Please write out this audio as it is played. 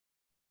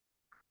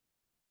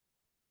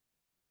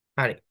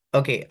හරි.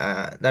 Okay.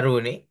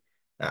 දරුවනේ.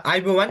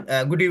 අයිබෝවන්.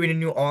 Good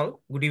evening you all.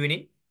 Good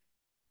evening.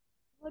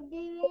 Good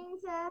evening,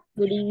 sir.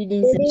 Good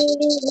evening, Good sir.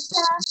 evening,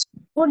 sir.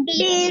 Good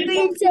Good evening,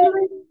 evening, sir.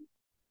 sir.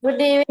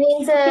 Good evening,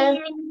 Good sir.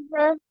 evening,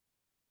 sir.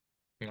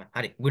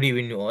 හරි. Good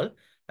evening you all.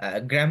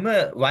 Grammar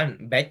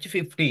 1 batch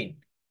 15.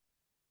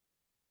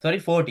 Sorry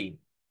 14.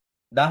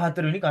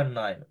 14 වෙනි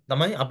කණ්ඩායම.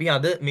 තමයි අපි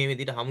අද මේ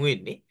විදිහට හමු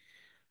වෙන්නේ.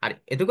 හරි.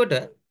 එතකොට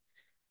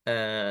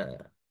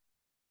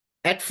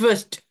at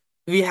first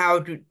we have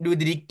to do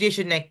the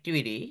dictation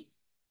activity.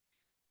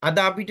 අද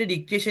අපිට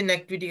dictation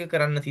activity එක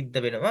කරන්න සිද්ධ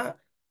වෙනවා.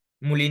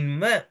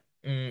 මුලින්ම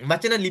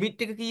වචන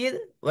limit එක කීයද?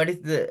 What is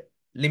the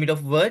limit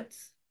of words?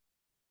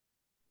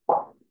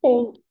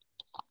 Thank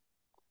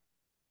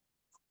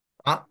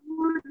ආ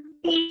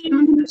Good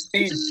evening,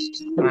 10.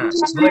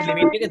 word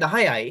limit එක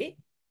 10යි.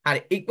 හරි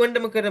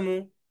ඉක්මනටම කරමු.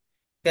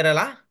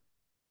 කරලා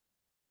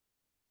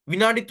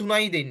විනාඩි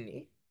 3යි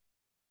දෙන්නේ.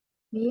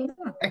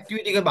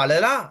 ඇක්ටිවිටි එක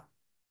බලලා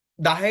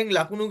 10න්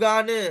ලකුණු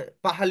ගාන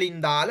 15න්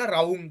දාලා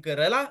රවුන්ඩ්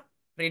කරලා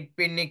රෙඩ්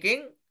පෙන් එකෙන්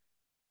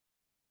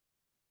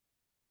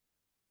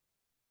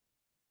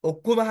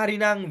ඔක්කොම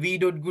හරිනම්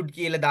v.good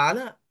කියලා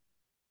දාලා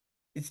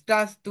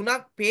ස්ටාර්ස්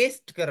 3ක්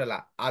පේස්ට්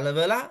කරලා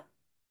අලවලා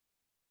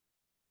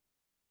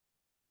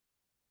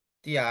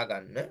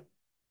තියාගන්න.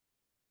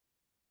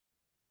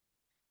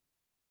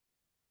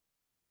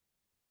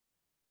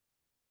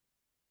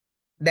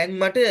 දැන්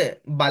මට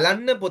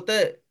බලන්න පොත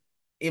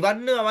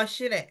එවන්න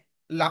අවශ්‍ය නැහැ.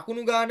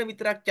 ලකුණු ගාන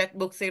විතරක් chat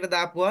box එකට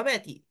දාපුවාම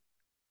ඇති.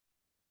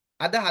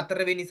 අද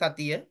 4 වෙනි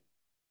සතිය.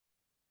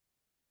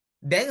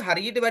 දැන්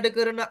හරියට වැඩ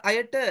කරන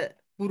අයට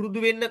පුරුදු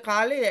වෙන්න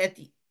කාලය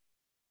ඇති.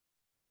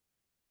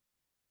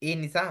 ඒ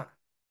නිසා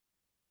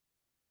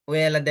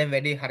ඔයාලා දැන්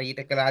වැඩේ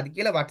හරියට කළාද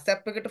කියලා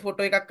WhatsApp එකට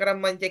ෆොටෝ එකක් කරන්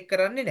මම චෙක්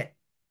කරන්නේ නැහැ.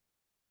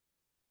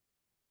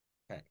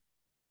 හරි.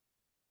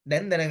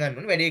 දැන් දැනගන්න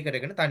ඕනේ වැඩේ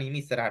කරගෙන තනියම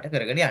ඉස්සරහට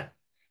කරගෙන යන්න.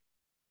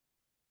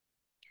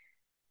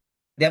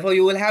 Therefore,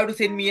 you will have to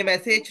send me a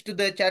message to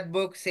the chat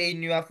box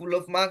saying you are full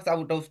of marks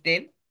out of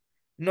 10.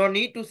 No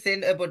need to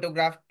send a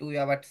photograph to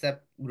your WhatsApp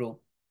group.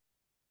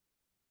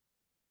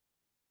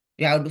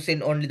 You have to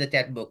send only the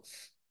chat box.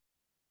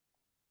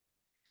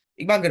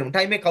 ඉක්මන් කරමු.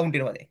 Time එක count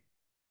වෙනවා දැන්.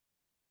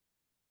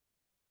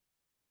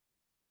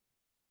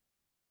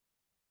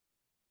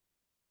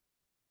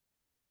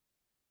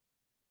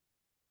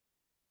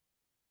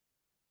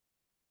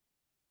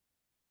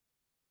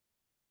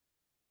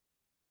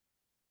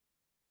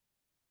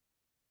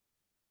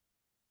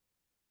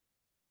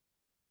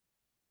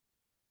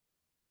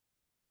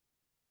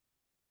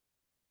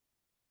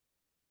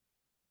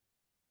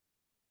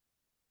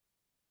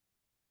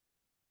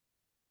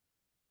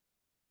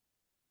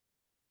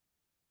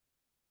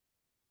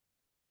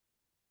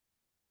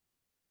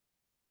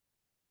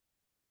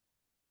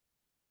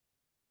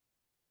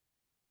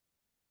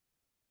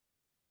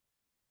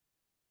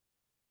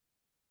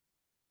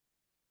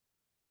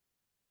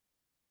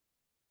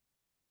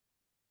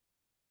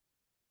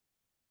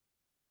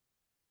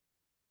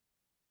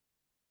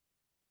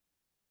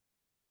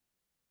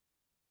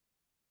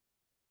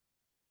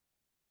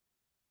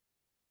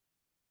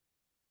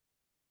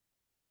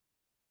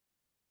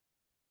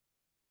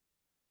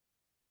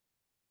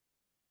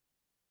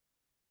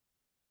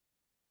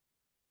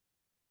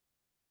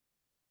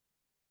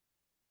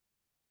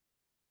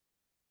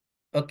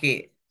 Okay.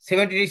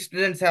 70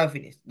 students have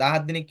finished.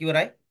 17 දෙනෙක්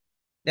ඉවරයි.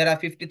 There are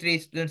 53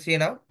 students here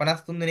now.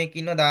 53 දෙනෙක්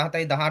ඉන්නවා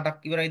 17යි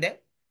 18ක් ඉවරයි දැන්.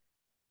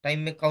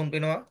 ටයිම් එක කවුන්ට්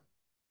වෙනවා.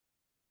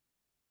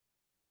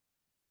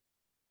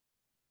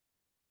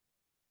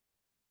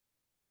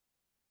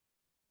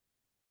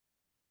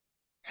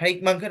 හරි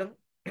ඉක්මන් කරමු.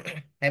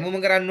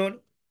 හැමෝම කරන්න ඕනේ.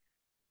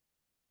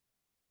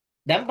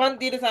 දැන්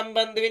පන්තියට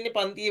සම්බන්ධ වෙන්නේ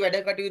පන්තියේ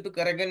වැඩ කටයුතු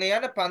කරගෙන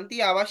යන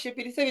පන්තිය අවශ්‍ය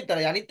පිරිස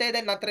විතරයි. අනිත් අය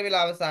දැන් නතර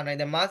වෙලා අවසానයි.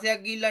 දැන්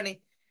මාසයක් ගිහිල්ලානේ.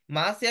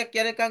 මාසයක්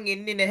යනකම්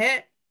එන්නේ නැහැ.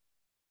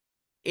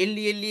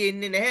 එල්ලි එල්ලි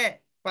එන්නේ නැහැ.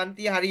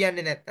 පන්තිය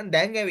හරියන්නේ නැත්නම්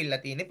දැන් ඇවිල්ලා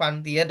තියෙන්නේ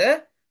පන්තියට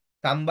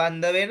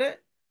සම්බන්ධ වෙන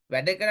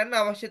වැඩ කරන්න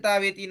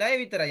අවශ්‍යතාවය තියෙන අය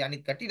විතරයි.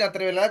 අනිත් කට්ටිය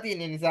නතර වෙලා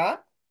තියෙන නිසා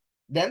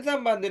දැන්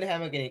සම්බන්ධ වෙන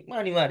හැම කෙනෙක්ම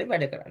අනිවාර්යෙන්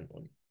වැඩ කරන්න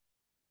ඕනේ.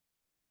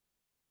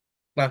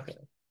 මම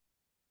කරනවා.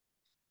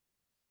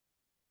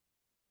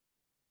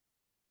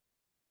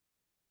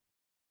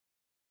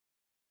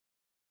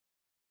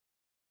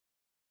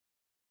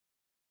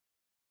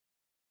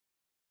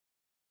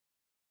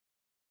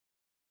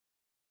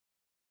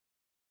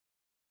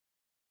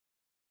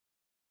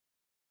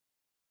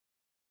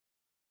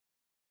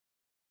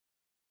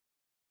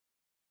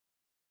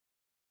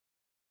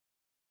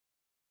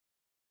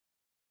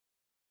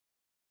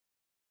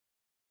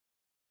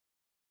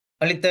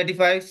 Only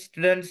 35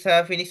 students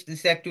have finished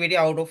this activity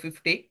out of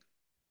 50.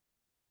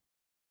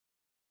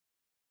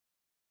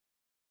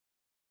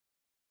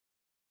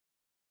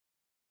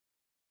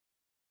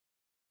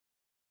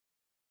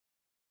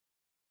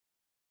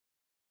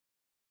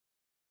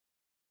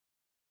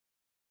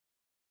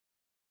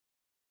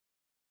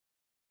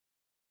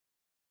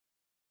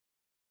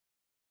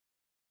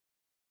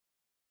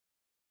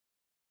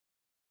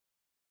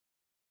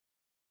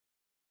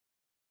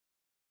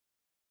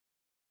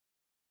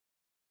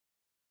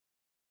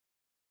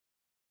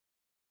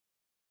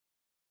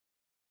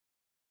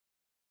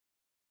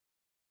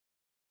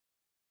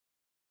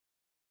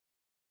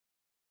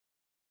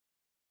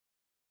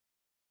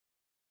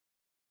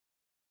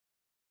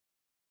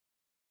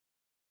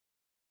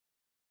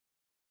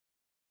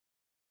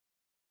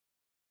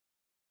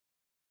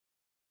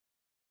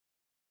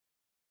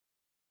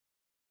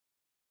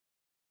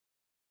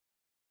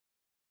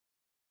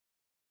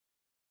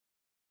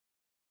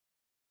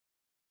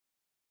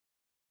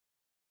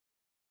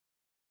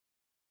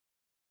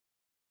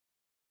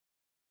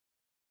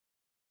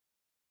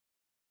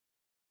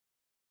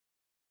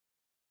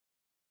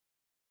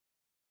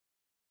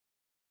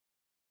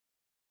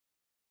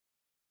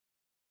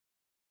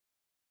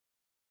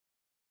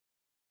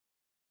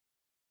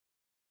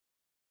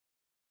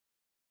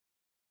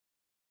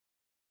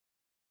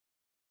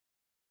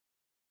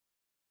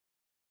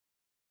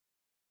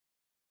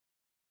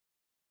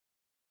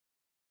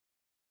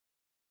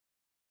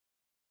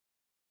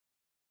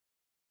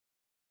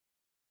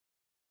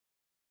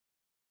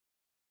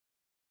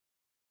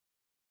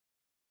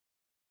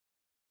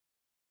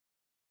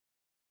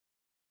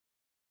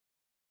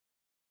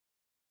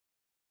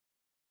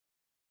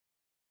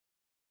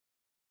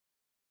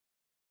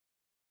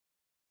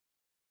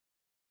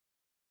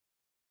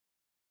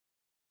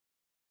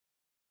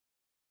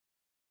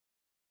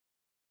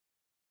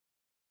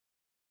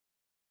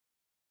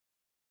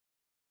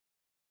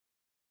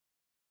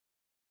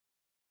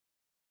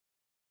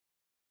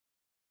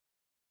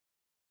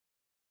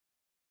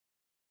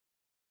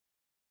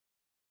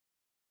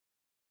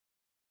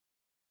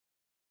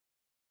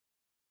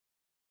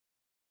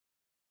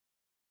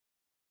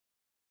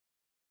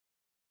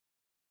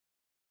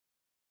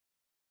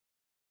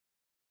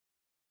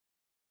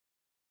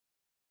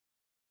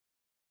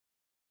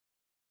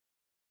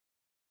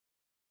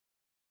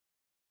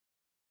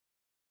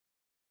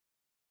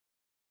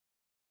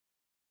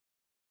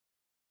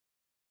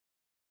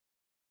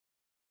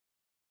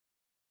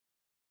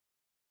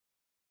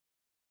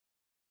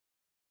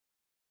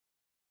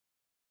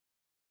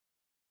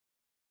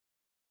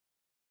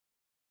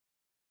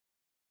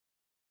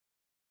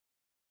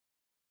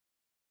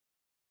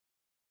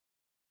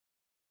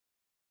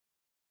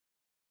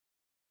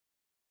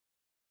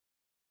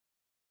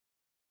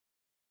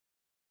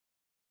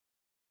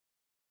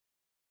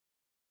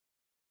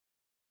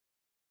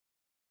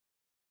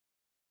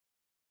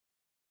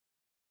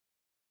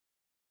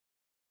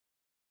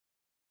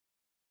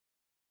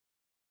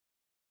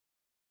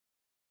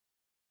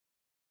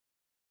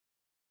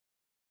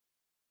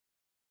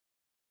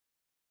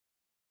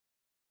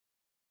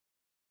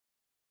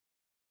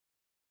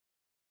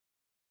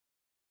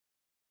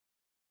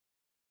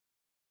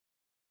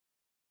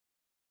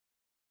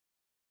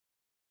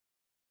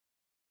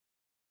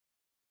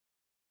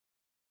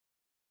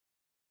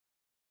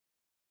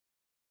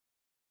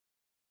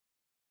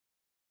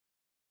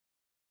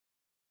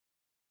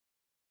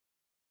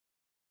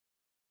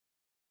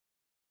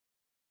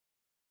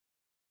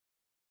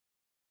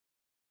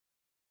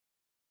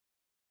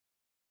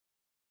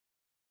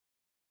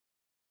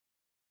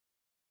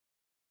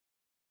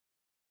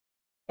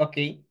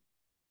 Okay.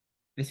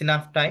 It's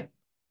enough time.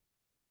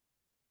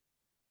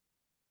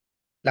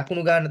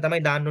 ලකුණු ගන්න තමයි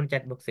දාන්න ඕනේ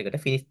chat box එකට.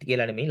 finished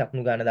කියලා නෙමෙයි.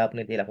 ලකුණු ගන්න දාපු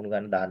නැති ලකුණු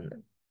ගන්න දාන්න.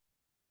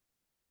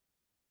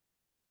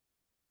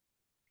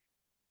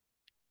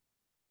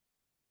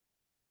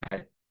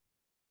 හරි.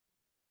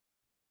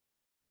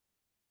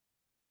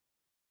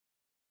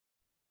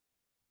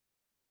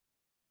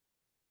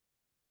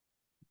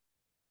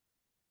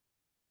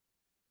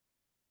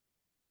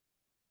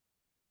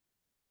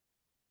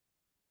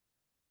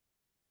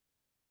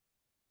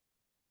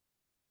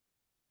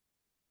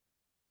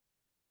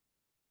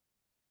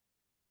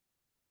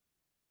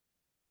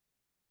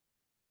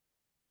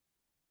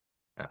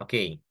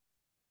 Okay.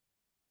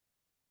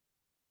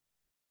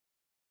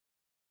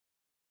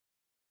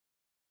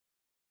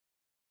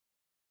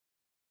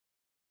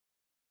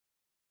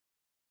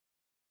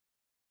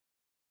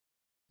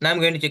 Now I'm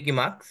going to check your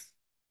marks.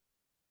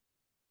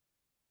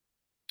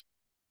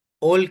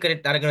 All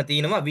correct අරගෙන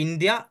තිනවා.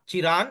 වින්ද්‍යා,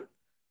 චිරාන්,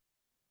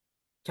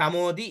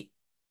 චමෝදි,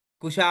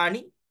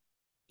 කුෂානි,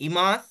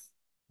 ඉමාස්,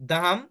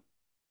 දහම්,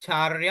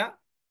 චාර්යා,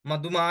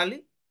 මදුමාලි,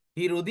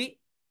 හිරුදි,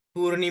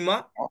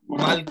 පූර්ණිමා,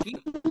 මල්කි,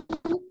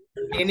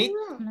 එනිත්,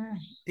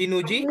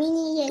 තිනුජි,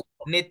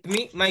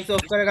 නෙත්මි, මයික්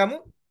ඔෆ් කරගමු.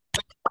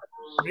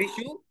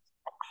 රිෂු,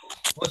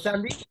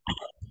 ඔසන්දි,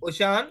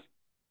 ඔෂාන්,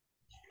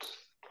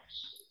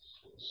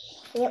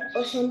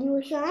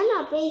 ඔසන්දිෂාන්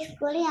අපේ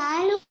ඉස්කෝලේ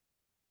යාළු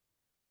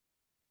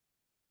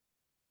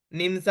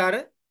නිම්සර,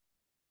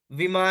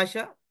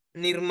 විමාෂා,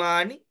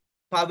 නිර්මාණි,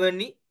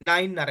 පවනි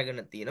 9 අරගෙන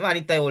තියෙනවා.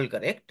 අනිත් අය all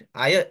correct.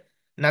 අය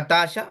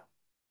නතාෂා,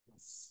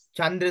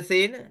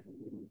 චන්ද්‍රසේන,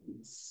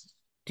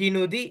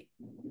 ටිනුදි,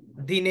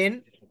 දිනෙන්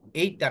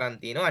 8 අරන්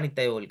තියෙනවා. අනිත්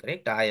අය all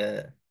correct. අය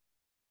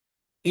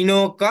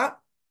ඉනෝකා,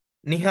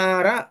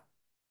 නිහාරා,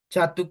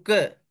 චතුක,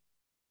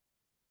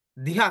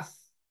 දිහස්.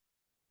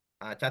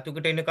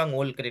 චතුකට එනකන්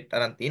all correct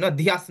අරන් තියෙනවා.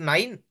 දිහස්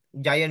 9,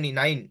 ජයනි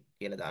 9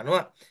 කියලා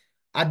දානවා.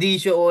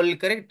 Adeesha all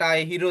correct. අය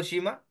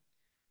හිරෝෂිමා,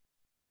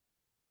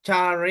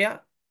 චාර්යා,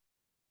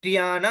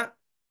 ටියානා,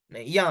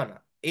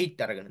 යානා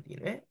 8 අරගෙන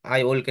තියෙනවා.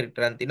 ආය all correct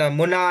අරන් තියෙනවා.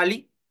 මොනාලි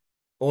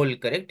all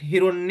correct.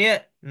 හිරුණ්‍ය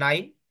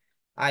 9.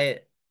 අය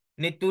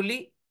නිතුලි,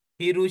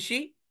 හිරුෂි,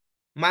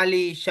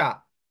 මලීෂා,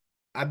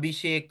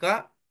 අභිෂේකා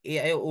ඒ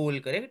අය all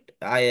correct.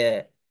 අය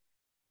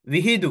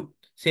විහිදු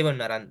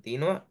 7 අරන්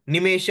තිනවා.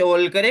 නිමේෂ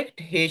all correct.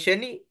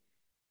 හේෂනි,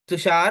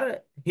 තුෂාර,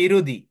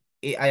 හිරුදි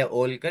ඒ අය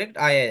all correct.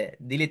 අය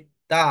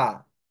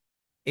දිලිත්තා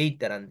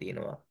 8 අරන්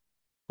තිනවා.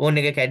 ෆෝන්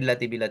එක කැඩිලා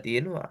තිබිලා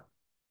තියෙනවා.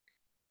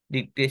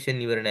 ඩික්ටේෂන්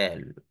ඉවර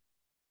නෑලු.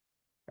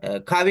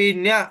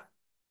 කවින්‍යා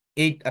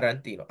 8 අරන්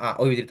තිනවා.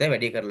 ඔය විදිහට තමයි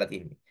වැඩේ කරලා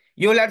තියෙන්නේ.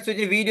 You lads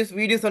with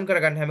videos on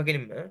කරගන්න හැම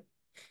කෙනෙක්ම.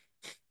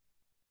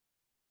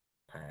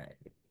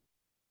 හරි.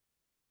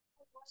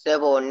 සර්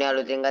ෆෝන් එක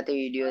අලුතෙන් ගත්ත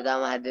වීඩියෝ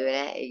තාම හැදුවේ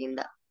නැහැ ඒකින්ද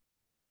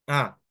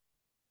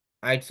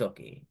It's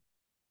okay.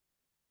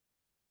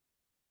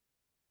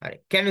 හරි.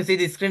 Can you see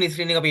the screen?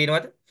 Screen එක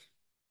පේනවද?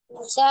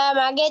 සර්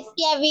මගෙත්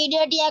තියා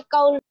වීඩියෝ ටිකක්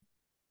අවුල්.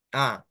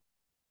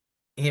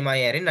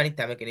 එහෙමයි ඇරෙන්න අනිත්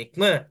හැම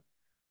කෙනෙක්ම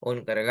on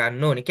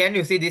කරගන්න ඕනේ. Can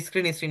you see the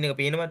screen? Screen එක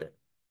පේනවද?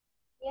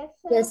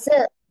 yes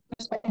sir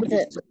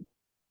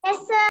yes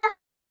sir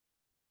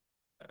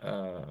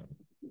ආ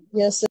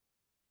yes sir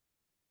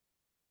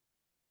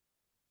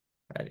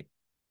හරි.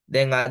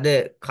 දැන් අද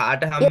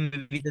කාට හැම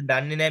විදිහට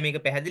දන්නේ නැහැ මේක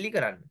පැහැදිලි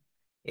කරන්න.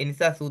 ඒ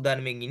නිසා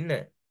සූදානම්ෙන් ඉන්න.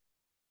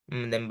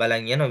 දැන්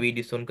බලන් යනවා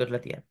වීඩියෝස් on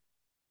කරලා තියන්න.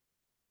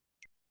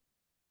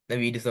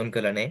 දැන් වීඩියෝස් on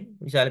කරලා නැහැ.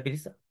 විශාල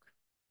පිරිසක්.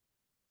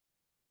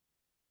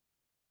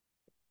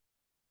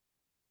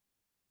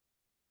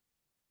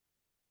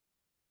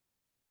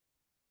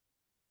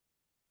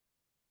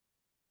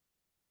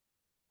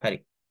 හරි.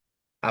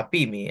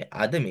 අපි මේ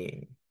අද මේ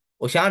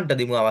ඔෂාන්ට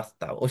දෙමු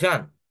අවස්ථාව.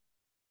 ඔෂාන්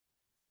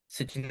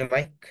switch the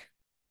mic.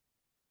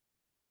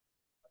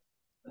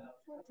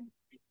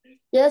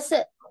 yes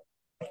sir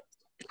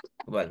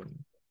බලමු.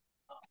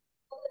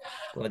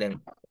 කොහොමද දැන්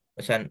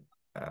ඔෂාන්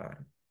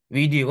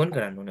වීඩියෝ on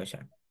කරන්න ඕනේ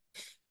ඔෂාන්.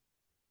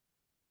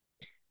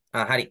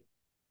 හරි.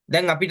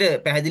 දැන් අපිට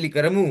පැහැදිලි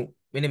කරමු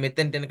මෙන්න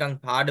මෙතෙන්ට එනකන්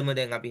පාඩම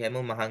දැන් අපි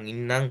හැමෝම අහන්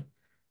ඉන්නම්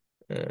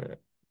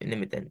මෙන්න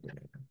මෙතෙන්ට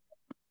එනකන්.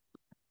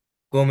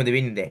 කොහොමද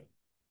වෙන්නේ දැන්?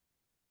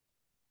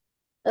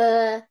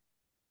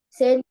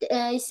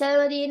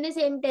 ඉස්සල්ම තියෙන්නේ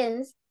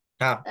sentence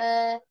ආ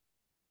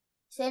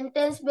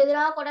sentence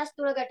බෙදනවා කොටස්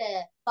තුනකට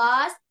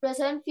past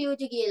present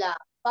future කියලා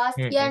past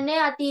හ්ම් හ්ම් කියන්නේ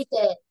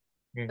අතීතය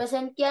හ්ම්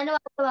present කියන්නේ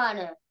වර්තමාන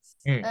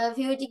හ්ම්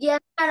future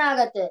කියන්නේ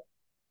අනාගත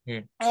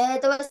හ්ම්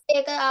එතකොට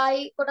ඒක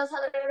ආයි කොටස්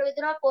හතරකට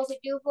බෙදනවා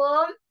positive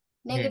form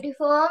හ්ම් negative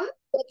form හ්ම්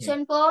question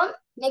form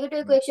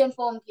negative හ්ම් question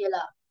form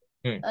කියලා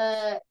හ්ම්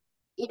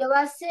ඊට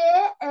පස්සේ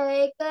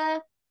ඒක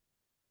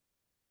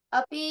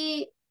අපි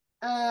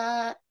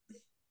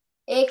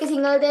ඒක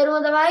සිංහල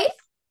තේරුම තමයි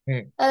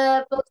හ්ම්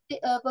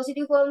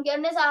පොසිටිව් ෆෝම්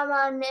කියන්නේ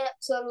සාමාන්‍ය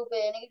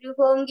ස්වරූපය නෙගටිව්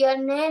ෆෝම්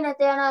කියන්නේ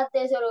නැත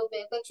යනාර්ථයේ ස්වරූපය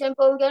ක්වෙස්චන්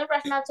ෆෝම් කියන්නේ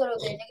ප්‍රශ්නාර්ථ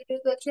ස්වරූපය නෙගටිව්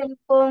ක්වෙස්චන්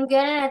ෆෝම්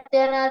කියන්නේ නැත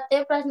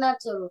යනාර්ථයේ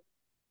ප්‍රශ්නාර්ථ ස්වරූපය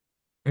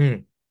හ්ම්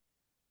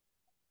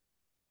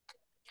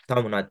තව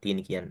මොනවද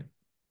තියෙන්නේ කියන්න.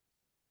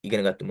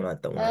 ඉගෙන ගත්ත මොනවද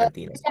තව මොනවද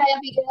තියෙන්නේ?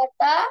 අපි ඉගෙන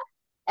ගත්තා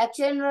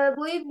ඇක්ෂන්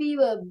වර්බුයි බී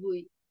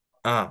වර්බුයි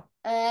ආ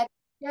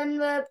action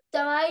verb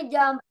තමයි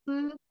jump,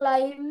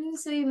 climb,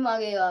 swim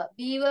වගේ ඒවා.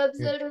 be verbs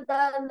හ්ම්. වලට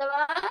උදාහරණ තමයි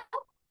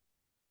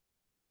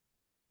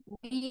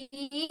be,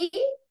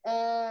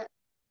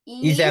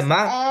 is is, am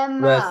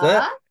am, versus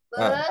are,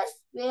 ආ was,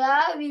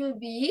 where, will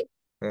be,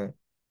 hmm.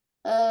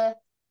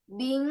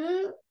 been,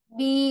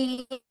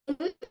 been,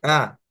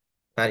 ආ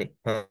හරි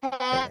හ්ම්.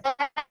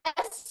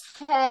 has,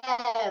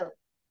 have.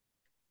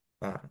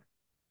 ආ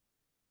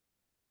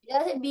ඊට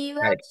පස්සේ be හරි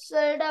verbs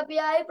වලට අපි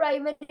ආයේ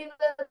primary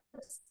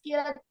verbs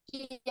කියලා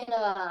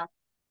කියනවා.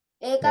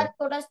 හ්ම්. ඒකත්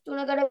කොටස්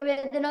තුනකට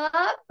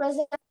බෙදෙනවා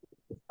present,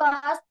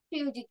 past,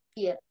 future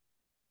කියලා.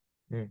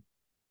 හ්ම්.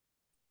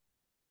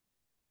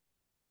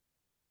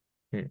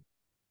 හ්ම්.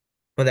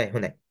 හොඳයි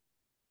හොඳයි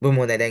බොහොම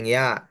හොඳයි දැන්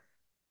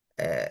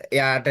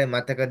එයාට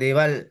මතක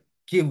දේවල්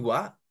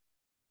කිව්වා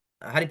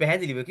හරි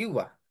පැහැදිලිව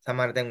කිව්වා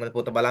සමහර තැන්වල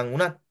පොත බලන්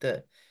වුණත්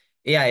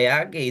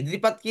එයාගේ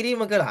ඉදිරිපත්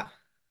කිරීම කළා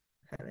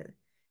හරිද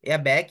එයා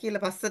බෑ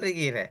කියලා පස්සට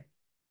ගියේ නෑ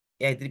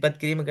එයා ඉදිරිපත්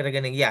කිරීම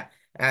කරගෙන ගියා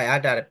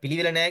එයාට අර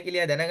පිළිවෙල නෑ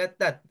කියලා එයා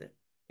දැනගත්තත්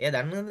එයා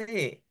දන්න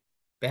දේ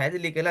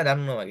පැහැදිලි කරලා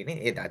දන්නවා වගේ නේ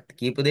ඒ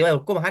කීප දේවල්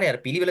ඔක්කොම හරි අර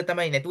පිළිවෙල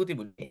තමයි නැතුව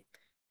තිබුණේ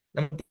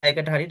නමුත්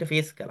ඒකට හරියට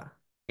ෆේස් කළා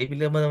ඒ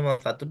පිළිවෙලම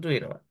සතුටු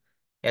වෙනවා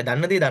එයා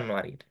දන්න දේ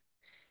දන්නවා හරියට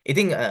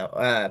ඉතින්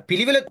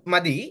පිළිවෙල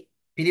මදි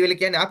පිළිවෙල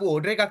කියන්නේ ආපු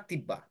ඕඩර් එකක්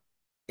තිබ්බා.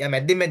 එයා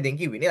මැද්දෙන්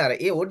කිව්වේ නේ අර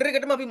ඒ ඕඩර්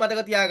එකටම අපි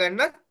මතක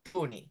තියාගන්නත්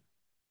ඕනේ.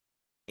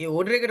 ඒ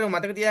ඕඩර් එකටම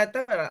මතක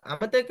තියාගත්තා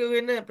අමතක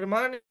වෙන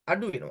ප්‍රමාණය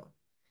අඩු වෙනවා.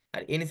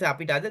 හරි. ඒ නිසා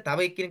අපිට අද තව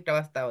එක්කෙනෙක්ට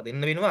අවස්ථාව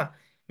දෙන්න වෙනවා.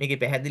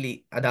 මේකේ පැහැදිලි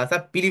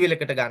අදහසක්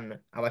පිළිවෙලකට ගන්න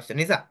අවශ්‍ය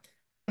නිසා.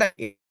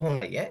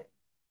 හොඳයි ඈ.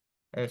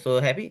 I'm so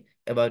happy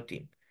about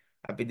him.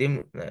 අපි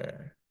දෙමු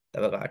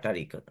තව කාට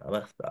හරි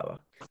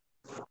අවස්ථාවක්.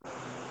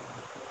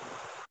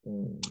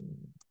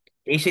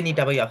 ඒෂනීට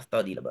අපි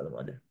අවස්ථාව දීලා බලමු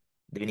අද.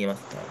 දෙවෙනි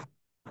අවස්ථාව.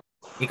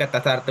 ඒකත්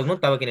අසාර්ථක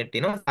වුණොත් තව කෙනෙක්ට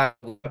එනවා.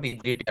 අපි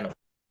ඉදිරියට යනවා.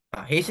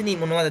 හේෂනී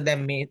මොනවද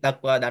දැන් මේ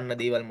දක්වා දන්න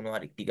දේවල් මොනවා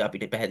හරි ටික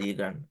අපිට පැහැදිලි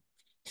කරන්න.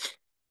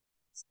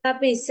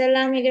 අපි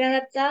ඉස්සල්ලාම ඉගෙන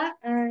ගත්තා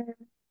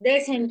the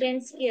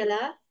sentence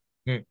කියලා.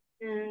 හ්ම්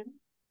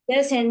the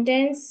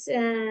sentence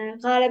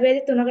කාල බෙද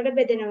තුනකට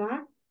බෙදෙනවා.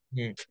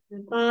 හ්ම්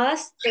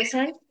past,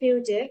 present,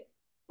 future.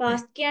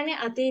 past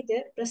කියන්නේ අතීත,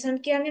 present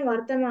කියන්නේ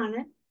වර්තමාන,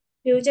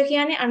 future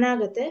කියන්නේ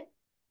අනාගත.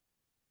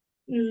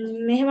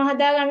 මෙහෙම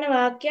හදාගන්න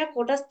වාක්‍යයක්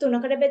කොටස්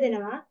තුනකට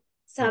බෙදෙනවා. හ්ම්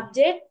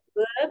subject,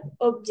 verb,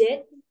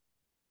 object. හ්ම්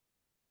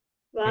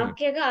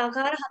වාක්‍යයක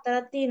ආකාර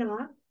හතරක්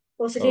තියෙනවා. ඔව්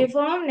positive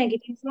form,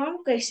 negative form,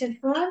 question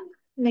form,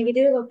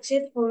 negative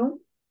question form.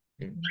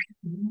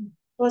 හ්ම්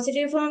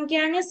positive form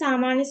කියන්නේ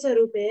සාමාන්‍ය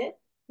ස්වරූපය.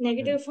 හ්ම්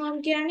negative form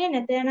කියන්නේ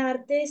නැත යන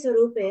අර්ථයේ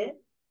ස්වරූපය.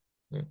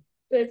 හ්ම්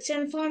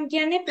question form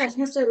කියන්නේ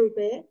ප්‍රශ්න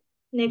ස්වරූපය.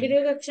 හ්ම්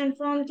negative question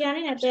form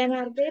කියන්නේ නැත යන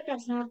අර්ථයේ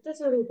ප්‍රශ්නාර්ථ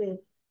ස්වරූපය.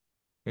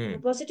 හ්ම්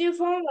positive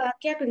form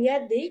වාක්‍යයක්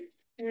ලියද්දී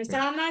හ්ම්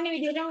සාමාන්‍ය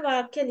විදිහටම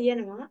වාක්‍ය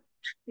ලියනවා.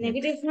 හ්ම්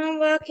negative form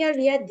වාක්‍යයක්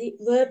ලියද්දී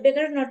verb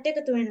එකට not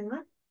එකතු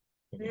වෙනවා.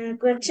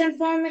 question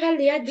form එක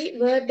ලියද්දී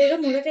verb එක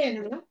මුලට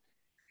එනවා.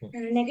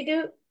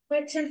 negative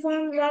question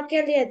form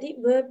වාක්‍යයක් ලියද්දී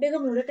verb එක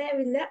මුලට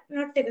ඇවිල්ලා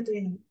not එකතු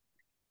වෙනවා.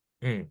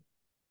 හ්ම්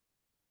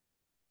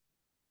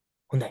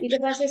හොඳයි. ඊට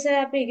පස්සේ සර්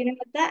අපි ඉගෙන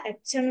ගත්තා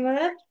action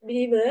verb, be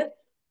verb.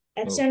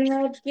 ඔව් action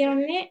verb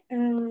කියන්නේ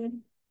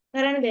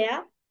කරන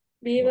දෙයක්.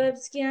 be ඔව්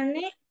verbs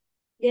කියන්නේ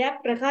දෙයක්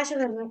ප්‍රකාශ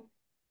කරන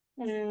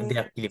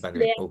දෙයක් පිළිබඳව.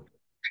 දෙයක්. ඔව්.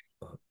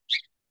 ඔව්.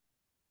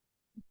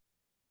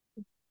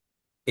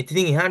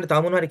 ඉතින් එහාට තව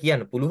මොනවද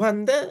කියන්න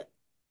පුළුවන්ද?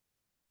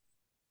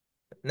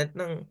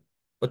 නැත්නම්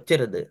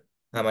ඔච්චරද?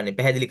 සාමාන්‍ය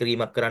පැහැදිලි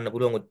කිරීමක් කරන්න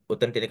පුළුවන්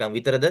ඔතනට එනකම්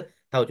විතරද?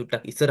 තව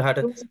චුට්ටක් ඉස්සරහට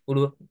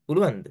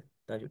පුළුවන්ද?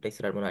 තව චුට්ටක්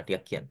ඉස්සරහට මොනවා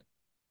ටිකක් කියන්න.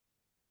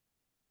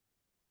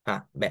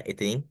 බෑ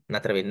ඉතින්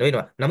නතර වෙන්න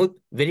වෙනවා. නමුත්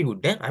very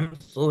good ඈ. I'm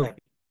so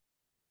happy.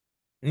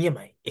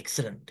 නියමයි.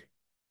 excellent.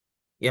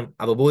 යම්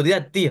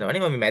අවබෝධයක්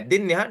තියෙනවානේ මම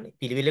මැද්දෙන් යහන්නේ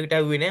පිළිවෙලකට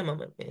ඇහුවේ නෑ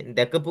මම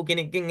දැකපු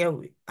කෙනෙක්ගෙන්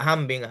ඇහුවේ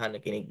අහම්බෙන් අහන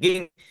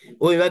කෙනෙක්ගෙන්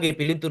ওই වගේ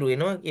පිළිතුරු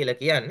එනවා කියලා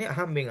කියන්නේ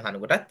අහම්බෙන්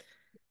අහනකොටත්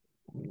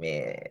මේ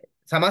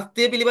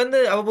සමස්තය පිළිබඳ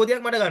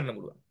අවබෝධයක් මට ගන්න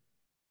පුළුවන්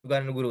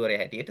උගන්වු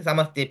ගුරුවරයා හැටියට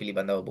සමස්තය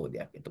පිළිබඳ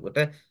අවබෝධයක් එතකොට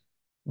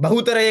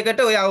බහුතරයකට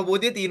ওই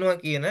අවබෝධය තියෙනවා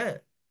කියන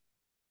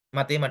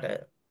මතේ මට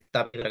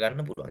ස්ථාපිත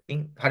කරගන්න පුළුවන් ඉතින්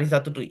හරි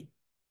සතුටුයි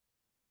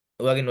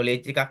ඔය වගේ නොලෙජ්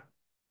එකක්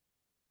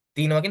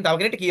තියෙනවා කියන තව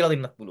කෙනෙක්ට කියලා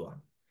දෙන්නත් පුළුවන්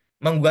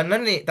මම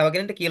උගන්වන්නේ තව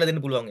කෙනෙක්ට කියලා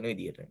දෙන්න පුළුවන් වෙන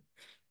විදියට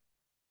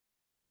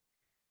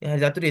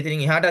යතුරු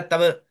ඉතින් එහාටත්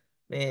තව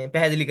මේ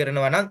පැහැදිලි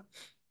කරනවා නම්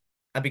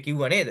අපි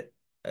කිව්වා නේද?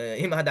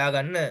 එහෙම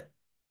හදාගන්න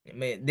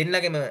මේ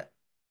දෙන්නගෙම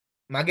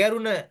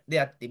මගහැරුණ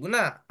දෙයක්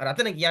තිබුණා.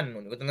 රතන කියන්න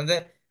ඕනේ. කොතනද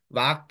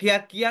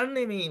වාක්‍යයක්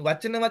කියන්නේ මේ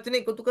වචන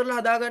එකතු කරලා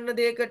හදාගන්න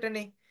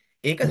දෙයකටනේ.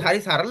 ඒක හරි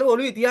සරලව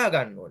ඔළුවේ තියා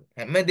ගන්න ඕනේ.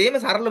 හැමදේම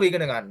සරලව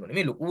ඉගෙන ගන්න ඕනේ.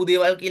 මේ ලොකු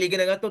දේවල් කියලා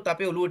ඉගෙන ගත්තොත්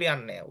අපේ ඔළුවට යන්නේ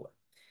නැහැ.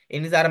 ඒ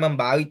නිසා අර මම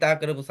භාවිතා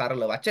කරපු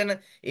සරල වචන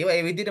ඒවා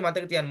ඒ විදිහට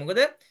මතක තියන්න. මොකද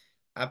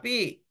අපි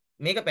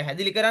මේක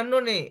පැහැදිලි කරන්න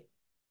ඕනේ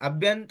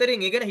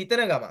අභ්‍යන්තරයෙන් ඉගෙන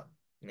හිතන ගමන්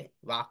නේ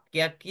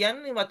වාක්‍යයක්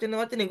කියන්නේ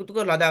වචන එකතු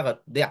කරලා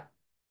හදාගත්තු දෙයක්.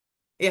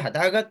 ඒ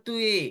හදාගත්තු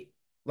ඒ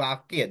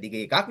වාක්‍ය දිග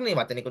එකක් නේ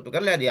වචන එකතු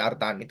කරලා ඒ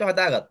අර්ථාන්විතව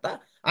හදාගත්තා.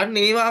 අන්න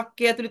ඒ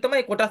වාක්‍ය ඇතුලේ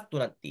තමයි කොටස්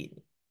තුනක්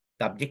තියෙන්නේ.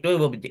 subject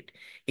verb object.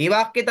 ඒ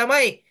වාක්‍ය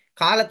තමයි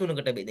කාල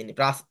තුනකට බෙදෙන්නේ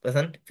past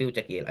present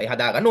future කියලා. ඒ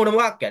හදාගන්න ඕනම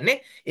වාක්‍යයක් නේ.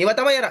 ඒවා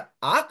තමයි අර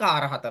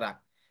ආකාර හතරක්.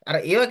 අර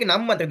ඒ වගේ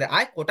නම් මතකද?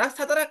 ආයි කොටස්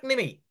හතරක්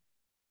නෙමෙයි.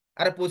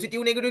 අර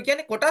පොසිටිව් නෙගටිව්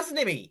කියන්නේ කොටස්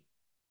නෙමෙයි.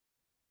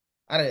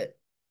 අර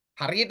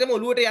හරියටම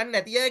ඔලුවට යන්නේ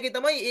නැති අයගේ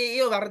තමයි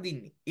ඒව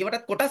වර්ධින්නේ.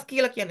 ඒවටත් කොටස්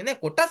කියලා කියන්නේ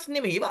නෑ. කොටස්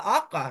නෙමෙයි. ඒවා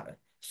ආකාර.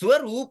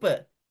 ස්වරූප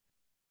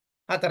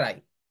හතරයි.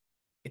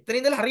 එතන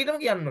ඉඳලා හරියටම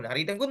කියන්න ඕනේ.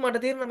 හරියටම කිව්වොත්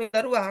මට තේරෙනවා මේ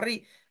දරුවා හරි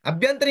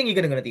අභ්‍යන්තරයෙන්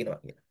ඉගෙනගෙන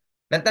තියෙනවා කියලා.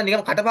 නැත්තම්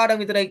නිකන් කටපාඩම්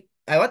විතරයි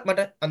අයවත් මට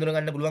අඳුර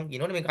ගන්න පුළුවන්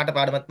කියනෝනේ මේ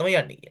කටපාඩමක් තමයි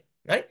යන්නේ කියලා.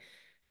 හරි?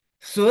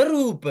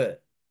 ස්වරූප.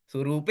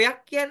 ස්වරූපයක්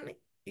කියන්නේ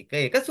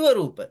එක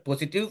ස්වරූප.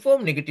 Positive form,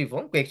 negative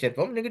form, question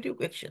form, negative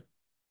question.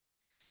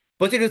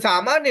 Positive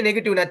සාමාන්‍ය,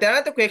 නෙගටිව්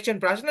නැත්නම් ක්වෙස්චන්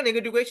ප්‍රශ්න,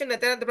 නෙගටිව් ක්වෙස්චන්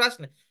නැත්නම්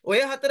ප්‍රශ්න. ඔය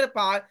හතර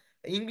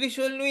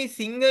ඉංග්‍රීසි වලුයි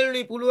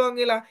සිංහලුයි පුළුවන්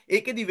වෙලා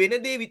ඒකෙදි වෙන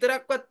දේ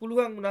විතරක්වත්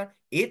පුළුවන් වුණා.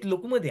 ඒත්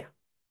ලොකුම දෙයක්.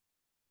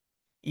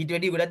 ඊට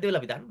වැඩි ගොඩක් දේවල්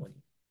අපි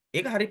දන්නවනේ.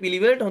 ඒක හරි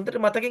පිළිවෙලට හොඳට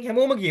මතකෙන්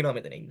හැමෝම කියනවා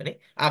මෙතන ඉන්නනේ.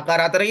 ආකාර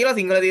හතර කියනවා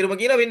සිංහල තේරුම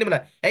කියනවා වෙන්නේ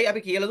මොනවද? ඇයි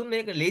අපි කියලා දුන්නේ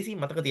ඒක ලේසියෙන්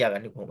මතක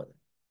තියාගන්නේ කොහොමද?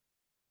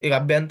 ඒක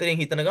අභ්‍යන්තරයෙන්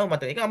හිතන ගම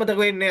මතක. ඒක අමතක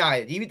වෙන්නේ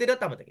ආයේ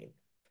ජීවිතේටත් අමතක වෙන්නේ.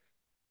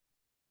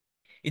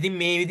 ඉතින්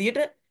මේ විදිහට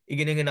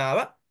ඉගෙනගෙන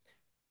ආවා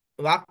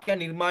වාක්‍ය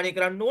නිර්මාණය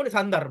කරන්න ඕනේ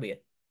සන්දර්භය.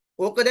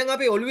 ඕක දැන්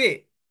අපේ ඔළුවේ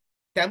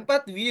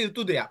තැම්පත් විය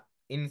යුතු දෙයක්.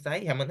 ඒ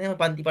නිසායි හැමදාම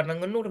පන්ති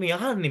පටන් ගන්නකොට මේ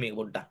අහන්නේ මේක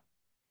පොඩ්ඩක්.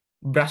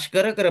 බ්‍රෂ්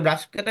කර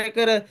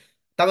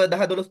තව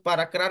 10 12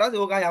 පාරක් කරාට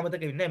පස්සේ ඕක ආය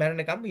අමතක වෙන්නේ නැහැ.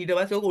 මැරෙනකම් ඊට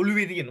පස්සේ ඕක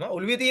ඔළුවේ තියෙනවා.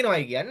 ඔළුවේ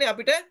තියෙනවායි කියන්නේ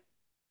අපිට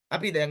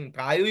අපි දැන්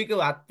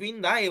ප්‍රායෝගිකව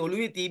අත්විඳා ඒ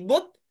ඔළුවේ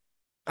තිබ්බොත්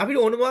අපිට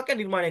ඕන මොකක්ද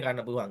නිර්මාණය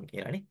කරන්න පුළුවන්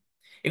කියලානේ.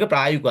 ඒක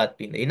ප්‍රායෝගිකව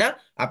අත්විඳ. එහෙනම්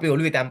අපි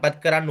ඔළුවේ තැම්පත්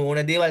කරන්න ඕන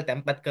දේවල්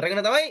තැම්පත්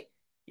කරගෙන තමයි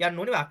යන්න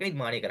ඕනේ වාක්‍ය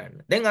නිර්මාණය කරන්න.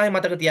 දැන් ආයෙ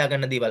මතක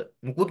තියාගන්න දේවල්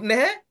මුකුත්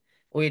නැහැ.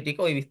 ওই ටික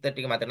ওই විස්තර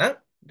ටික මත නම්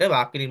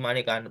වාක්‍ය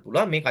නිර්මාණය කරන්න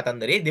පුළුවන් මේ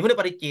කතන්දරයේ දෙවන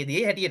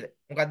පරිච්ඡේදයේ හැටියට.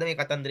 මොකද්ද මේ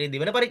කතන්දරයේ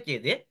දෙවන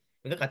පරිච්ඡේදය?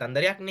 මේක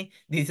කතන්දරයක්නේ.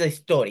 This is a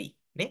story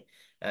නේ.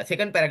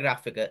 සෙකන්ඩ්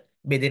පැරග්‍රාෆ් එක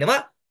බෙදෙනවා.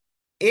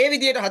 ඒ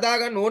විදිහට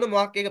හදාගන්න ඕන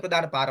වාක්‍යයක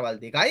ප්‍රධාන පාරවල්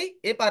දෙකයි.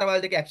 ඒ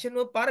පාරවල් දෙක ඇක්ෂන්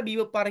වර්බ් පාර, බී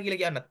වර්බ් පාර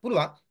කියලා කියන්නත්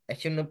පුළුවන්.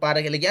 ඇක්ෂන් වර්බ් පාර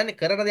කියලා කියන්නේ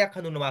කරන දෙයක්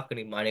හඳුන්වන වාක්‍ය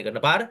නිර්මාණය කරන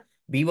පාර.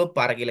 බී වර්බ්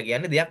පාර කියලා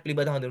කියන්නේ දෙයක්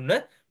පිළිබඳව හඳුන්වන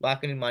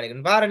වාක්‍ය නිර්මාණය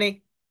කරන පාරනේ.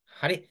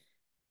 හරි.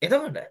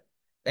 එතකොට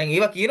දැන්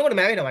ඒවා කියනකොට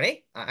මැවෙනවනේ.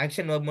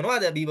 ඇක්ෂන් වර්බ්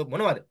මොනවද? බී වර්බ්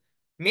මොනවද?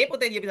 මේ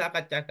පොතේදී අපි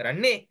සාකච්ඡා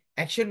කරන්නේ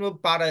ඇක්ෂන් වර්බ්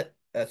පාර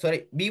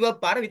බී වර්බ්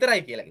පාර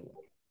විතරයි කියලා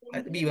කිව්වා.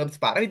 හරිද? බී වර්බ්ස්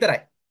පාර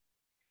විතරයි.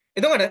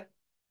 එතකොට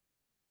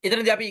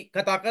එතනදී අපි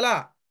කතා කළා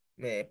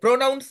මේ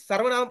pronouns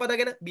සර්වනාම පද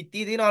ගැන.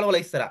 බිත්තිය තියෙනවා වල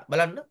ඉස්සරහා.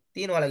 බලන්න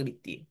තියෙනවා වලගේ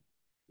බිත්තිය.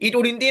 ඊට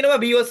උඩින් තියෙනවා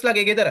බීවර්ස්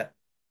ලගේ ගෙදර.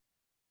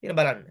 තියෙන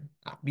බලන්න.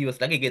 බීවර්ස්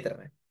ලගේ ගෙදර.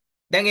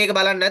 දැන් ඒක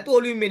බලන්න නැතුව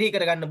ඔළුවින් මෙනෙහි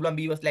කරගන්න පුළුවන්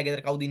බීවර්ස් ලගේ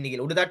ගෙදර කවුද ඉන්නේ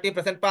කියලා. උඩ තට්ටේ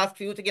present past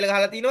future කියලා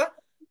ගහලා තිනවා.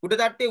 උඩ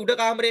තට්ටේ උඩ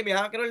කාමරේ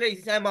මෙහා කරවල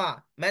ඉස්සමා.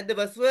 මැද්ද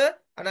වස්ව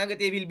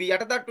අනාගතයේ will be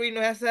යට තට්ටුවේ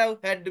ඉන්න has have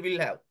had will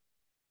have.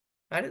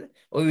 හරිද?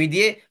 ওই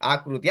විදිහේ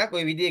ආකෘතියක්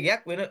ওই විදිහේ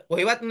ගයක් වෙන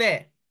කොහෙවත්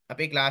නැහැ.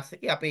 අපේ ක්ලාස්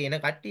එකේ අපේ එන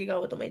කට්ටිය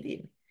ගාව තමයි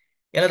තියෙන්නේ.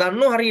 එයාලා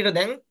දන්නව හරියට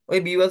දැන් ওই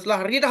බීවර්ස්ලා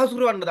හරියට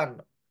හසුරවන්න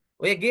දන්නවා.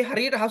 ඔය ගේ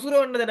හරියට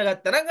හසුරවන්න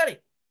දැනගත්තා නම් හරි.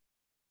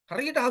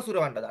 හරියට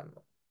හසුරවන්න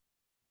දන්නවා.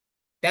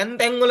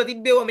 තැන් වල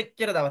තිබ්බේව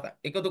මෙච්චර දවසක්.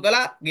 එකතු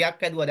කළා ගයක්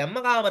හැදුවා දැම්ම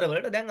කාමර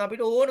වලට. දැන්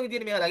අපිට ඕන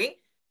විදිහට මෙයාලගෙන්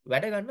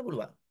වැඩ ගන්න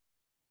පුළුවන්.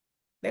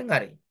 දැන්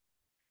හරි.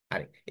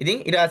 හරි. ඉතින්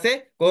ඊට පස්සේ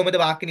කොහොමද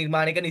වාක්‍ය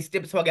නිර්මාණය කරන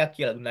ස්ටෙප්ස් වගේක්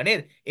කියලා දුන්නා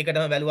නේද?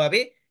 ඒකටම බැලුවා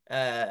අපි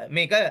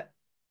මේක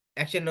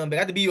ඇක්ෂන් වර්බ්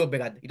එකක්ද බී වර්බ්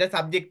එකක්ද? ඊට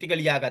සබ්ජෙක්ට් ටික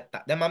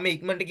ලියාගත්තා. දැන් මම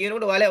ඉක්මනට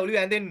කියනකොට ඔයාලා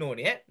ඔළුවේ ඇඳෙන්න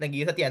ඕනේ ඈ. දැන්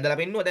ගිය සතිය ඇඳලා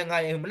පෙන්නුවා. දැන්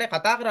ආයෙ එහෙම නෑ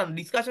කතා කරන්න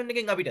ඩිස්කෂන්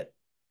එකෙන් අපිට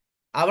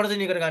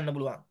ආවර්ජනය කරගන්න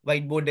පුළුවන්.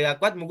 වයිට් බෝඩ්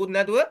එකක්වත් මුකුත්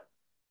නැතුව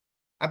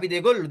අපි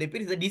දෙගොල්ලෝ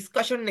දෙපිරිස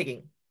ඩිස්කෂන් එකෙන්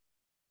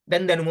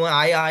දැනුම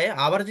ආය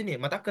ආවර්ජනය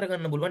මතක්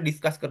කරගන්න පුළුවන්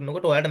ඩිස්කස්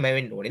කරනකොට ඔයාලට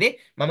මැවෙන්න ඕනේ නේ.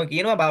 මම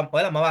කියනවා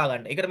ඔයාලා මවා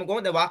ගන්න. ඒකටම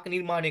කොහොමද වාක්‍ය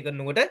නිර්මාණය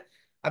කරනකොට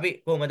අපි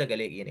කොහොමද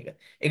කළේ කියන එක.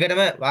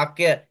 ඒකටම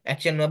වාක්‍ය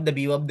ඇක්ෂන් වර්බ්ද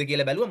බී වර්බ්ද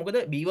කියලා බැලුවා. මොකද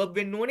බී වර්බ්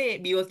වෙන්න ඕනේ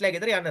බීවර්ස්ලා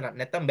ගෙදර යන්න නම්.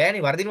 නැත්තම්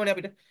බෑනේ වර්ධිනවනේ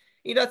අපිට.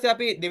 ඊට පස්සේ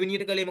අපි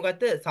දෙවෙනියට කළේ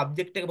මොකද්ද?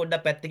 සබ්ජෙක්ට් එක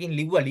පොඩ්ඩක් පැත්තකින්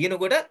ලිව්වා.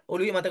 ලියනකොට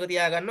ඔළුවේ මතක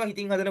තියාගන්නවා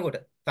හිතින් හදනකොට.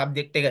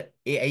 සබ්ජෙක්ට් එක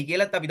ඒ ඇයි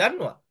කියලාත් අපි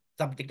දන්නවා.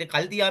 සබ්ජෙක්ට් එක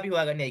කල් තියා අපි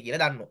හොයාගන්නේ ඇයි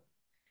කියලා දන්නවා.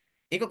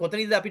 ඒක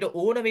කොතනද අපිට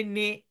ඕන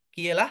වෙන්නේ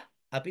කියලා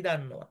අපි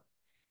දන්නවා.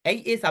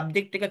 ඇයි ඒ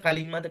සබ්ජෙක්ට් එක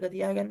කලින් මතක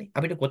තියාගන්නේ?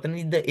 අපිට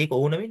කොතනද ඒක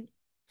ඕන වෙන්නේ?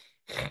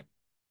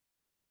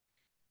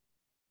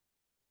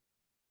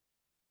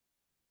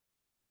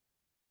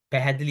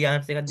 පැහැදිලි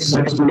ආන්සර් එකක් දෙන්න.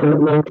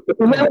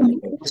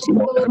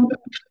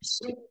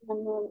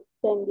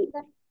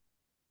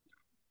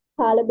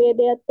 කාල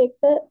භේදයත්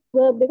එක්ක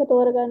verb එක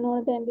තෝරගන්න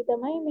ඕන තැනදි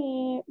තමයි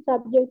මේ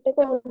subject එක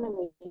ඕන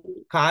වෙන්නේ.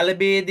 කාල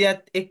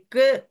භේදයත් එක්ක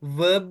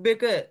verb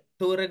එක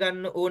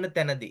තෝරගන්න ඕන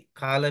තැනදී.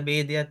 කාල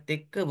භේදයත්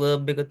එක්ක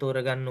verb එක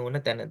තෝරගන්න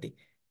ඕන තැනදී.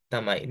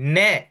 තමයි.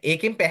 නෑ.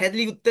 ඒකෙන්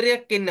පැහැදිලි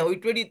උත්තරයක් එන්නේ.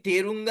 ඔයිට වැඩි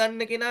තේරුම්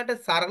ගන්න කෙනාට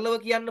සරලව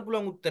කියන්න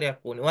පුළුවන් උත්තරයක්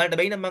ඕනේ. ඔයාලට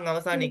බැයි නම් මම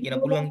අවසානයේ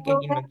කියන පුළුවන්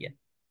එකකින් ඉන්න කියන්න.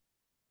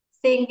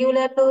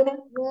 singular plural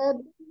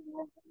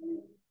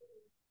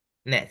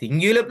නෑ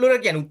සිංගියුලර් ප්ලුරල්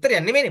කියන්නේ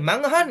උත්තරයක් නෙමෙයිනේ.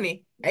 මං අහන්නේ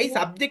ඇයි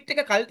සබ්ජෙක්ට්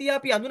එක කල් තියා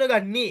අපි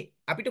අඳුනගන්නේ?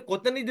 අපිට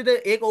කොතනදද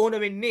ඒක ඕන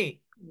වෙන්නේ?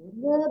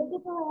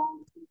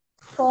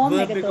 form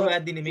verb එක එක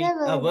හොයද්දි නෙමෙයි.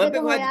 verb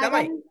එක හොයද්දි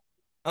තමයි.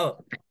 ඔව්.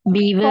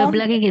 බී වර්බ්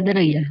ලගේ ගෙදර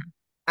ගියා.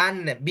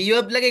 අන්න බී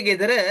verb ලගේ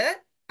ගෙදර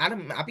අර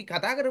අපි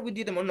කතා කරපු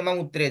විදිහට මොන්න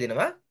මම උත්තරය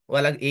දෙනවා.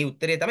 ඔයාලා ඒ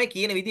උත්තරේ තමයි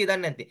කියන විදිය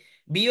දන්නේ නැත්තේ.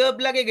 B verb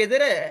ලගේ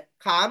ගෙදර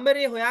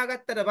කාමරේ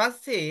හොයාගත්තට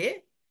පස්සේ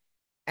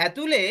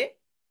ඇතුලේ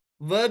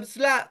verbs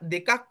ලා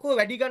දෙකක් හෝ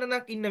වැඩි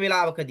ගණනක් ඉන්න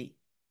වෙලාවකදී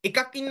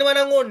එකක් ඉන්නව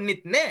නම්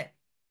ඕනෙත් නෑ.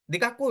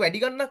 දෙකක් හෝ වැඩි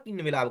ගණනක්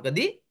ඉන්න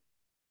වෙලාවකදී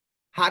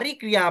හරි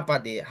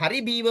ක්‍රියාපදය හරි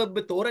B verb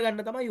තෝරගන්න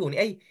තමයි ඕනේ.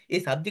 ඇයි? ඒ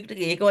සබ්ජෙක්ට්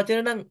එකේ ඒක වචන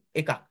නම්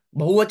එකක්,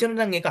 බහුවචන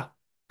නම් එකක්.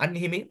 අන්න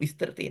එහෙම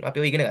විස්තර තියෙනවා. අපි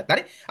ඔය ඉගෙන ගත්තා.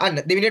 හරි. අන්න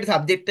දෙවෙනියට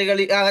සබ්ජෙක්ට් එක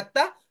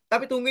ගත්තා.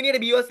 අපි තුන්වෙනියට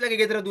B verbs ලගේ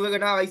ගෙදර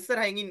දුවගෙන ආවා.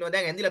 ඉස්සරහින් ඉන්නවා.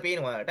 දැන් ඇඳිලා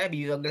පේනවා ඔයාලට. B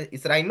verb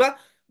ඉස්සරහින් ඉන්නවා.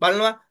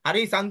 බලනවා.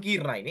 හරි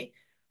සංකීර්ණයිනේ.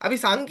 අපි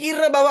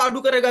සංකීර්ණ බව අඩු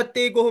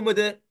කරගත්තේ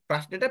කොහොමද?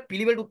 ප්‍රශ්නෙට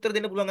පිළිවෙලට උත්තර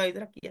දෙන්න පුළුවන් අය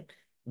විතරක් කියන්නේ.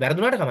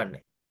 වැරදුනාට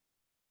කමන්නේ.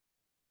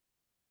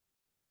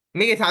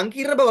 මේකේ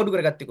සංකීර්ණ බව අඩු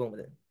කරගත්තේ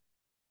කොහොමද?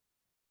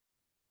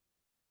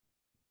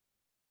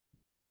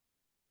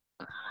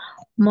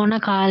 මොන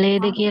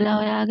කාලයේද කියලා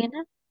හොයාගෙන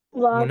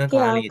මොන වාක්‍ය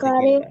කාලයේද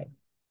ආකාරය කියලා.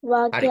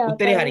 වාක්‍ය හරි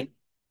උත්තරේ ආකාරය හරි.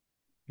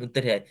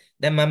 උත්තරේ හරි.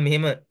 දැන් මම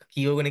මෙහෙම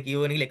කියවගෙන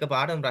කියලා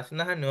එකපාරටම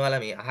ප්‍රශ්න අහන්නේ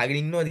ඔයාලා මේ අහගෙන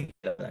ඉන්නවද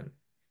කියලා බලන්න.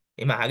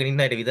 එහම අහගෙන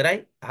ඉන්න අයට විතරයි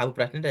අහපු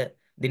ප්‍රශ්නෙට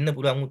දෙන්න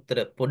පුළුවන් උත්තර.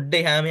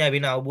 පොඩ්ඩේ හැම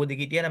වෙන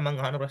අවබෝධයක හිටියනම්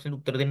මම අහන ප්‍රශ්නෙට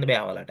උත්තර දෙන්න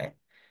බෑ ඔයාලට.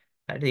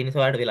 හරිද? ඒ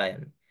නිසා ඔයාලට වෙලා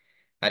යන්නේ.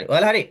 හරි.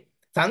 ඔයාලා හරි.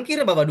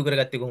 සංකීර්ණ බව අඩු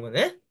කරගත්තේ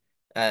කොහොමද?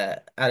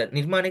 අර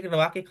නිර්මාණය කරන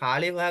වාක්‍යයේ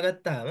කාලය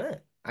හොයාගත්තාම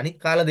අනිත්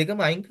කාල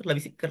දෙකම අයින් කරලා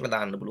විසික් කරලා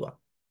දාන්න පුළුවන්.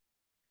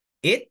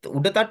 ඒත්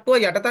උඩ තට්ටුව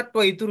යට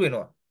තට්ටුව ඉතුරු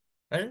වෙනවා.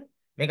 හරිද?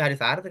 මේක හරි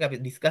සාර්ථක අපි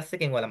ඩිස්කස්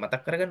එකෙන් ඔයාලා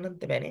මතක්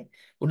කරගන්නත් බෑනේ.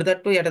 උඩ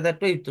තට්ටුව යට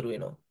තට්ටුව ඉතුරු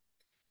වෙනවා.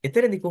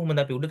 එතනදී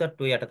කොහොමද අපි උඩ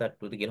තට්ටුව යට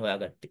තට්ටුවද කියලා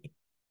හොයාගත්තේ?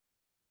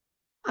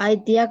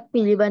 අයිතියක්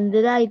පිළිබඳද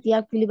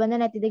අයිතියක් පිළිබඳ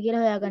නැතිද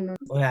කියලා හොයාගන්න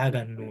ඕනේ.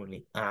 හොයාගන්න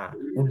ඕනේ.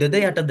 උඩද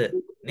යටද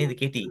නේද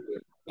කෙටි.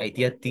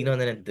 අයිතියක්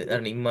තියෙනවද නැද්ද?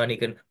 අර නිර්මාණය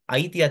කරන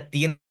අයිතියක්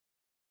තියෙන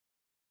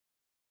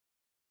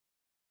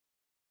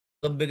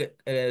verb එක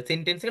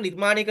sentence එක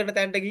නිර්මාණය කරන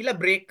තැනට ගිහිල්ලා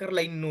break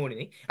කරලා ඉන්න ඕනේ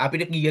නේ.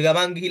 අපිට ගිය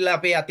ගමන් ගිහිල්ලා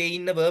අපේ අතේ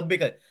ඉන්න verb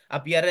එක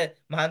අපි අර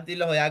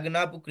මහන්සිලා හොයාගෙන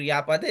ආපු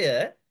ක්‍රියාපදය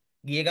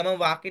ගිය ගමන්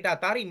වාක්‍යයට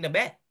අතාරින්න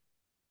බෑ.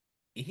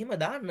 එහෙම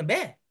දාන්න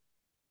බෑ.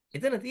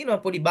 එතන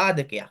තියෙනවා පොඩි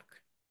බාධකයක්.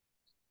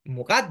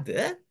 මොකද්ද?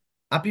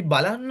 අපි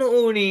බලන්න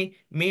ඕනේ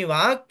මේ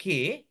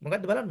වාක්‍යයේ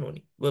මොකද්ද බලන්න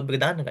ඕනේ? verb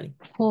එක දාන්න කලින්.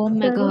 ෆෝම්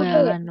එක ස්වරූපය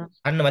හොයාගන්නවා.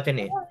 අන්න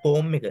වචනේ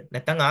ෆෝම් එක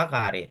නැත්නම්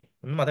ආකාරය.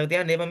 මතක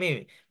තියාගන්න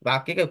මේ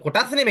වාක්‍යයක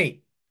කොටස් නෙමෙයි.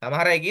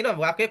 සමහර අය කියනවා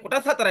වාක්‍යයේ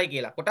කොටස් හතරයි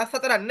කියලා. කොටස්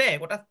හතරක් නැහැ.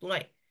 කොටස්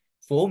තුනයි.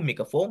 ෆෝම්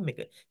එක ෆෝම් එක.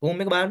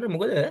 ෆෝම් එක බලන්න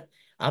මොකද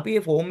අපි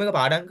මේ ෆෝම් එක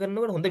පාඩම්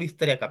කරනකොට හොඳ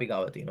විස්තරයක් අපි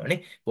ගාව තියෙනවානේ.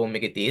 ෆෝම්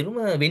එකේ තේරුම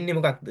වෙන්නේ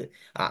මොකක්ද?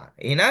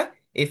 එහෙනම්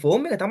ඒ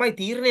ෆෝම් එක තමයි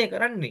තීරණය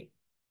කරන්නේ.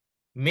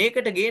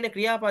 මේකට ගේන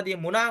ක්‍රියාපදයේ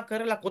මොනා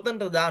කරලා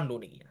කොතනද දාන්න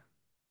ඕනේ කියලා.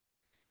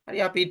 හරි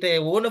අපිට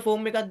ඕන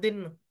ෆෝම් එකක් දෙන්න.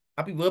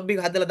 අපි verb එක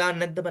හදලා දාන්න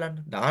නැද්ද බලන්න.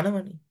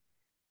 දානවනේ.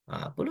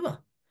 පුළුවන්.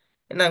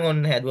 එහෙනම්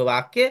ඔන්න හැදුව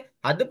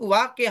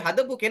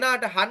හදපු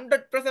කෙනාට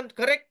 100%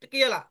 correct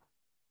කියලා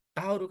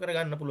තහවුරු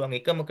කරගන්න පුළුවන්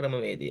එකම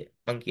ක්‍රමවේදය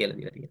මම කියලා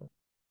දීලා තියෙනවා.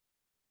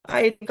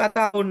 ආයෙත්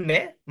කතා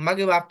ඕනේ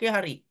මගේ වාක්‍යය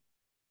හරි.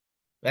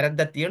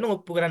 වැරද්දක් තියෙනවා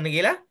ඔප්පු කරන්න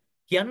කියලා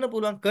කියන්න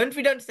පුළුවන්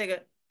confidence එක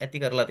ඇති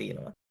කරලා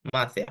තියෙනවා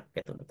මාසයක්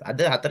ඇතුළත. අද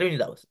 4 වෙනි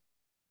දවස්.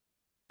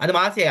 අදට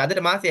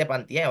මාසය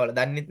පන්තිය. ඔයාලා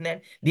දන්නෙත්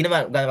නැහැ. දින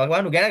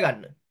වගවානු ගැන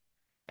ගන්න.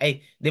 ඇයි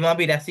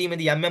දෙමාපිය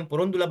රැස්වීමේදී යම් යම්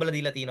පොරොන්දු ලබලා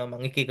දීලා තියෙනවා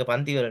මම එක එක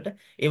පන්ති වලට.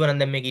 ඒව නම්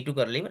දැන් මේක ඉටු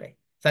කරලා ඉවරයි.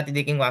 සති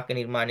දෙකකින් වාක්‍ය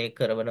නිර්මාණය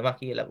කරනවා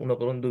කියලා උන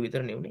පොරොන්දු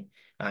විතරනේ උනේ.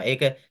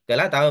 ඒක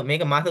කළා. තව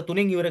මේක මාස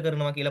 3කින් ඉවර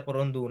කරනවා කියලා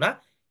පොරොන්දු වුණා.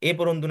 ඒ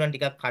පොරොන්දු නම්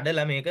ටිකක්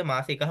කඩලා මේක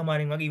මාස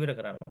එකමාරින් වගේ ඉවර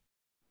කරනවා.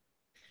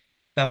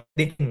 තව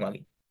දෙකකින්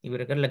වගේ.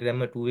 ඉවර කරලා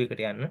දැම්ම 2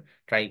 එකට යන්න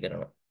try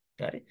කරනවා.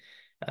 හරි.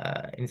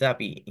 ඒ නිසා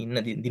අපි ඉන්න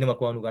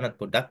දිනමක වණු ගණත්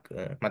පොඩ්ඩක්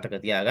මතක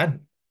තියාගන්න.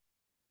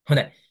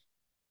 හොඳයි.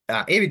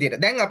 ඒ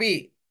විදිහට දැන් අපි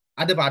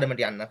අද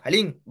පාඩමට යන්න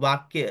කලින්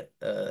වාක්‍ය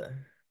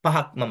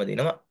පහක් මම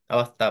දෙනවා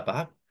අවස්ථා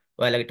පහක්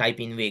ඔයාලගේ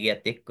ටයිපින්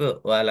වේගයත් එක්ක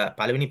ඔයාලා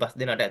පළවෙනි 5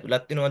 දෙනාට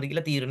ඇතුළත් වෙනවද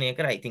කියලා තීරණය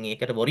කරා. ඉතින්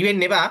ඒකට බොරි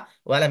වෙන්න එපා.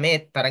 ඔයාලා මේ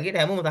තරඟයට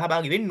හැමෝම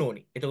සහභාගී වෙන්න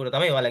ඕනේ. එතකොට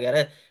තමයි ඔයාලගේ අර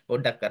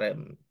පොඩ්ඩක් අර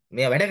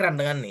මේ වැඩ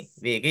කරන්න ගන්නේ.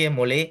 වේගය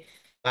මොලේ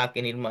වාක්‍ය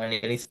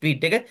නිර්මාණයේ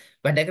ස්පීඩ් එක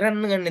වැඩ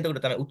කරන්න ගන්න.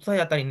 එතකොට තමයි උත්සාහය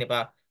අතරින්න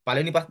එපා.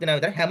 පළවෙනි 5 දෙනා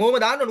විතර හැමෝම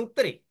දාන්න ඕන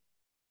උත්තරේ.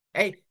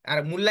 ඇයි අර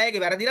මුල්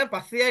අයගේ වැරදි නම්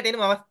පස්සේ අයට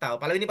එනම අවස්ථාව.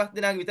 පළවෙනි 5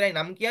 දෙනාගේ විතරයි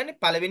නම් කියන්නේ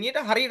පළවෙනියට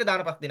හරියට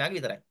දාන 5 දෙනාගේ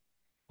විතරයි.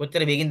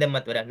 කොච්චර වේගින්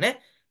දැම්මත් වැඩක් නැහැ.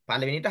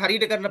 පළවෙනියට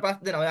හරියට කරන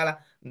 5 දෙනා ඔයාලා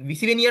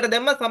 20 වෙනියට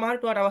දැම්මත්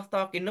සමහරට ඔයාලට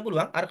අවස්ථාවක් එන්න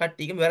පුළුවන්. අර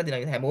කට්ටියකම වැරදි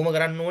නම් හැමෝම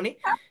කරන්න ඕනේ.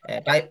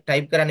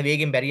 ටයිප් කරන්න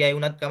වේගෙන් බැරි අය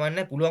වුණත්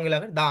කමන්නේ පුළුවන්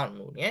වෙලාවකට දාන්න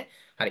ඕනේ.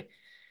 හරි.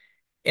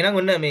 එහෙනම්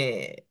ඔන්න මේ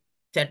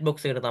chat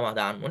box එකට තමයි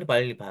දාන්න ඕනේ.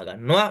 පළවෙනි පහ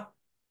ගන්නවා.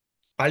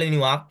 පළවෙනි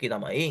වාක්‍යය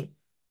තමයි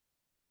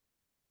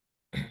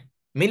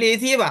මේ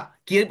ලේසි ඒවා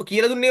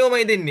කියලා දුන්නේ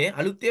ඒවමයි දෙන්නේ.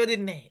 අලුත් ඒවා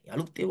දෙන්නේ නැහැ.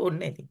 අලුත් ඒවා ඕනේ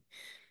නැහැ ඉතින්.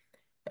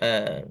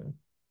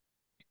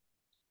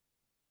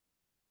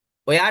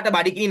 ඔයාට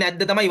බඩගිනි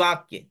නැද්ද තමයි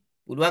වාක්‍යය.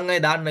 පුළුවන් අය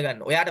දාන්න ගන්න.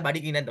 ඔයාට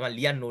බඩගිනි නැද්ද? මම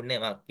ලියන්න ඕනේ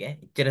නැහැ වාක්‍යය.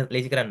 එච්චර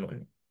ලේසි කරන්න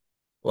ඕනේ.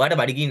 ඔයාට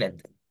බඩගිනි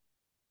නැද්ද?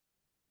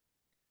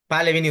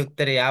 පළවෙනි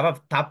උත්තරය ආවා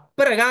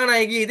තප්පර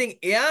ගානයි ගියේ. ඉතින්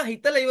එයා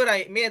හිතලා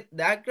ඉවරයි මේ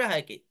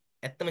ජයග්‍රාහකේ.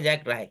 ඇත්තම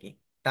ජයග්‍රාහකේ.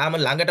 තාම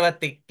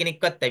ළඟටවත්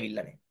එක්කෙනෙක්වත්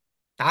ඇවිල්ලා නැහැ.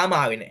 තාම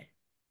ආවේ නැහැ.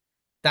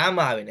 තාම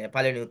ආවේ නැහැ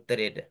පළවෙනි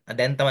උත්තරේට.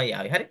 දැන් තමයි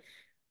ආවේ. හරි.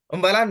 ඔබ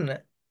බලන්න.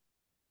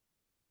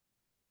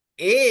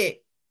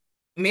 ඒ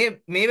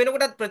මේ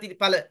වෙනකොටත්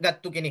ප්‍රතිඵල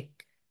ගත්තු කෙනෙක්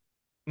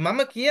මම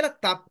කියලා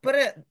තප්පර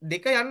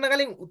දෙක යන්න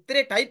කලින්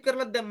උත්තරේ ටයිප්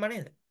කරලා දැම්ම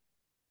නේද?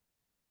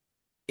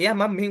 එයා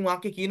මම මෙහෙන්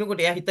වාක්‍ය කියනකොට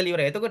එයා හිතලා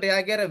ඉවරයි. එතකොට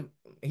එයාගේ අර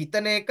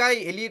හිතන එකයි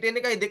එළියට එන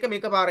එකයි දෙක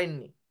මේකපාර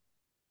එන්නේ.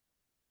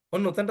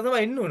 ඔන්න උතන්ට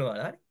තමයි එන්න ඕන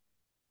වලා.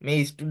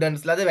 මේ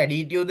ස්ටුඩන්ට්ස්ලාද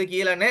වැඩිහිටියෝද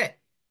කියලා නෑ.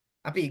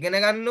 අපි ඉගෙන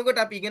ගන්නකොට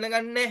අපි ඉගෙන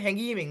ගන්න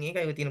හැංගීමෙන්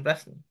ඒකයි තියෙන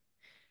ප්‍රශ්නේ.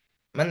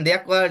 මම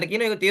දෙයක් ඔයාලට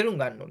කියන එක තේරුම්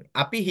ගන්න ඕනේ.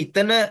 අපි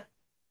හිතන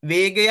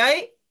වේගයයි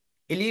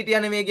එළියට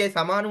යන වේගයයි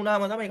සමාන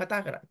වුණාම තමයි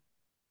කතා කරන්නේ.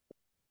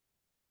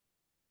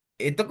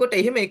 එතකොට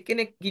එහෙම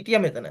එක්කෙනෙක්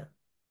හිටියා මෙතන.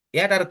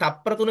 එයාට අර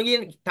තප්පර 3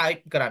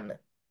 ටයිප් කරන්න.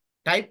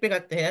 ටයිප්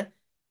එකත් එහේ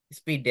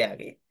ස්පීඩ්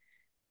එකගේ.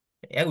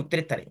 එයාගේ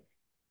උත්තරෙත් හරියි.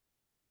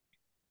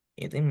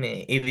 ඉතින්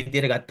මේ ඒ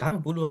විදිහට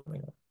ගත්තාම පුළුවන්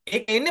වෙනවා.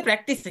 ඒක එන්නේ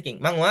ප්‍රැක්ටිස් එකෙන්.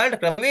 මම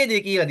ඔයාලට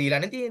ක්‍රමවේදය කියලා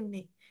දීලා නේ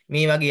තියෙන්නේ.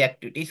 මේ වගේ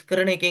ඇක්ටිවිටිස්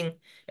කරන එකෙන්,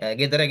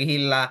 ගෙදර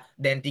ගිහිල්ලා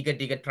දැන් ටික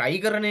ටික try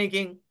කරන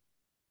එකෙන්,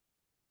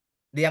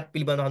 දෙයක්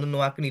පිළිබඳව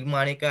හඳුන්වන වාක්‍ය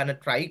නිර්මාණය කරන්න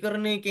try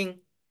කරන එකෙන්,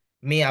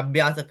 මේ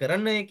අභ්‍යාස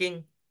කරන එකෙන්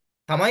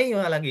තමයි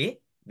ඔයාලගේ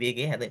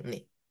වේගය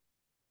හැදෙන්නේ.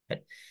 හරි.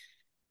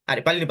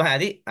 හරි පළවෙනි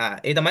පහදී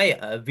ඒ තමයි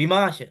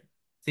විමාශ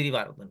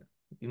සිරිවර්ධන.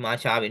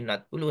 විමාශා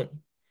වෙන්නත් පුළුවන්.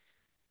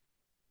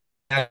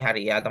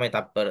 හරි යා තමයි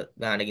තප්පර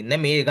ගානකින්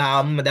දැන් මේ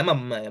ගාම්ම දැම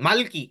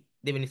මල්කි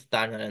දෙවෙනි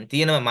ස්ථානවල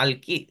තියෙනවා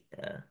මල්කි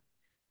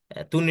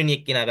තුන්වෙනි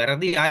එක්කිනා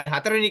වැරදි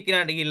හතරවෙනි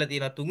එක්කිනාට ගිහිල්ලා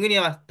තියෙනවා තුන්වෙනි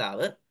අවස්ථාව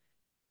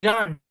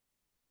ඉරාන්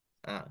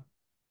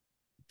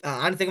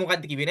ආන්සර් එක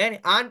මොකක්ද කිව්වේ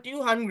නෑනේ aren't you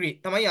hungry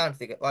තමයි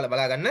ආන්සර් එක ඔයාලා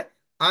බලා ගන්න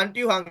aren't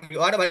you hungry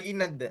ඔයාලා බලකින්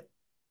නැද්ද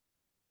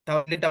තව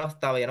දෙට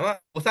අවස්ථාව යනවා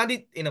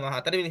ඔසන්දිත් එනවා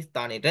හතරවෙනි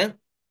ස්ථානෙට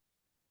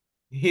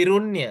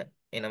හිරුණ්‍ය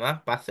එනවා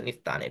පස්වෙනි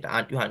ස්ථානෙට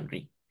aren't you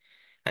hungry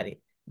හරි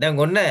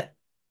දැන් ඔන්න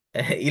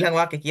ඊළඟ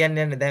වාක්‍ය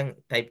කියන්න යන්නේ දැන්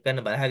ටයිප්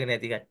කරන්න බලාගෙන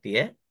ඇති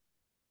කට්ටිය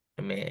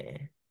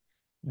මේ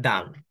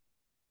දාම්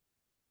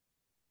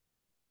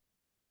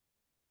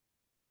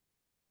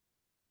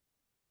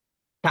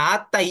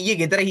තාත්තා ඊයේ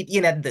ගෙදර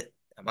හිටියේ නැද්ද?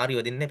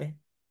 අමාරුව දෙන්න එපා.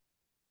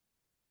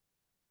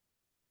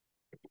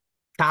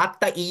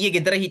 තාත්තා ඊයේ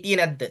ගෙදර හිටියේ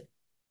නැද්ද?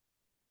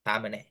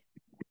 තාම නැහැ.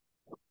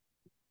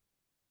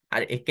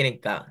 හරි එක්කෙනෙක්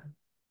ගාව.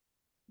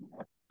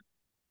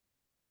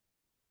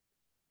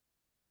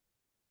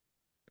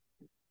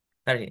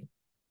 හරි.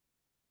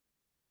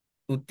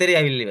 උත්තරය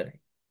ඇවිල්ලා ඉවරයි.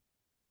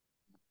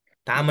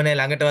 තාම නැහැ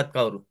ළඟටවත්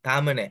කවුරු.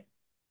 තාම නැහැ.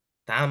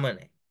 තාම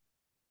නැහැ.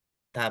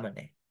 තාම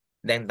නැහැ.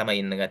 දැන් තමයි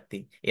ඉන්න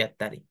ගත්තේ.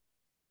 එයත් හරි.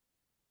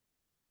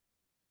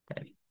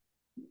 හරි.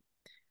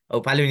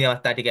 ඔව් පළවෙනි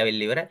අවස්ථාව ටික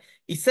ඇවිල්ලා ඉවරයි.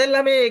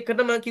 ඉස්සෙල්ලා මේ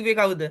එකටම කිව්වේ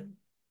කවුද?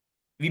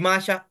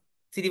 විමාශා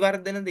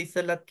සිරිවර්ධනද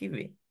ඉස්සෙල්ලත්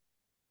කිව්වේ?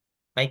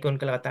 මයික් ඔන්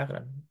කරලා කතා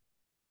කරන්න.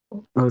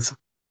 ඔව් සර්.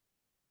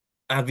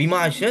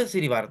 විමාශ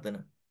සිරිවර්ධන.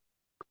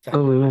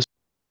 ඔව් විමර්ශ.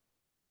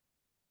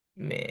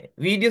 මේ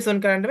වීඩියෝස්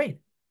ඔන් කරන්න බෑද?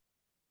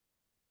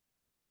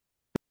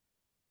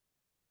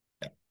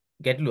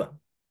 ගැටලුවක්.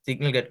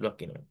 සිග්නල්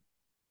ගැටලුවක් එනවා.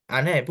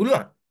 නෑ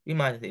පුළුවන්.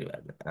 විමාශ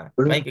සිරිවර්ධන.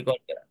 මයික් එක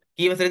ඔන් කරන්න.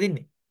 කී වසරේද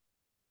ඉන්නේ?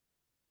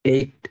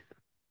 8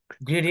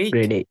 ග්‍රේඩ් 8.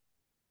 grade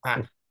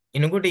 8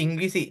 එනකොට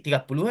ඉංග්‍රීසි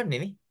ටිකක් පුළුවන්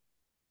නේ.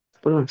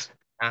 පුළුවන් සර්.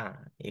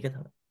 ඒක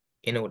තමයි.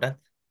 එනකොටත්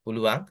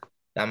පුළුවන්.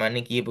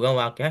 සාමාන්‍ය කියපු ගමන්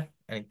වාක්‍යයක්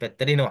අනිත්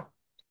පැත්තට එනවා.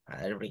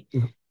 හරි.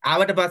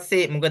 ආවට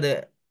පස්සේ මොකද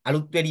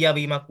අලුත් වැඩියා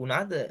වීමක්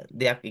වුණාද?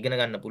 දෙයක් ඉගෙන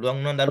ගන්න පුළුවන්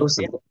වුණාද ඔව් අලුත්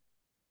සර්.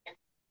 දෙයක්?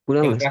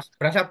 පුළුවන් ඒක සර්.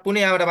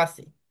 ප්‍රශප්පුනේ ආවට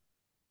පස්සේ.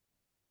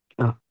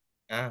 ආ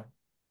ආ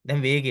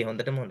දැන් වේගය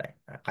හොඳටම හොඳයි.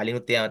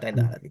 කලිනුත් එයාම තමයි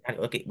දාලා තියෙන්නේ.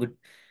 හරි ඕකේ good.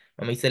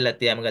 මම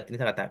ඉස්සෙල්ලත් එයාම ගත්ත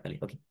නිසා කතා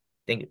කළේ. ඕකේ.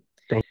 thank you.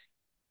 thank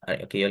හරි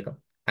ඕකේ වෙල්කම්.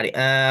 හරි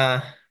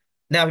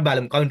දැන් අපි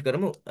බලමු කවුන්ට්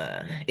කරමු.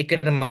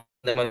 එකටම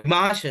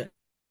විමාශ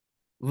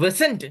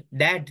wasn't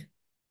dad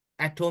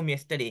at home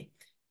yesterday.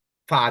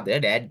 father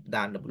dad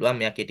දාන්න පුළුවන්.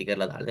 මෙයා කෙටි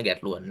කරලා දාන්න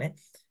ගැටලුවක් නැහැ.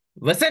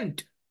 wasn't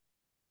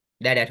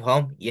dad at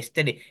home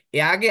yesterday.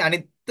 එයාගේ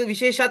අනිත්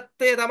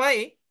විශේෂත්වය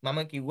තමයි මම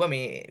කිව්වා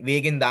මේ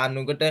වේගෙන්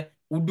දාන්නකොට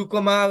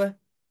උඩුකමාව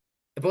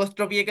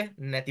apostrophe එක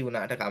නැති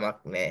වුණාට කමක්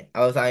නැහැ.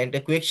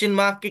 අවසානයේ question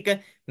mark එක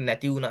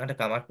නැති වුණාට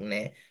කමක්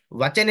නැහැ.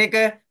 වචන එක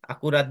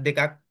අකුරක්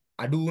දෙකක්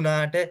අඩු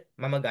වුණාට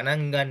මම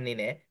ගණන් ගන්නෙ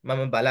නැහැ.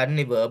 මම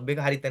බලන්නේ verb එක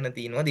හරි තැන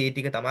තියෙනවද? ඒ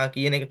ටික තමයි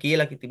කියන එක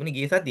කියලා තිබුණේ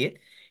ගිය සතියේ.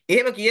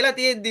 එහෙම කියලා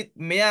තියෙද්දි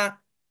මෙයා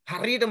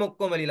හරියටම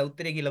ඔක්කොම ලියලා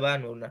උත්තරේ කියලා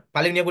බලන්න ඕන.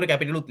 පළවෙනි අකුරේ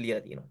capital උත්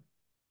ලියලා තියෙනවා.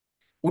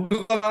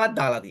 උඩුකමාවක්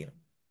දාලා තියෙනවා.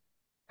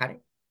 හරි.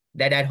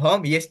 dad at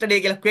home yesterday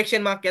කියලා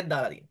question mark එකක්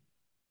දාලා තියෙනවා.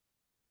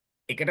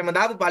 එකටම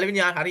දාපු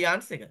පළවෙනි හරි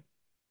ආන්සර් එක.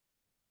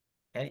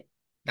 හරි.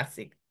 that's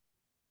it.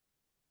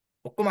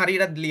 ඔක්කොම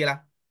හරියට ලියලා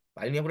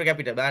පළවෙනි අකුර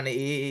කැපිටල් බලන්න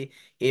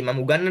ඒ මම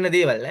උගන්වන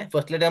දේවල් නේ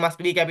first letter must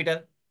be capital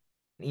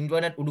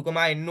inverted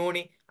උඩුකමා එන්න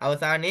ඕනේ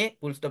අවසානයේ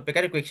full stop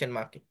එකයි question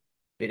mark එක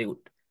very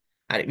good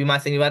හරි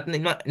විමර්ශන ඉවත්න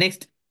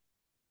next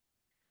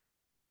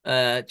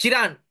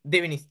චිරාන්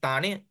දෙවෙනි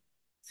ස්ථානය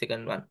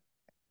second one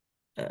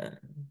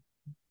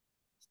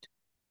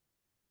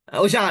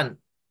ඔෂාන්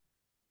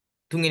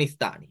තුන්වෙනි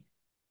ස්ථානය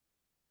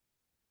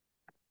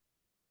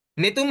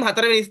නෙතුම්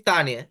හතරවෙනි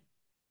ස්ථානය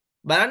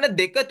බලන්න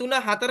 2 3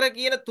 4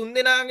 කියන තුන්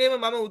දෙනාගේම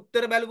මම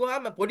උත්තර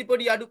බැලුවාම පොඩි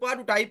පොඩි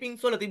අඩුපාඩු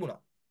ටයිපින්ග්ස් වල තිබුණා.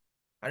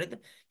 හරිද?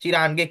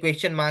 චිරාන්ගේ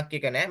ක්වෙස්චන් මාක්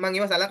එක නෑ. මම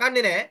ඒව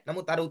සලකන්නේ නෑ.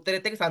 නමුත් අර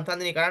උත්තරෙත් එක්ක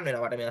සංසන්දනය කරන්න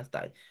වෙනවා මට මේ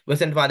අවස්ථාවේ.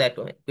 වසන්ට් ෆාදර්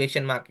ඇටෝ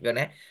ක්වෙස්චන් මාක් එක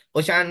නෑ.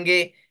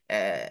 ඔෂාන්ගේ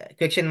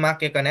ක්වෙස්චන්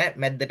මාක් එක නෑ.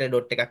 මැද්දට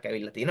ඩොට් එකක්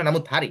ඇවිල්ලා තියෙනවා.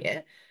 නමුත් හරි ඈ.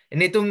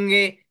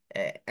 නිතුන්ගේ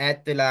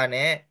ඈත් වෙලා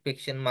නෑ.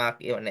 ක්වෙස්චන් මාක්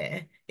ඒව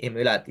නෑ. එහෙම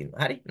වෙලා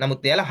තියෙනවා. හරි.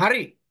 නමුත් එයාලා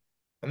හරි.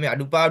 මේ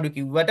අඩුපාඩු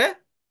කිව්වට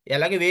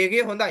එයාලගේ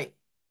වේගය හොඳයි.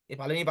 ඒ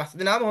පළවෙනි පස්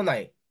දෙනාම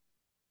හොඳයි.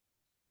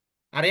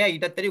 අරයා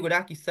ඊටත් වැඩි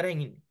ගොඩාක්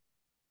ඉස්සරහින් ඉන්නේ.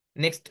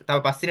 next තව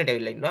පස් දිනට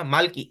ඇවිල්ලා ඉන්නවා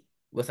මල්කි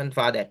wasn't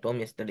father at home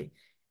yesterday.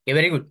 okay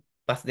very good.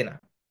 පස් දෙනා.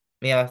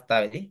 මේ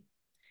අවස්ථාවේදී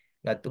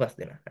ගත්තු පස්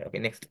දෙනා.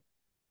 okay next.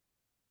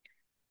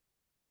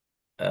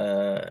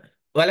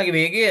 ඔයාලගේ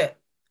වේගය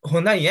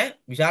හොඳයි ඈ.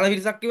 විශාල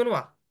පිරිසක්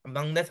කියවනවා.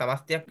 මම දැන්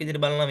සමස්තයක්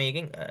විදිහට බලනවා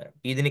මේකෙන්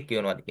කී දෙනෙක්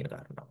කියවනවාද කියන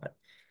කාරණාව.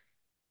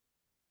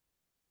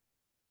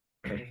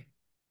 හරි.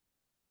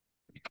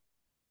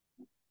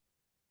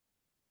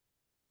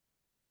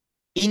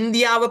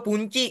 ඉන්දියාව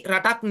පුංචි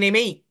රටක්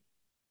නෙමෙයි.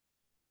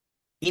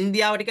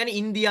 ඉන්දියාවට කියන්නේ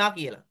ඉන්දියා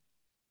කියලා.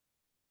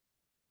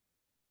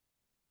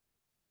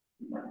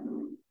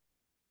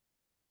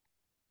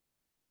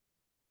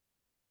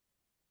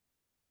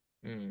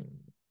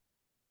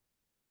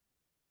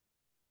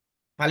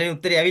 පළවෙනි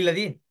උත්තරේ ඇවිල්ලා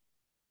තියෙන්නේ.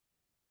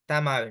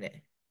 තාම ආවේ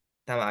නැහැ.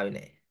 තාම ආවේ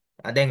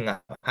නැහැ. දැන්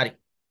ආවා. හරි.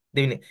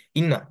 දෙවෙනි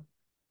ඉන්නවා.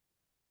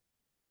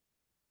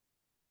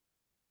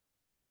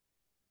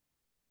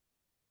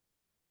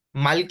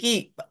 මල්කි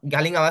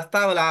ගලින්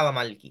අවස්ථාවල ආවා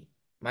මල්කි.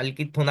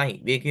 මල්කිත් හොඳයි.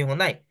 වේගය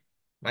හොඳයි.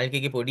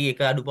 මල්කිගේ පොඩි එක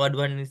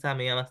අඩුපාඩුවක් නිසා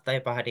මේ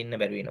අවස්ථාවේ පහට ඉන්න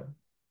බැරි වෙනවා.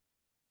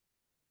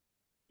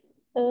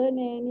 නෑ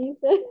නේ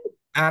සර්.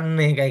 අන්න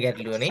ඒකයි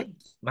ගැටලුවනේ.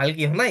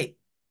 මල්කි හොඳයි.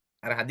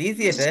 අර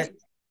හදීසියට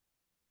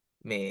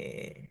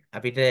මේ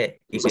අපිට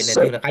ඒක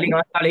නැති වුණා. කලින්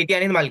අවස්ථාවල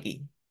හිටියා නේද මල්කි?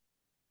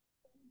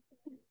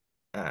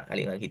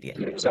 කලින් හිටියා.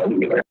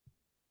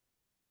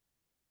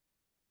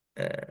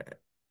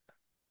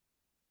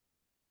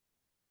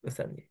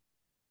 වසන්ති.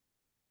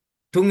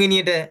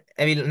 තුන්වෙනියට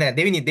ඇවිල්ලා නෑ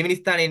දෙවෙනි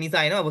ස්ථානයේ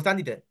නිසා එනවා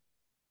වසන්තිට.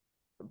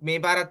 මේ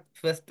පාරත්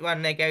ෆස්ට්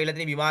වන් එක ඇවිල්ලා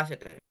තියෙන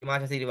විමාශට.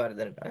 විමාශ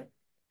සිරිවර්ධනට.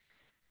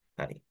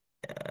 හරි.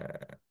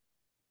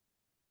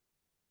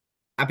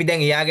 අපි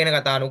දැන් එයා ගැන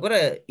කතා නොකර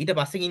ඊට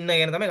පස්සේ ඉන්න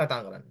ගැන තමයි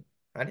කතා කරන්නේ.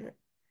 හරිද?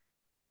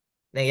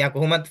 දැන් එයා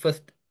කොහොමත්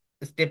ෆස්ට්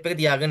ස්ටෙප් එක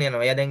තියාගෙන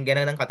යනවා. එයා දැන්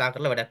ගැන නම් කතා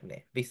කරලා වැඩක්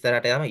නැහැ. අපි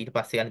ඉස්සරහට යනවා ඊට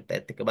පස්සේ අනිත්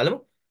පැත්ත එක බලමු.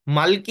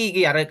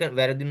 මල්කීගේ අරක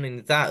වැරදුන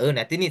නිසා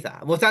නැති නිසා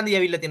වසන්ති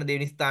ඇවිල්ලා තියෙන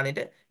දෙවෙනි ස්ථානෙට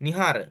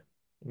නිහාර.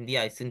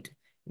 ඉන්දියා isn't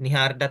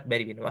නිහාරටත්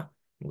බැරි වෙනවා.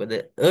 මොකද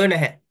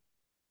නැහැ.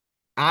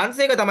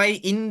 ආන්සර් එක තමයි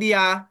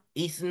India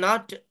is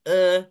not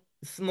a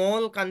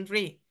small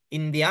country.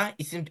 India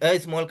isn't a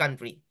small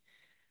country.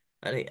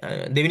 හරි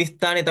දෙවෙනි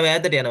ස්ථානේ තව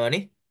ඈතට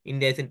යනවනේ.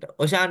 India isn't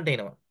ඔෂාන්ට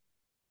එනවා.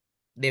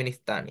 දෙවෙනි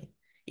ස්ථානේ.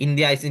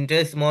 India isn't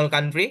a small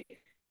country.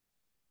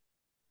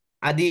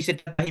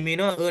 අදීශට හිමි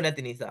වෙනවා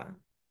නැති නිසා.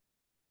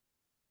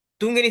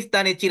 තුන්වෙනි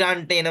ස්ථානේ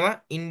චිරාන්ට එනවා.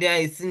 India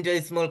isn't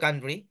a small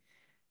country.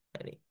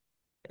 හරි.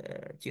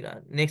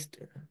 චිරාන් next.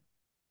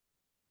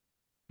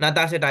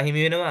 නතාෂට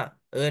අහිමි වෙනවා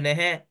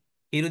නැහැ.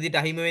 හිරුදිට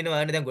අහිමි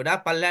වෙනවා දැන්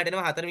ගොඩාක් පල්ලෙහාට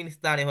එනවා හතරවෙනි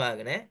ස්ථානේ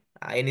හොයාගෙන.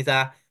 ඒ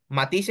නිසා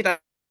මතීෂට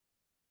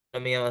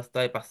මේ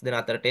අවස්ථාවේ පස්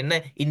දෙනා අතරට එන්න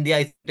India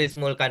is a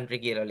small country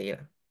කියලා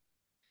ලියලා.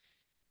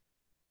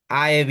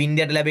 ආයේ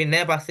වින්දියට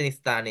ලැබෙන්නේ නැහැ පස්වෙනි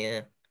ස්ථානය.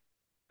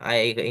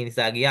 ආයේ ඒක ඒ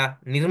නිසා ගියා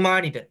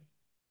නිර්මාණිට.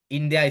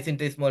 India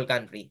isn't a small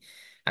country.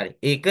 හරි.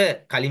 ඒක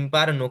කලින්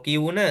පාර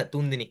නොකියුණ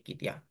තුන් දෙනෙක්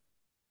හිටියා.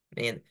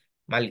 නේද?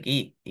 මල්කි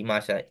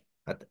ඉමාෂා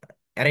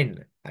ඇරෙන්න.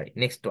 හරි.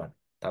 next one.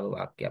 තව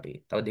වාක්‍ය අපි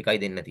තව දෙකයි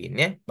දෙන්න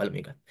තියෙන්නේ. බලමු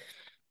එක.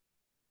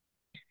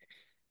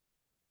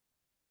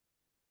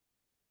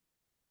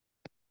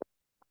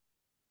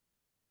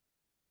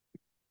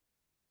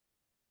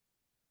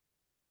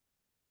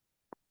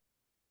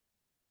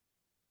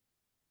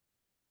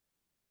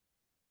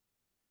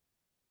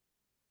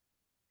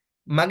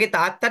 මගේ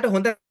තාත්තට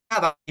හොඳ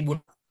රස්සාවක්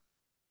තිබුණා.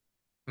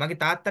 මගේ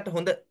තාත්තට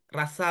හොඳ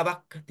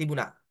රස්සාවක්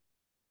තිබුණා.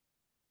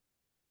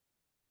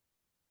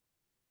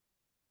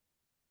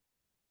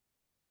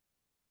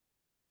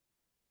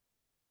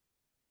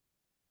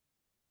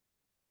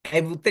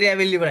 ඒ උත්තරය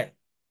ඇවිල්ලි ඉවරයි.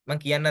 මම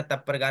කියන්නත්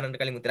තප්පර ගන්නට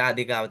කලින් උත්තර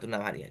ආදිකාව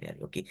තුනව හරි හරි හරි.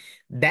 ඕකේ.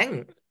 දැන්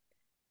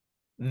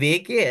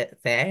වේගය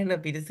සෑහෙන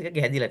පිරිසක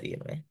හැදිලා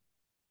තියෙනවා.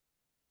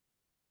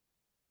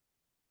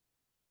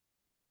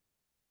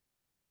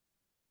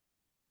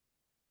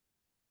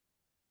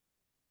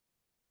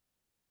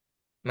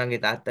 මගේ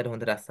තාත්තට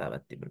හොඳ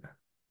රස්සාවක් තිබුණා.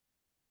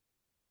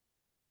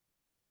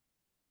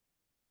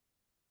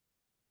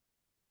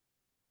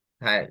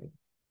 හරි.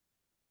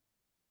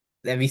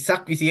 දැන්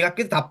 20ක් 21ක්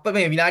විතර තප්පර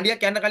මේ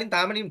විනාඩියක් යන්න කලින්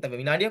තාම නෙමෙයි තව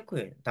විනාඩියක්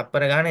කොහෙද?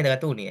 තප්පර ගානේ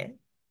ගත උනේ ඈ.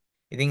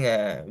 ඉතින්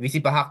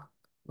 25ක්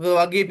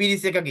වගේ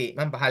පිරිස් එකකගේ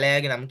මම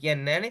 15ගේ නම්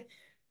කියන්නේ නැහනේ.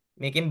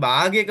 මේකෙන්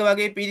භාගයක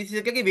වගේ පිරිස්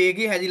එකකගේ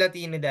වේගය හැදිලා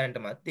තියෙන්නේ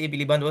දැනටමත්. ඒ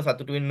පිළිබඳව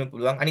සතුටු වෙන්න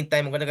පුළුවන්. අනිත්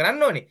අය මොකද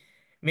කරන්න ඕනේ?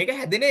 මේක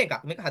හැදෙන එකක්.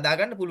 මේක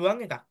හදාගන්න පුළුවන්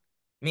එකක්.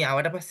 මේ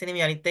ආවට පස්සේ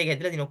නෙමෙයි අනිත් අය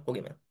හැදිලා තියෙන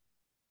ඔක්කොගෙම.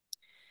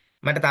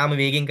 මට තාම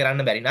වේගෙන්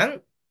කරන්න බැරි නම්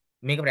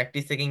මේක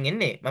ප්‍රැක්ටිස් එකකින්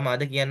එන්නේ. මම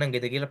අද කියන්නම්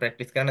ගෙද කියලා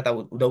ප්‍රැක්ටිස් කරන්න තව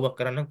උදව්වක්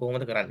කරන්න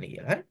කොහොමද කරන්නේ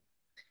කියලා. හරි?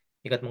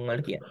 ඒකත් මම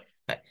ඔයාලට කියන්නම්.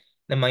 හරි.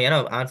 දැන් මම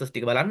යනවා ආන්සර්ස්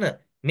ටික බලන්න.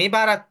 මේ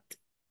පාරත්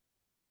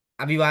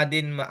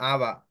අවිවාදයෙන්ම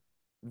ආවා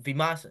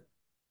විමාස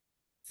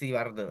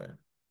සීවර්ධන.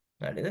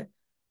 හරිද?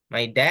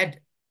 My dad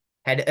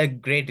had a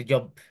great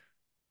job.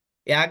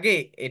 එයාගේ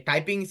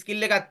ටයිපිං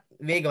ස්කිල් එකත්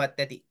වේගවත්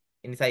ඇති.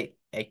 ඒ නිසායි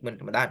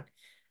ඉක්මනටම දාන්න.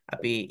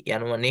 අපි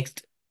යනවා next.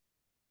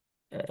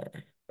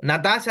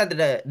 නතාෂාට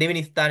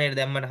දෙවෙනි ස්ථානයට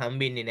දැම්මට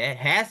හම්බෙන්නේ නැහැ.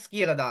 has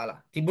කියලා දාලා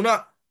තිබුණා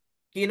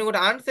කියනකොට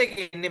ආන්සර් එක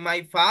එන්නේ my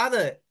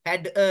father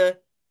had a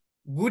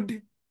good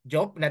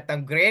job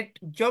නැත්නම් great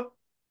job.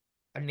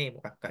 අනේ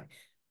මොකක් හරි.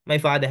 My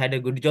father had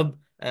a good job.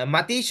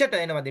 මතීෂට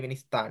එනවා දෙවෙනි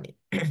ස්ථානේ.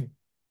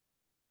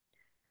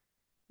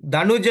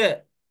 දනුජ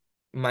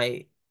my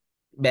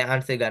බෑ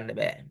ආන්සර් ගන්න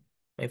බෑ.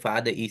 My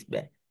father is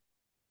බෑ.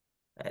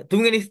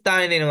 තුන්වෙනි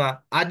ස්ථානේ එනවා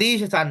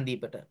Adeesha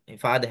සංදීපට. My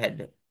father had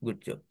a good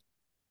job.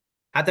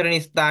 හතරවෙනි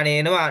ස්ථානේ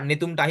එනවා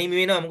නිතුම්ට අහිමි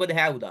වෙනවා මොකද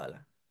හැව්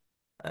දාලා.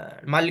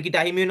 මල්ලිකට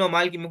අහිමි වෙනවා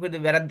මල්කි මොකද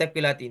වැරද්දක්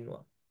වෙලා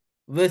තින්නවා.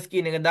 වර්ස්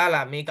කියන එක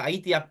දාලා මේක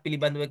අයිතියක්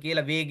පිළිබඳව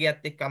කියලා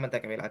වේගයත් එක්ක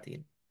අමතක වෙලා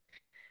තියෙනවා.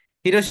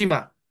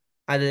 හිරෝෂිමා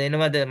අද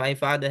එනවද my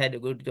father had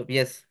a good job.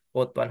 Yes.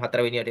 fourth one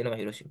හතරවෙනියට එනවා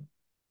හිරෝෂිමා.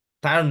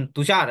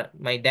 Thushara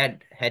my dad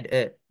had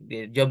a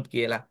job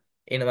කියලා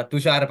එනවා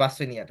Thushara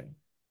පස්වෙනියට.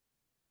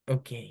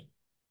 Okay.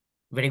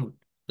 Very good.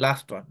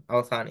 Last one.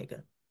 අවසාන එක.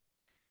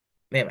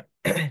 මෙහෙමයි.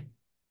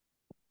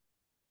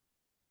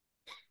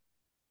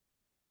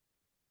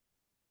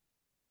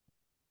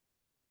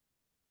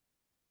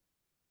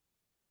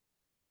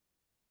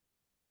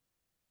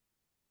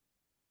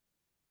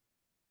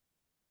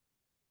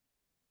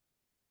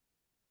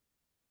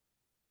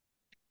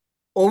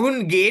 ඔවුන්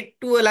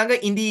ගේට්ටුව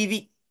ළඟ ඉඳීවි.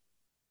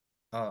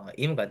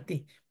 එහෙම ගත්තේ.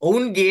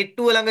 ඔවුන්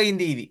ගේට්ටුව ළඟ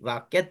ඉඳීවි.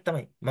 වාක්‍යයක්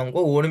තමයි. මම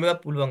කෝ ඕනම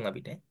එකක් පුළුවන්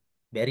අපිට.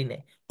 බැරි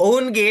නෑ.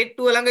 ඔවුන්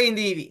ගේට්ටුව ළඟ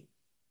ඉඳීවි.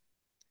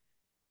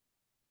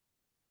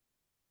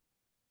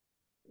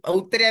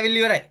 උත්තරය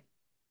ඇවිල්ලා ඉවරයි.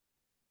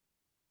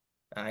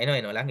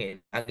 එනවා ළඟ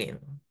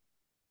එනවා.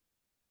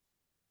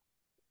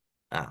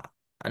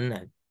 අන්න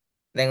හරි.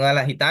 දැන්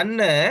ඔයාලා හිතන්න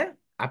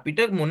අපිට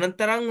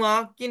මොනතරම්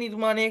වාක්‍ය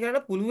නිර්මාණය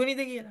කරන්න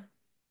පුළුවනිද කියලා.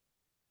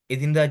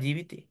 එදිනදා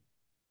ජීවිතේ.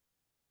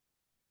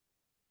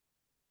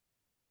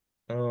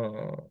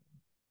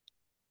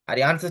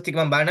 හරි ආන්සර්ස් ටික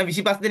මම බලන්න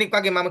 25 දෙනෙක්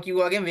වගේ මම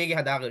කිව්වා වගේ වේගෙ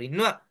හදාගෙන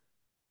ඉන්නවා.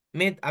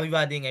 මේ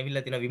අවිවාදයෙන්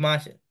ඇවිල්ලා තියෙන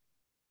විමාශ.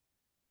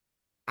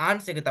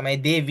 ආන්සර් එක තමයි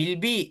they will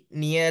be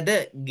near the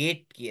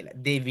gate කියලා.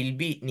 They will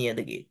be near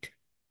the gate.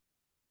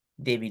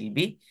 They will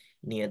be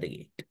near the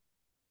gate.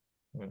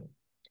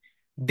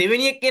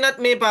 දෙවෙනි එක්කෙනත්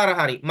මේ පාර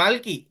හරි.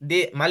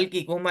 මල්කි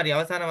කොහොම හරි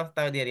අවසාන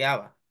අවස්ථාවේදී හරි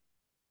ආවා.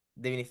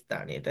 දෙවෙනි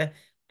ස්ථානයට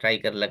try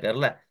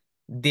කරලා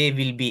they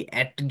will be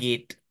at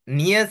gate.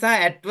 near සහ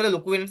at වල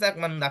ලොකු වෙනසක්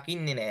මම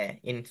දකින්නේ නෑ.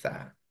 ඒ නිසා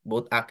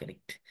both are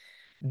correct.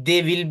 They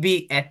will be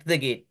at the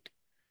gate.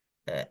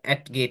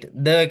 at gate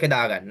the එක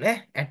දාගන්න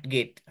at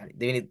gate. හරි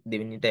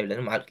දෙවෙනිට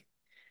ඇවිල්ලා මල්කි.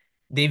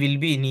 They will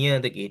be near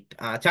the gate.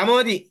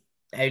 Chamodi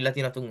ඇවිල්ලා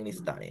තියෙන තුන්වෙනි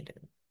ස්ථානයට.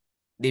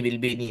 They will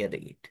be near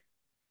the gate.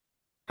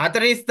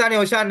 හතරවෙනි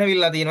ස්ථානයේ ඔෂාන්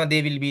ඇවිල්ලා තියෙනවා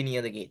they will be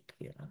near the gate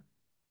කියලා.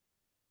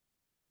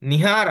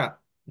 නිහාරා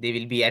they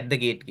will be at the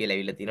gate කියලා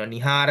ඇවිල්ලා තියෙනවා.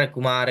 නිහාර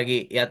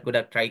කුමාරගේ එයාත්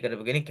ගොඩක් try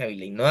කරපු කෙනෙක්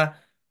ඇවිල්ලා ඉන්නවා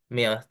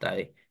මේ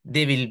අවස්ථාවේ.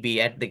 They will be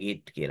at the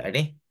gate කියලා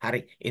නේ. හරි.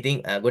 ඉතින්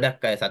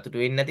ගොඩක් අය සතුටු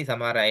වෙන්නේ නැති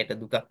සමහර අයට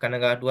දුකක්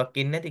කනගාටුවක්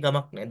එන්නේ නැති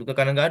ගමක් නෑ. දුක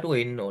කනගාටුව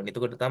එන්න ඕනේ.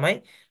 එතකොට තමයි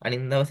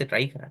අනිත් දවසේ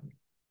try කරන්නේ.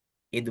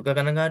 ඒ දුක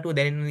කනගාටුව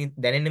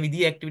දැනෙන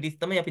විදිහේ ඇක්ටිවිටිස්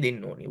තමයි අපි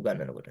දෙන්න ඕනේ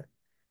උගන්වනකොට.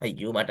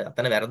 අයියෝ මට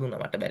අතන වැරදුනා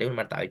මට බැරි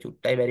වුණා මට ආයෙ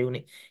චුට්ටයි බැරි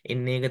වුණේ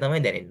එන්නේ එක තමයි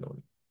දැනෙන්න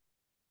ඕනේ.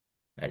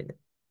 හරිද?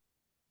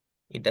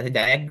 ඊට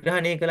පස්සේ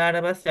ජයග්‍රහණය කළාට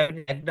පස්සේ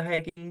අපිට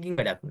ජයග්‍රහයකින්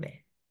වැඩක් නැහැ.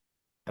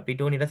 අපිට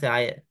ඕනේ ඊට පස්සේ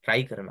ආයෙ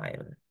try කරන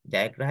අයව.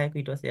 ජයග්‍රහයක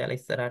ඊට පස්සේ යාලා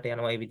ඉස්සරහට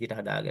යනවා මේ විදිහට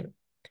හදාගෙන.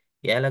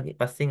 එයාලගේ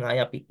පස්සෙන්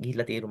ආයෙ අපි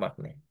ගිහිල්ලා තේරුමක්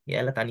නැහැ.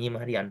 එයාලා තනියම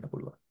හරි යන්න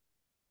පුළුවන්.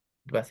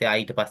 ඊට පස්සේ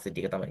ආයෙ ඊට පස්සේ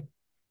ටික තමයි.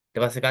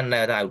 ඊට පස්සේ කන්න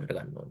අය තමයි උඩට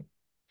ගන්න ඕනේ.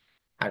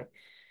 හරි.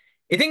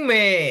 ඉතින්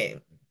මේ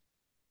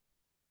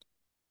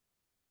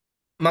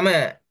මම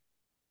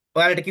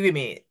ඔයාලට කිව්වේ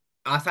මේ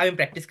ආසාවෙන්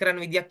ප්‍රැක්ටිස් කරන්න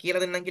විදියක්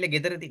කියලා දෙන්නම් කියලා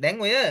ගෙදරදී. දැන්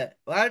ඔය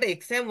ඔයාලට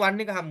exam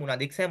 1 එක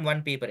හම්බුණාද? exam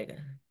 1 paper එක.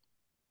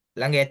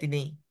 ළඟ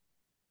ඇතිනේ.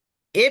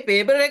 ඒ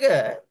paper එක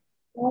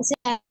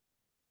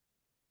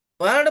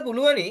ඔයාලට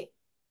පුළුවනි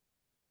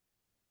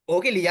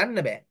ඕකේ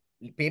ලියන්න බෑ.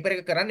 paper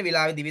එක කරන්න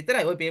වෙලාවෙදි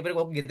විතරයි. ওই paper එක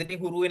ඔක ගෙදරින්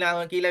හුරු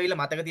වෙනවා කියලා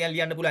ඇවිල්ලා මතක තියන්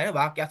ලියන්න පුළුවන්. නේ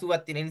වාක්‍ය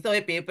 80ක් තියෙන නිසා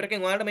ওই paper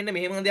එකෙන් ඔයාලට මෙන්න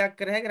මෙහෙම දෙයක්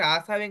කර හැකියි.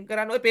 ආසාවෙන්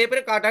කරන්න ওই paper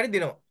එක කාට හරි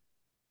දෙනවා.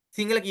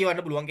 සිංහල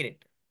කියවන්න පුළුවන්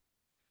කෙනෙක්ට.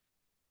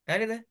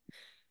 හරිද?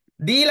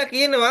 දීලා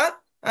කියනවා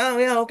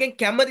ඔයා ඕකෙන්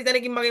කැමති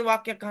තැනකින් මගේ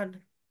වාක්‍යයක් අහන්න.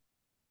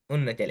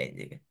 ඔන්න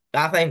චැලෙන්ජ් එක.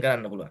 ආසයෙන්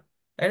කරන්න පුළුවන්.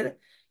 හරිද?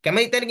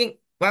 කැමති තැනකින්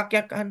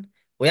වාක්‍යයක් අහන්න.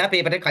 ඔයා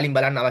පේපර් එක කලින්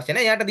බලන්න අවශ්‍ය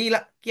නැහැ. එයාට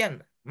දීලා කියන්න.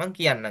 මං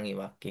කියන්නම් ඒ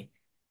වාක්‍යේ.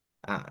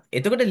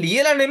 එතකොට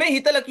ලියලා නෙමෙයි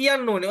හිතලා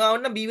කියන්න ඕනේ. ඔයා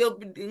ඔන්න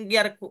බීවගේ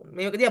අර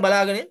මේක දිහා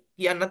බලාගෙන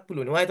කියන්නත්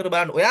පුළුවන්. ඔයා ඒතර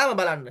බලන්න. ඔයාම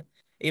බලන්න.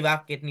 ඒ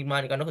වාක්‍යෙට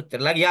නිර්මාණය කරන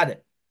කොච්චරලා ගියාද?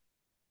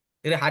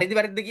 ඒක හරිද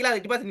වැරදිද කියලා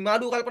ඊට පස්සේ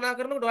නිමාඩුව කල්පනා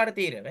කරනකොට ඔයාලට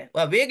තේරෙනවා.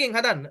 ඔයා වේගෙන්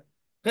හදන්න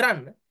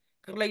කරන්න.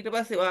 කරලා ඊට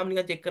පස්සේ ඔයාම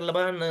නිකන් චෙක් කරලා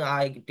බලන්න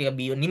ආයෙ ටික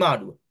බී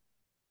නිමාඩුව.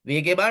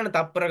 වේගය බලන්න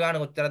තප්පර ගාන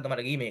කොච්චරද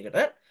මට ගියේ මේකට.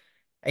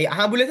 ඒ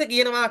අහඹුලෙස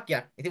කියන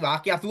වාක්‍යයක්. ඉතින්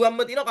වාක්‍ය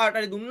 80ක්ම තියෙනවා කාට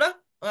හරි දුන්නා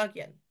ඔයා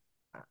කියන්නේ.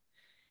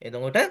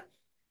 එතකොට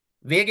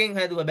වේගෙන්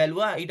හැදුවා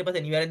බැලුවා ඊට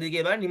පස්සේ නිවැරදිද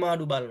කියලා බලලා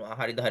නිමාඩු බලනවා.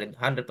 හරිද හරිද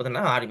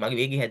 100% හරි මගේ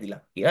වේගය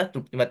හැදිලා කියලා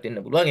තෘප්තිමත්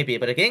වෙන්න පුළුවන් මේ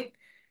පේපර් එකෙන්.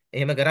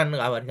 එහෙම කරන්න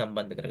ආවරි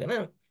සම්බන්ධ කරගෙන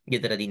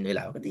ගෙදර දින්න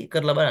වෙලාවකදී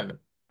කරලා බලන්න.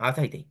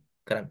 ආසයිතේ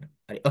කරන්න.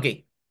 හරි. ඕකේ.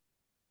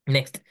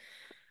 next.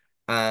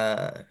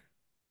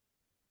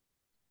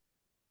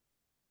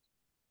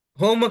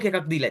 හෝම්වර්ක්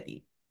එකක් දීලා ඇති.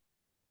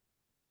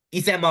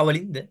 ඉසෑම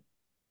වලින්ද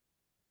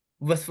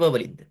වස්ව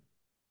වලින්ද?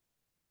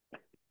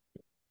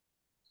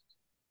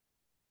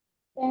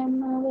 දැන්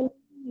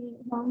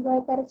මම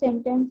කර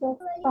සෙන්ටෙන්ස්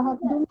පහක්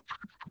දුන්න.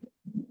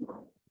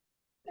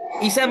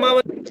 ඉසෑම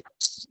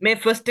මේ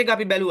ෆස්ට් එක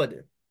අපි බැලුවද?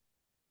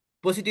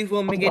 පොසිටිව්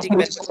ෆෝම් එකේ ටික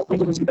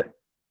බැලුවා.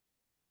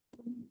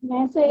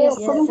 නෑ සර් ඒ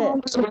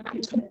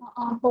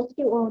ඔක්කොම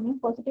පොසිටිව් ඕනේ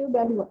පොසිටිව්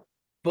බැලුවා.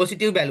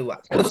 පොසිටිව් බැලුවා.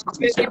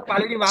 පොසිටිව් එකේ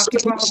පළවෙනි වාක්‍ය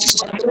පහ.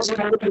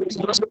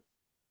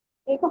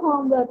 ඒක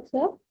හෝම්වර්ක්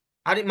සර්.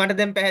 හරි මට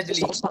දැන්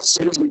පැහැදිලි.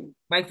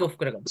 මයික් ඔෆ්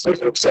කරගන්න.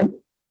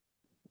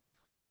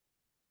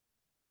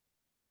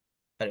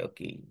 හරි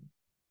ඕකේ.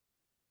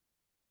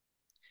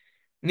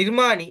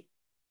 නිර්මාණි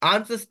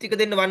ආන්සර්ස් ටික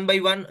දෙන්න 1 by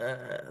 1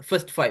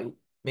 first 5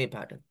 මේ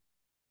පාට.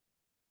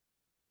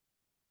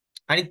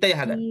 අනිත් අය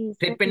අහගන්න. She is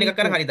the රෙඩ් පෙන් එකක්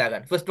කරන් teacher. හරි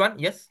දාගන්න. first one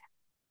yes.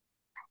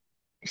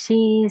 She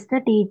is the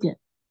teacher.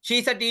 She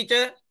is a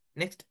teacher.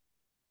 Next.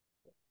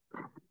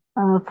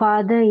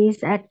 Father is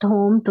at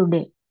home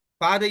today.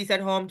 Father is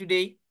at home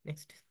today.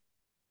 Next.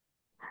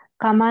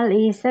 Kamal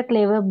is a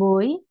clever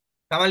boy.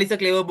 Kamal is a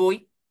clever boy.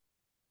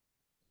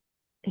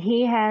 He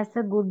has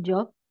a good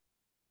job.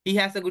 He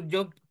has a good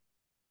job.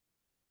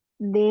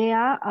 They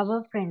are our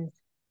friends.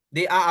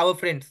 They are our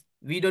friends.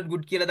 We dot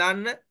good කියලා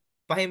දාන්න.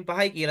 පහෙන්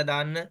පහයි කියලා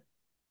දාන්න.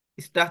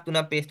 Star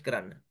තුනක් paste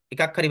කරන්න.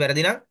 එකක් හරි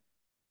වැරදි නම්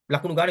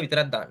ලකුණු ගන්න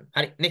විතරක් දාන්න.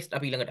 හරි next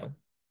අපි ඊළඟට යමු.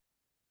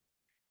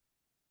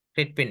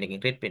 රෙඩ් පෙන්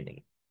එකකින් රෙඩ් පෙන්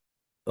එකකින්.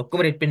 ඔක්කොම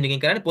රෙඩ් පෙන්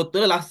එකකින් කරන්නේ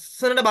පොත්වල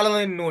ලස්සනට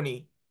බලවෙන්න ඕනේ.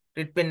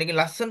 රෙඩ් පෙන් එකකින්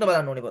ලස්සනට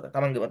බලන්න ඕනේ පොත.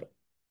 තමන්ගේ පොත.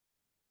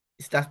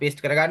 ස්ටාර්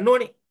පේස්ට් කරගන්න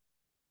ඕනේ.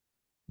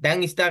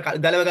 දැන් ස්ටාර්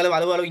ගලව ගලව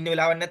අලව ඉන්න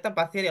වෙලාවක් නැත්තම්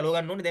පස්සේ හරි අලව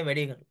ගන්න ඕනේ දැන්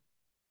වැඩේ කරන්න.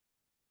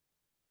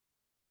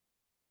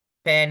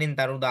 පෑනින්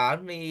තරු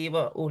දාන්න ඒව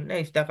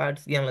ඕනේ ස්ටාර්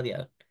කාඩ්ස් කියනවා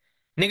තියාගන්න.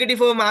 නෙගටිව්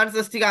ෆෝම්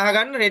ආන්සර්ස් ටික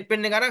අහගන්න රෙඩ්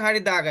පෙන් එක අරන්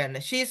හරි දාගන්න.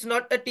 she is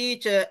not a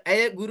teacher.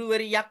 ඇය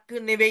ගුරුවරියක්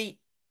නෙවෙයි.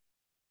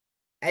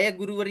 ඇය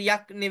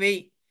ගුරුවරියක් නෙවෙයි.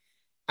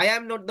 I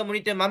am not the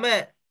monitor. මම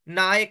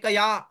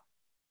නායකයා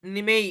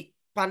නෙමෙයි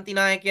පන්ති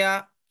නායකයා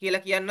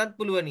කියලා කියන්නත්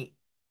පුළුවනි.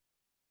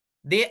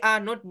 They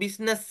are not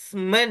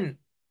businessmen.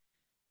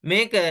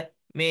 මේක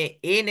මේ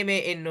A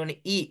නෙමෙයි එන්න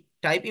ඕනේ E.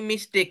 typing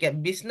mistake එක.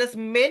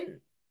 businessmen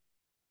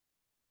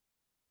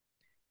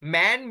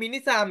man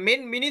මිනිසා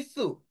men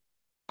මිනිස්සු.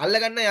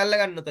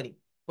 අල්ලගන්න උතනින්.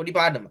 පොඩි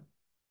පාඩම.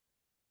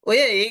 ඔය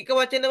ඒක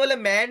වචනවල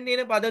man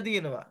කියන පද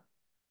තියෙනවා.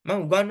 මම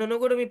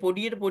උගන්වනකොට මේ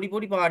පොඩියට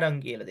පොඩි පාඩම්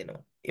කියලා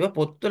දෙනවා. ඒවා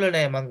පොත්වල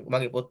නෑ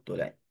මගේ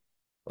පොත්වල.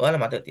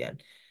 ඔයාලා මතක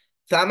තියාගන්න.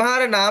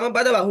 සමහර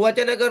නාමපද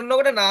බහුවචන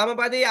කරනකොට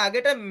නාමපදයේ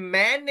අගට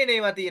man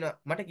නෙනවා තියෙනවා.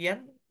 මට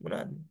කියන්න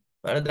මොනවද?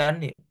 ඔයාලා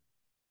දන්නේ.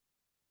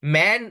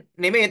 man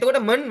නෙමෙයි එතකොට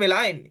මන්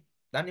වෙලා එන්නේ.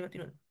 දන්නේම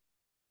තියෙනවද?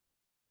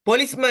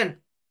 policeman,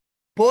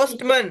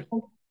 postman,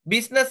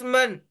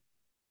 businessman.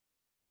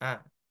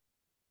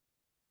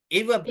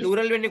 ඒව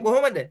ප්ලූරල් වෙන්නේ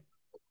කොහොමද?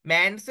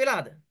 mans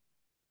වෙලාද?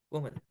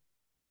 කොහොමද?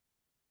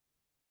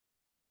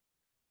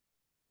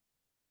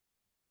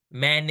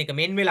 man එක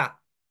men වෙලා.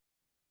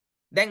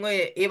 දැන් ඔය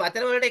ඒ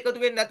වචන වලට එකතු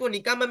වෙන්නේ නැතුව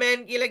නිකම්ම man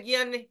කියලා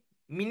කියන්නේ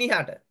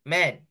මිනිහට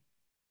man.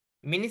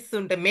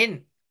 මිනිස්සුන්ට men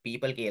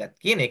people කියලා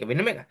කියන එක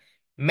වෙනම එකක්.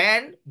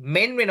 man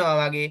men වෙනවා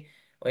වගේ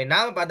ඔය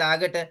නාමපද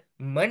අගට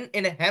man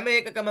එන හැම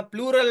එකකම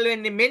ප්ලූරල්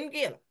වෙන්නේ men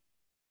කියලා.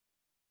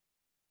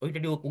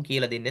 ඔයිටදී ඔක්කො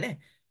කියලා දෙන්නේ නැහැ.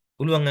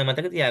 පුළුවන් අය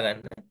මතක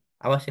තියාගන්න.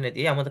 අවශ්‍ය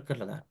නැති අය අමතක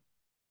කරලා දාන්න.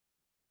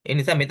 ඒ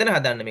නිසා මෙතන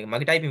හදන්න මේක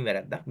මගේ ටයිපින්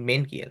වැරද්දා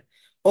men කියලා.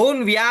 ඔවුන්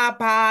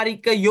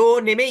ව්‍යාපාරිකයෝ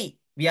නෙමෙයි.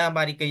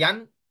 ව්‍යාපාරිකයන්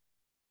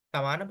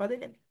සමාන පද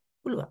නෙමෙයි.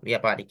 පුළුවන්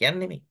ව්‍යාපාරිකයන්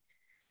නෙමෙයි.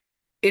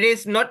 It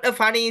is not a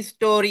funny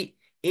story.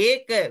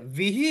 ඒක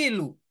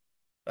විහිළු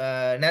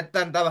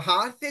නැත්තම් තව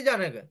හාස්‍ය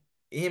ජනක.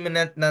 එහෙම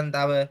නැත්නම්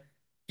තව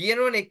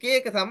කියනවනේ එක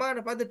එක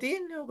සමාන පද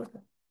තියෙන්නේ ඔකට.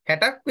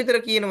 60ක් විතර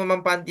කියනවා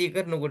මම පන්ති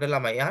කරනකොට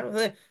ළමයි.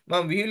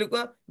 අහනවා මම විහිළු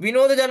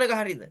විනෝද ජනක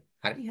හරිද?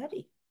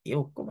 හරි. ඒ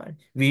ඔක්කොම හරි.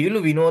 විහිළු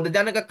විනෝද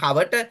ජනක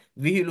කවට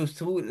විහිළු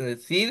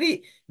සීරි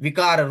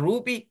විකාර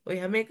රූපී ඔය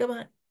හැම එකම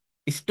හරි.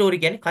 ස්ටෝරි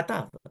කියන්නේ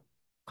කතාව.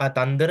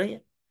 කතන්දරය.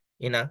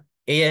 එහෙනම්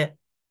එය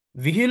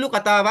විහිළු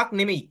කතාවක්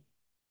නෙමෙයි.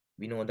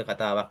 විනෝද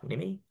කතාවක්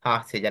නෙමෙයි.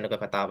 හාස්‍ය ජනක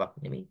කතාවක්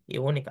නෙමෙයි. ඒ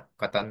ඕන එක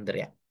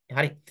කතන්දරයක්.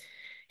 හරි.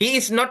 He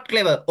is not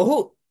clever. ඔහු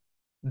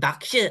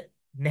දක්ෂ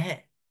නැහැ.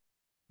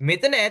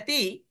 මෙතන ඇති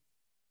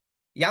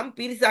යම්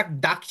පිරිසක්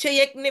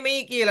දක්ෂයෙක්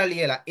නෙමෙයි කියලා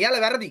ලියලා.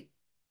 එයාලා වැරදි.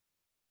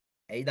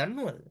 ඇයි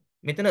දන්නවද?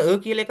 මෙතන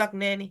කියලා එකක්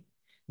නැහැනේ.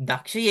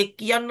 දක්ෂයෙක්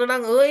කියන්න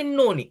නම් එන්න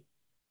ඕනේ.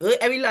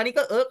 ඇවිල්ලා අනික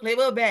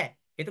ක්ලෙවර් බෑ.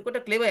 එතකොට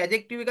ක්ලෙවර්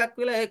ඇඩ්ජෙක්ටිව් එකක්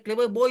වෙලා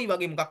ක්ලෙවර් බෝයි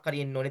වගේ මොකක්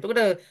හරි එන්න ඕනේ.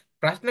 එතකොට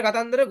ප්‍රශ්න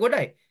කතන්දර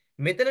ගොඩයි.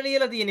 මෙතන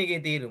ලියලා තියෙන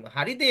එකේ තේරුම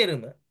හරි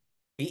තේරුම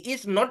he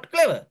is not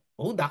clever.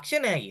 ඔහු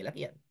දක්ෂ නැහැ කියලා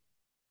කියන්නේ.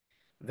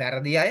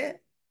 වැරදි අය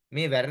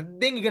මේ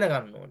වැරද්දෙන් ඉගෙන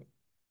ගන්න ඕනේ.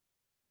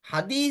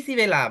 හදීසි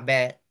වෙලා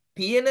බෑ.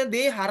 තියෙන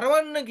දේ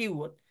හරවන්න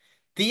කිව්වොත්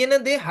තියෙන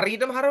දේ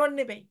හරියටම හරවන්න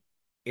එපැයි.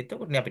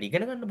 එතකොටනේ අපිට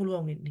ඉගෙන ගන්න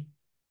පුළුවන් වෙන්නේ.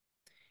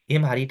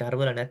 එහෙම හරියට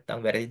අරවල නැත්තම්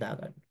වැරදි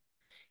දාගන්න.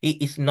 He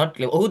is not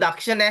clever. ඔහු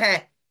දක්ෂ නැහැ.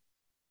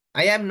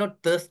 I am not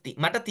thirsty.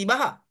 මට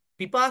තිබහ.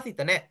 පිපාසිත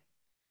නැහැ.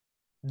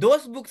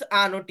 Those books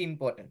are not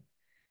important.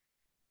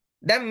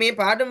 දැන් මේ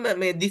පාඩම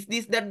මේ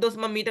this that those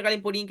මම මීට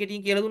කලින් පොඩින්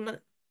කෙටියෙන් කියලා දුන්නාද?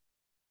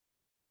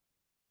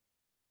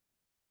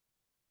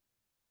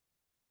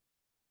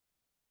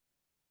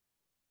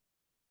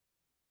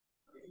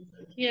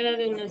 කියලා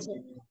දුන්නා සර්.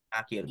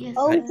 කියලා Yes,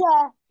 දුන්නා. ඔව් හරි.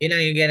 සර්. එහෙනම්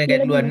ඒ ගැන කියලා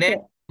ගැටලුවක් දුන්නා නැහැ.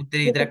 සර්.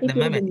 උත්තරේ විතරක් දෙපැත්තේ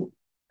දැම්මම කියලා ඇති. දුන්නා.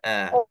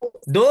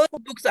 those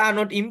books are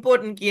not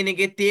important කියන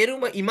එකේ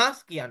තේරුම ඉමාස්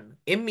කියන්න.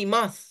 M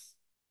ඉමාස්.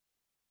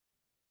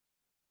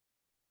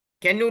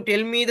 Can you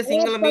tell me the A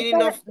Sinhala පොත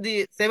meaning of the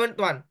seventh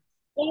one?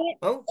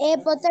 ඔව්. ඒ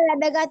පොත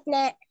වැදගත්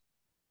නෑ.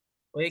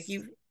 ඔය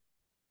කිව්වේ.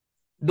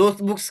 those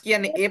books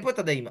කියන්නේ ඒ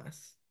පොතද ඉමාස්.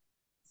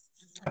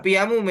 අපි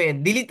යමු මේ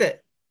දිලිත.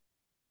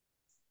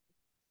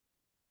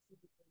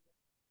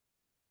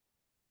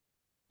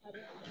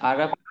 අර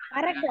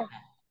අරක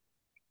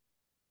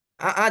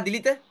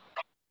දිලිත.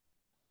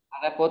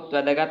 පොත්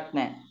වැදගත්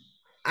නෑ.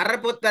 අර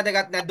පොත්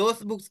වැදගත් නෑ.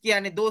 those books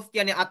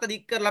කියන්නේ අත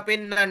දික් කරලා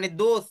පෙන්නන්නේ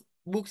those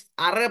books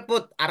අර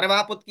පොත්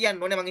අරවා පොත්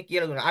කියන්න ඕනේ මම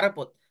කියලා දුන්නා. අර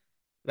පොත්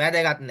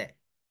වැදගත් නෑ.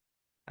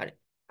 හරි.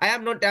 I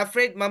am not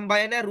afraid මම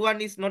බය නෑ.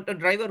 Ruwan is not a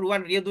driver.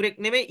 Ruwan රියදුරෙක්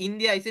නෙමෙයි.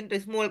 India isn't a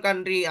small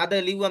country. අද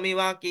ලිව්වා මේ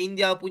වාක්‍යය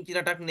ඉන්දියාව පුංචි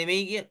රටක්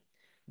නෙමෙයි කිය.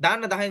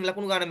 දාන්න 10න්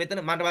ලකුණු ගන්න මෙතන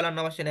මට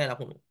බලන්න අවශ්‍ය නෑ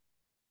ලකුණු.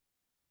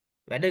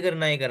 වැඩ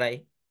කරන අය කරයි.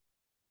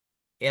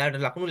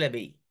 එයාට ලකුණු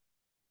ලැබෙයි.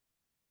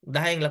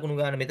 10න් ලකුණු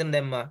ගන්න මෙතන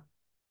දැම්මා.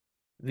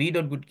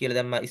 v.good කියලා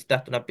දැම්මා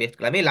ස්ටාර් තුනක් පේස්ට්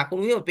කළා. මේ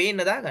ලකුණු එහෙම පේන්න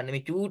දාගන්න.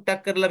 මේ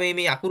චූට්ටක් කරලා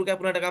මේ අකුරු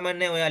කැපුණාට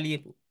කමන්නේ ඔයා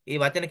ලියපු. ඒ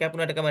වචන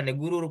කැපුණාට කමන්නේ.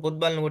 ගුරුවරු පොත්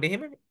බලනකොට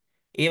එහෙමනේ.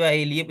 ඒවා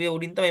ඒ ලියපු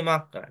උඩින් තමයි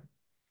මාක් කරන්නේ.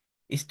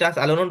 ස්ටාර්ස්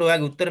අලනොන්ට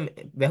ඔයාගේ උත්තර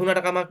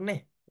වැහුණාට කමක්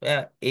නැහැ.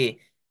 ඔයා ඒ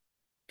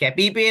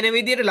කැපී පේන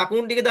විදිහට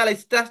ලකුණු ටික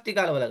දාලා ස්ටාර්ස් ටික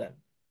අලවලා ගන්න.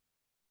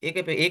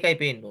 ඒකයි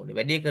පේන්න ඕනේ.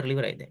 වැඩේ කරලා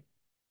ඉවරයි දැන්.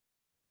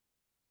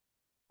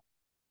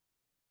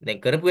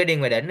 දැන් කරපු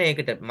වැඩෙන් වැඩක් නැහැ.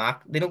 ඒකට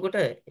මාක් දෙනකොට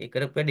ඒ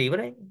කරපු වැඩේ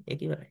ඉවරයි.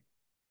 ඒක ඉවරයි.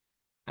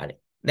 හරි.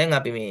 දැන්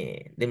අපි මේ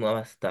දෙමු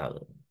අවස්ථාව.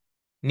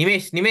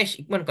 නිමේෂ්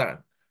ඉක්මන් කරන්න.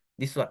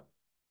 this one.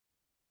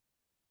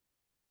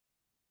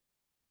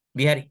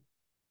 බිහරි.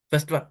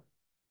 first one.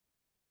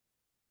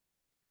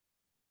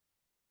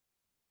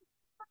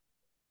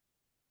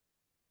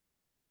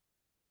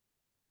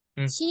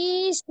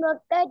 she is not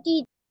a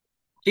teacher.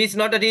 She is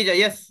not a teacher.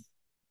 Yes.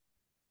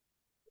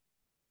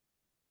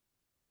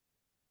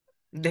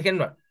 Second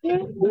one. He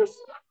is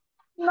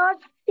not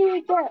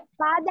teacher.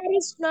 Father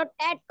is not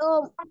at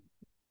home.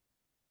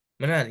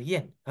 මොනවාද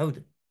කියන්නේ? කවුද?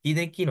 කී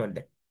දෙනෙක් කියනවද?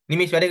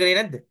 නිමේෂ් වැඩ කරේ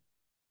නැද්ද?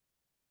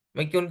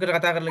 මම කියොන් කර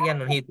කතා කරලා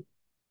කියන්න ඕනේ හේතු.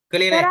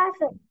 කලේ නැහැ.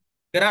 කරාස.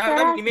 කරා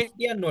නම් නිමේෂ්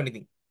කියන්න ඕනේ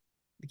ඉතින්.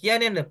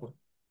 කියන්නේ නැන්නකෝ.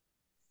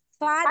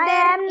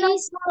 Father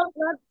is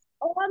not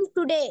home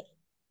today.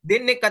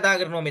 දෙන්නෙක් කතා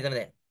කරනවා මෙතන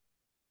දැන්.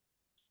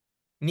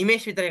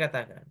 නිමේෂ් විතරයි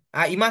කතා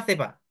කරන්නේ. ඉමාස්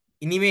එපා.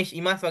 නිමේෂ්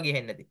ඉමාස් වගේ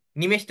හෙන්නේ නැති.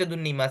 නිමේෂ්ට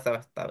දුන්නේ ඉමාස්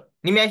අවස්ථාව.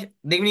 නිමේෂ්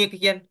දෙවෙනි එක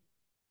කියන්නේ.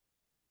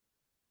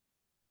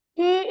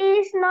 He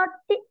is not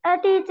a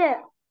teacher.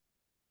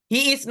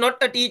 He is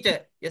not a teacher.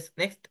 Yes,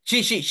 next. She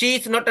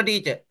is not a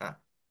teacher.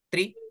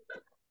 3.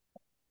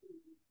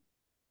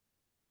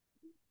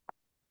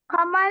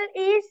 Kamal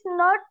is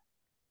not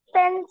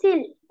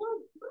pencil.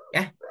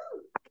 Yeah.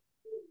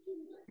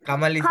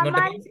 Kamal is not a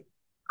Kamal pencil.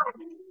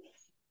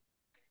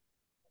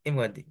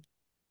 එමොද්දි.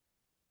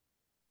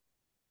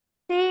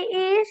 She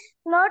is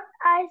not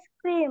ice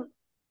cream.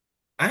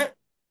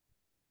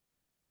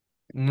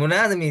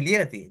 මොනවාද මේ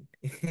ලියලා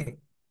තියෙන්නේ?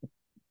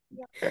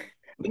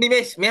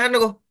 නිමේෂ්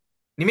මෙහන්නකෝ.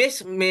 නිමේෂ්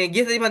මේ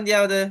ගිය සති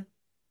පන්තියාවද?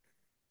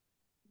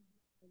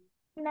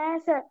 නෑ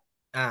sir.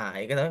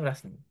 ඒක තමයි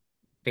ප්‍රශ්නේ.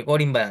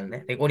 රෙකෝඩින්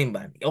බලන්න. රෙකෝඩින්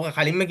බලන්න. ඔක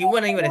කලින්ම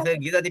කිව්වා නේ ඉවරයි. සර්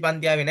ගිය සති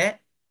පන්තියාවේ නෑ.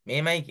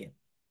 මේමයි කියන්නේ.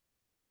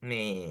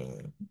 මේ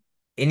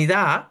ඒ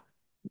නිසා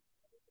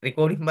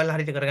රෙකෝඩින් බලලා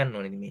හරියට කරගන්න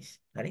ඕනේ නිමේෂ්.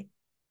 හරි?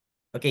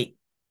 ඕකේ.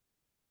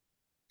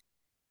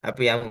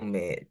 අපි යමු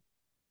මේ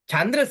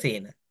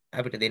චන්ද්‍රසේන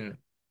අපිට දෙන්න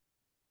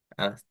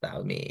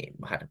අවස්ථාව මේ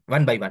බහට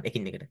 1 by 1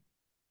 එකින් එකට.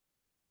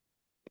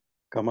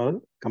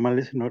 Kamal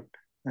is not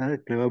a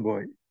clever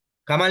boy.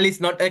 Kamal is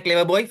not a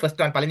clever boy. First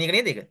one පළවෙනි එක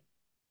නේද ඒක?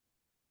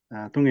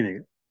 තුන්වෙනි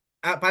එක.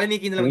 පළවෙනි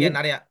එක ඉඳලම කියන්න.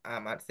 අර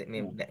මාත්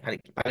මේ හරි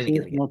පළවෙනි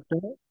එක ඉඳලා.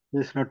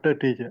 Is not a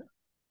teacher.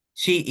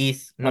 She is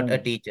not a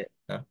teacher.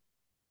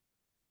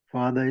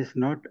 Father is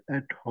not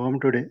at home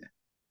today.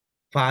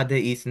 Father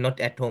is not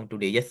at home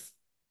today. Yes.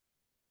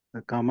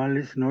 Kamal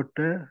is not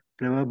a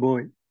clever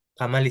boy.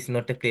 Kamal is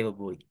not a clever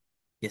boy.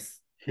 Yes.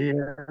 He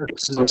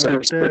has not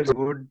a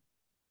good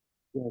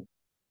job.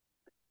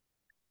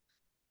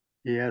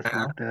 He has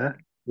not a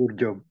good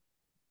job.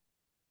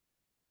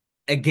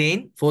 Again,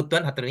 fourth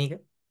one හතරවෙනි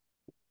එක.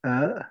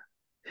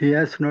 He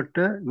has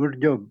not a good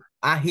job.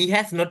 He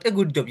has not a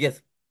good job.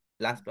 Yes.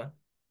 Last one.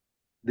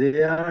 They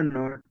are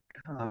not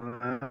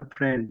our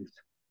friends.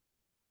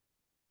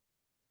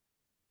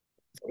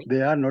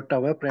 They are not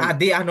our friends.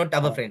 They are not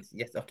our friends.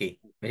 Yes. Okay.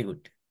 Very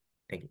good.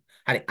 Thank you.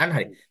 හරි අන්න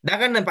හරි.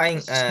 දාගන්න පයින්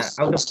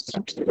out of.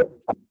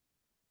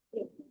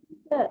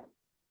 Sir.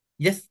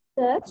 Yes.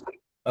 Sir.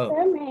 Oh.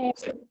 Sir, මේ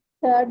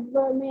third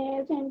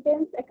මේ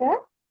sentence එක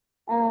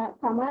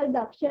කමල්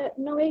දක්ෂ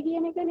නොවේ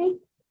කියන එකනේ.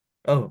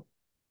 ඔව්.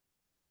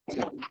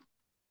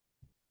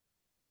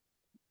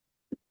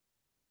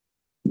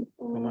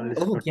 Kamal is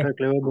ඔව් not කියන්නේ. a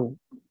clever boy.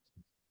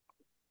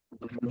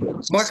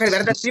 මොකක් හරි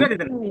වැරද්දක් තියෙනවද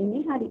එතන?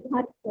 නෙවෙයි හරි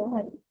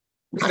හරි.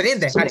 හරි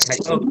නේද? හරි හරි.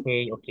 ඕකේ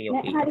ඕකේ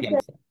නෑ ඕකේ. හරි අපි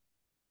යමු.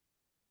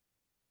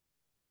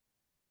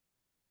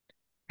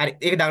 හරි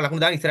ඒක දාලා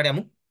ලකුණු දාලා ඉස්සරහට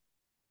යමු.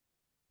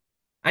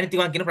 අනිත්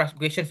ඒවා කියන ප්‍රශ්න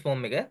questions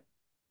form එක.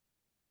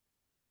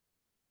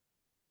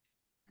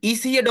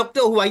 Is he a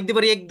doctor? ඔහු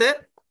වෛද්‍යවරයෙක්ද?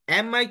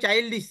 Am I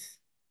childish?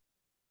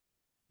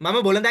 මම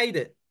බොළඳයිද?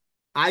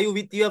 Are you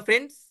with your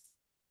friends?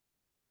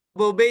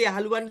 ඔබ ඔබේ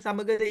යහළුවන්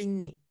සමගද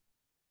ඉන්නේ?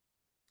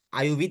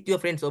 Are you with your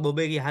friends? ඔබ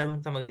ඔබේ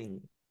යහළුවන් සමගද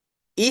ඉන්නේ?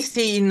 Is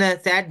he in a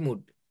sad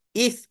mood?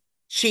 Is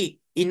she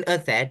in a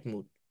sad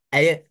mood?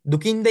 ඇය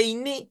දුකින්ද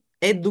ඉන්නේ?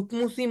 ඇය දුක්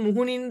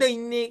මුහුණින්ද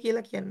ඉන්නේ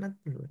කියලා කියන්නත්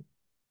පුළුවන්.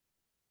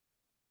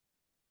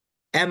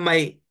 Am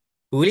I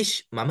foolish?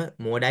 මම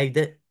මෝඩයිද?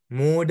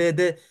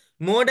 මෝඩද?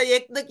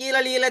 මෝඩයෙක්ද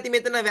කියලා ලියලා ඇති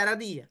මෙතන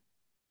වැරදිය.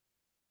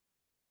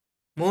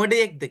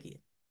 මෝඩයෙක්ද කිය.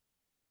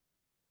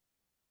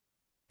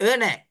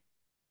 නෑ.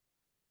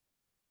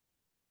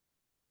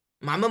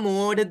 මම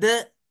මෝඩද?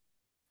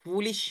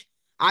 foolish.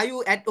 Are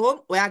you at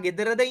home? ඔයා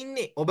ගෙදරද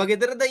ඉන්නේ? ඔබ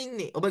ගෙදරද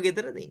ඉන්නේ? ඔබ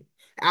ගෙදරද ඉන්නේ?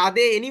 Are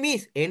they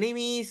enemies?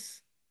 Enemies.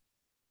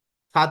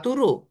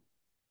 සතුරෝ.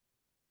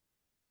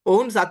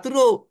 ඔවුන්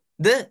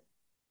සතුරෝද?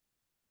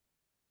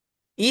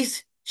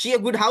 Is she a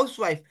good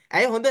housewife?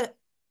 ඇය හොඳ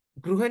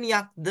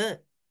ගෘහණියක්ද?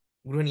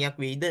 ගෘහණියක්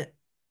වෙයිද?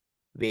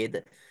 වේද?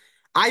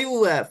 Are you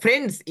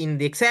friends in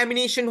the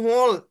examination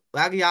hall?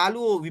 ඔයාගේ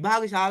යාළුවෝ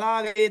විභාග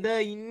ශාලාවේද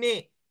ඉන්නේ?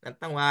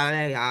 නැත්නම්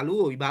ඔයාගේ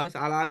යාළුවෝ විභාග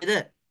ශාලාවේද?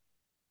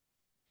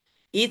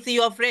 Is he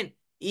your friend?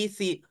 Is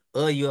he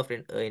your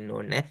friend? එන්න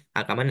ඕනේ.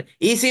 කමන්න.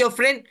 Is he your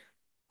friend?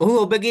 ඔහු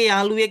ඔබගේ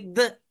යාළුවෙක්ද?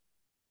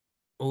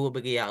 ඔහු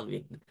ඔබගේ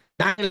යාළුවෙක්ද?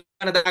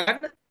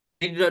 දාගන්න.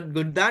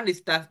 good දාන්න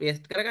ස්ටාර්ස්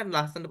පේස්ට් කරගන්න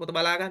ලස්සනට පොත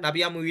බලා ගන්න.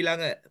 අපි යමු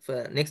ඊළඟ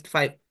next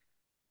 5.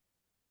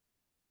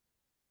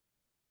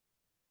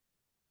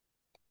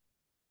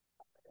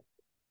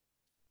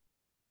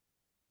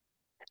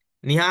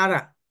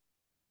 නිහාරා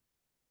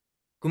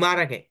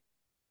කුමාරකේ.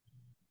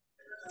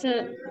 Sir,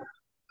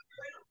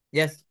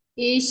 yes.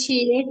 is she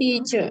a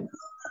teacher?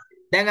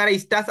 දැන් අර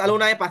ස්ටාර්ස්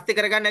අලුණ අය පස්සේ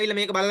කරගන්න ඇවිල්ලා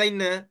මේක බලලා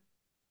ඉන්න.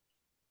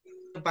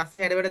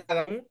 පස්සේ හැඩවැඩ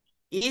දාගමු.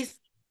 Is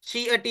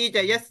she a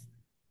teacher? Yes.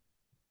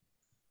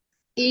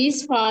 Is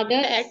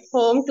father at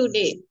home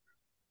today?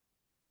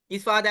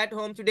 Is father at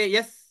home today?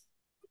 Yes.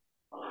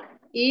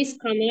 Is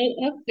Kamal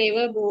a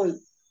clever boy?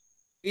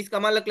 Is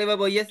Kamal a clever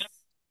boy? Yes.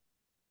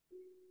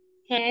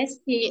 Has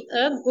he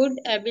a good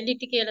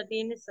ability කියලා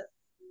තියෙන්නේ sir.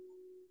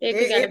 ඒක ඒ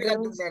ටිකක් ගැලපෙනවා.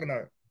 දුක්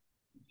දාගන්න.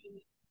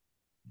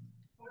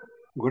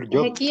 Good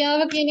job.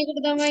 හැකියාව කියන එකට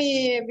තමයි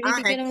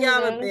ability කියලා මම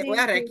හැකියාව දාලා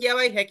ඔයා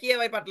තියෙන්නේ.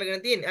 හැකියාවයි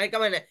පටලගෙන තියෙන්නේ. අය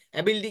කමන්නේ.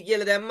 ඇබිලිටි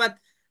කියලා දැම්මත්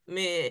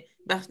මේ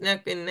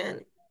ප්‍රශ්නයක් වෙන්නේ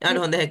නැහැ. යාට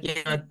හොඳ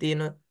හැකියාවක්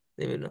තියෙනවා.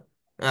 දෙවිලෝ.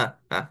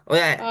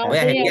 ඔයා Are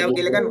they හැකියාව other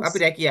කියලා ගන්න friends?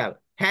 අපි හැකියාව.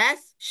 Has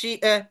she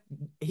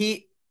he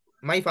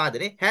my father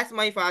has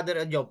my father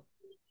a job?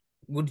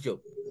 Good job.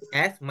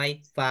 Has my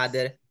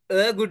father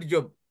a good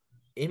job?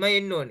 එහෙමයි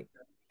එන්න ඕනේ.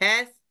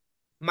 Has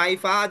my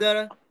father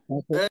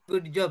a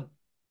good job?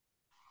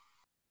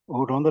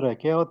 ඔහුට හොඳ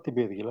රැකියාවක්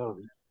තිබේද කියලා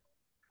අහලා.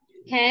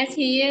 Has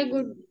he a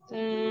good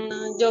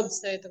job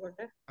sir එතකොට?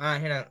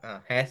 එහෙනම්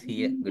has he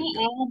a good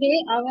job? Are they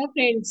our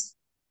friends?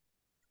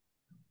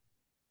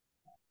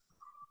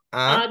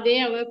 Are they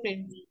our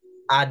friends?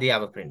 Are they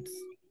our friends?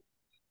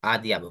 Are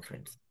they our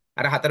friends?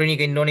 අර හතරවෙනි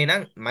එක එන්න ඕනේ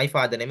නම් my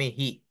father නෙමෙයි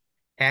he.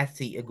 Has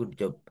he a good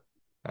job?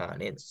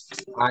 නේද?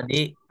 Are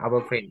they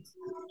our friends?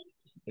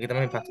 ඒක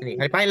තමයි පස්වෙනි.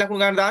 හරි පයින්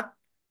ලකුණු ගන්න දාන්න.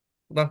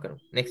 උගම් කරමු.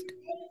 next.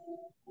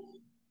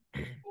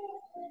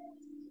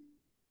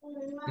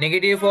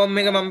 negative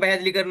form එක මම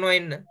පැහැදිලි කරනවා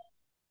එන්න.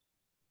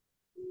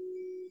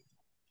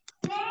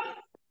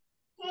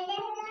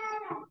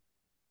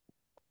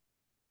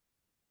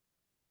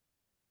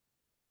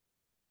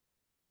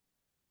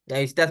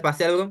 දැන් ස්ටාර්ස්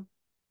පස්සේ අලුගමු.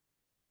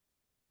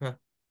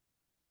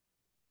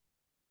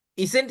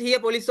 Isn't he a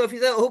police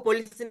officer? ඔහු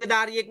පොලිස්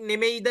නිලධාරියෙක්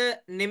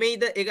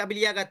නෙමෙයිද? ඒක අපි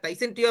ලියාගත්තා.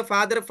 Isn't your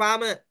father a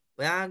farmer?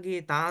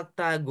 ඔයාගේ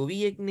තාත්තා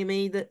ගොවියෙක්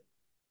නෙමෙයිද?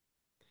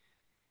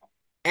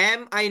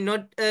 Am I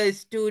not a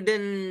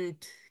student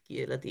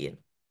කියලා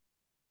තියෙනවා.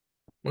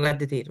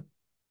 මොකක්ද තේරුම?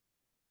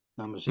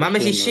 මම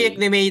ශිෂ්‍යයෙක්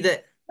නෙමෙයිද?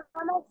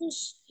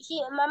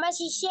 මම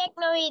ශිෂ්‍යයෙක්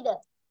නොවේද?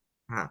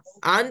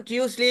 Aren't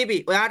you sleepy?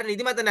 ඔයාට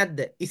නිදිමත නැද්ද?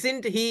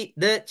 Isn't he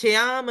the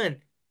chairman?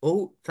 ඔහු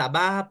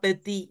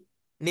සභාපති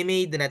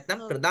නෙමෙයිද? නැත්නම්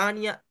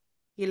ප්‍රධානියා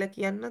කියලා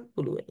කියන්නත්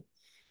පුළුවන්.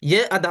 ය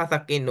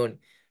අදහසක් එන්න ඕනේ.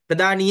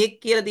 ප්‍රධානියෙක්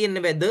කියලා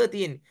තියෙන්න බෑ ද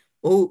තියෙන්නේ.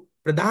 ඔහු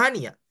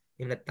ප්‍රධානියා.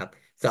 එහෙම නැත්නම්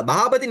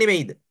සභාපති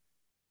නෙමෙයිද?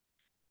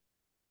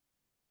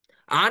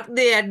 Aren't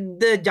they at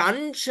the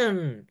junction?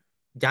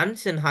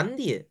 Junction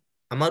හන්දිය.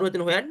 අමාරු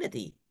වතුන හොයන්න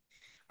නැති.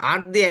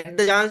 Aren't they at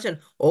the junction?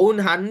 ඔවුන්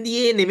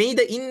හන්දියේ නෙමෙයිද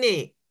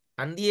ඉන්නේ?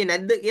 හන්දියේ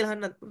නැද්ද කියලා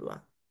අහන්නත් පුළුවන්.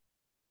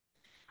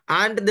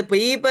 Aren't the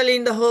people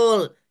in the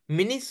hall?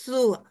 මිනිස්සු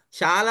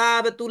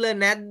ශාලාව තුල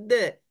නැද්ද?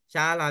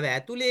 ශාලාව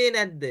ඇතුලේ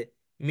නැද්ද?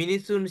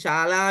 මිනිස්සුන්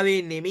ශාලාවේ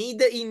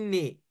නෙමෙයිද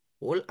ඉන්නේ?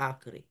 all are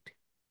correct.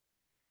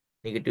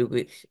 negative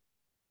question.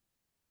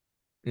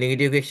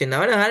 negative question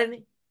නවන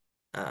හරිනේ.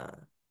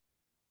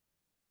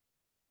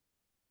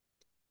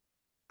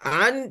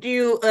 aren't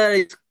you a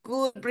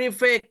school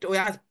prefect?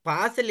 ඔයා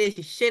පාසලේ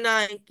ශිෂ්‍ය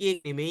නායකයෙක්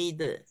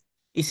නෙමෙයිද?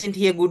 isn't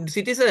he a good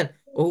citizen?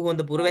 ඔහු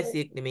හොඳ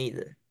පුරවැසියෙක් නෙමෙයිද?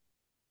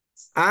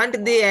 aren't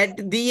they at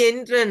the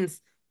entrance?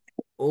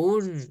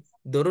 ඔවුන්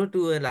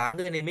දොරටුව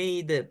ළඟ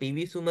නෙමෙයිද?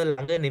 පිවිසුම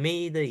ළඟ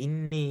නෙමෙයිද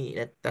ඉන්නේ?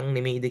 නැත්තම්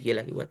නෙමෙයිද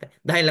කියලා කිව්වට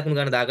 10 ලකුණු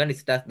ගන්න දාගන්න,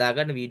 ස්ටාර්ස්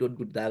දාගන්න,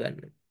 v.good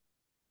දාගන්න.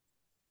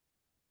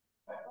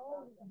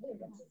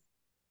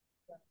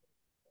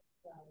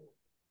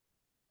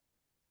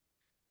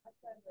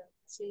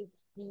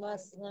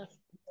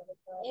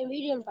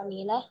 வீடியோ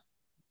பண்ணீங்களா?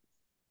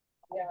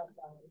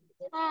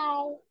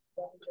 Hi.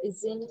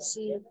 Isn't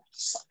she?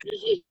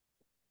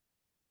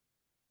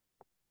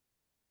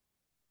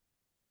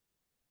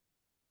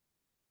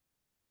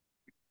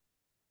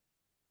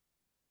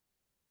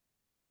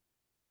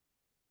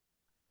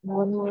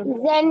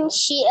 Isn't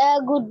she a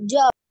good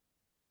job?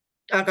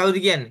 කවුද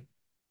කියන්නේ?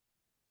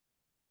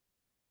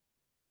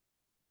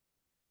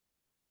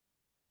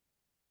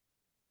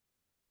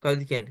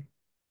 කවුද කියන්නේ?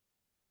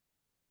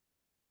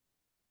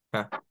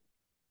 හා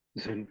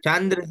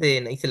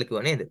චන්ද්‍රසේන ඉස්සල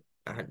කිව්වා නේද?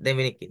 දැන්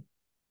වෙන එක්කෙනෙක්.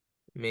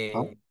 මේ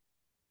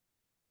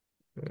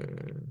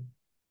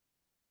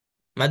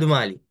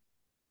මදුමාලි.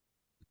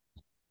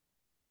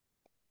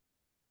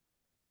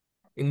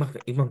 ඉමක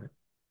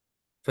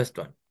first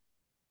one.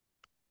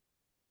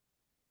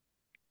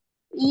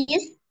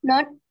 Is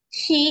not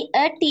she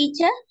a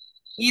teacher?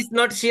 Is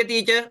not she a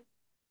teacher?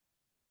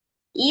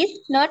 Is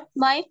not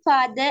my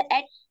father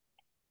at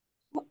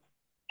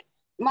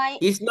my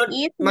Is not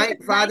is my not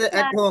my father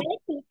at home? father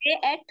today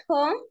at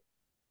home?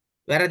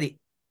 වැරදි.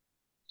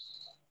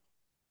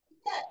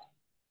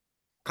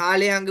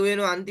 කාලේ හංග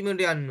වෙනවා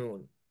අන්තිමට යන්න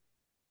ඕන.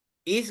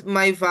 Is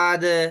my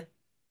father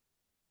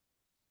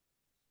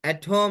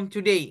at home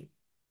today?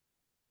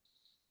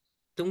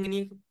 තුන්වෙනි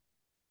එක.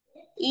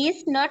 Is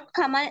not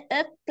Kamal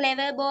a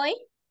clever boy?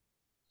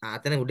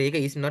 ආතන උඩ එක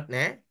is not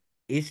නෑ.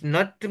 Is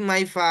not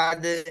my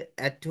father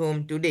at home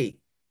today?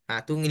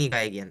 තුන්වෙනි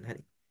එකයි කියන්න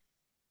හරි.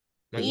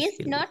 මම is Is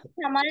කියලා not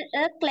කිව්වා. Kamal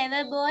a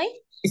clever boy?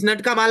 Is not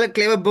Kamal a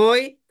clever boy?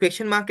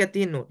 Question mark එකක්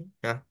තියෙන්න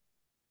ඕනේ.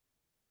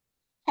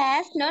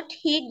 Has not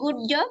he good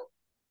job?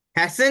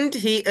 Hasn't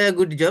he a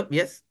good job?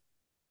 Yes.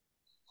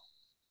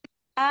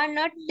 Are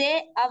not they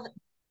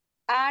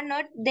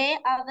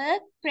our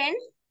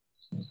friends?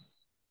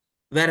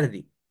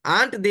 වැරදි.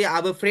 aren't they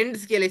our friends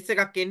කියලා S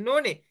එකක් එන්න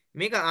ඕනේ.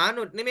 මේක are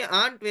not නෙමෙයි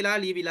aren't වෙලා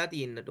ලියවිලා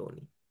තියෙන්නට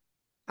ඕනේ.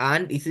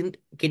 aren't isn't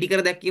කෙටි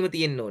කර දැක්වීම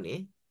තියෙන්න ඕනේ.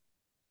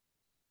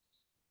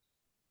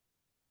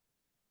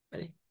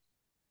 හරි.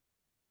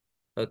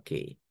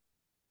 okay.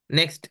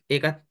 next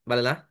ඒකත්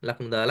බලලා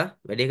ලකුණු දාලා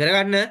වැඩේ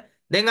කරගන්න.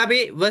 දැන් අපි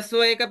verse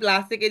 1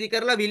 class එකේදී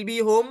කරලා will be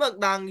homework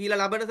දාන්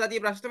ගිහලා ලබන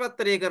සතියේ ප්‍රශ්න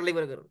පත්‍රය කරලා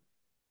ඉවර කරමු.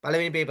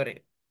 පළවෙනි පේපර් එක.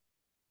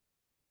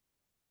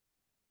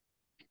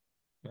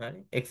 හරි.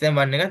 exam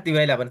 1 එකත්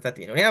ඉවරයි ලබන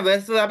සතියේ. එහෙනම්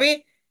verse 1 අපි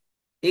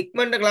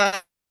ඉක්මනට ක්ලාස්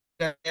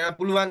යන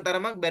පුළුවන්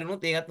තරමක්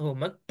බැරිනොත් ඒකත්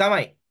හෝම්වර්ක්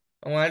තමයි.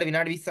 මම ඔයාලට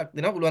විනාඩි 20ක්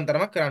දෙනවා පුළුවන්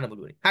තරමක් කරන්න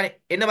පුළුවන්. හරි.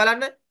 එන්න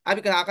බලන්න අපි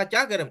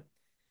සාකච්ඡා කරමු.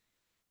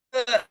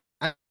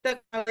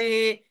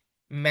 අත්තකලේ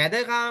මැද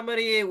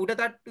කාමරයේ උඩ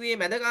තට්ටුවේ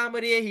මැද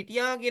කාමරයේ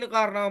හිටියා කියන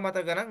කාරණාව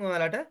මතක ගන්න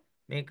ඔයාලට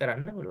මේක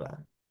කරන්න පුළුවන්.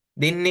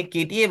 දෙන්නේ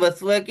හිටියේ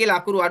වස්ව කියලා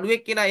අකුරු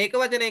අඩුවෙක් කෙනා ඒක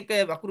වචන එක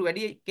අකුරු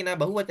වැඩි කෙනා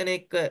බහුවචන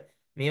එක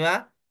මේවා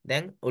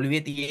දැන්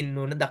ඔළුවේ තියෙන්න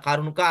ඕන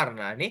කරුණු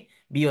කාරණානේ.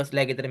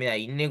 බීවස්ලා ගෙදර මෙයා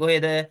ඉන්නේ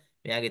කොහෙද?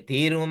 මෙයාගේ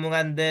තීරුම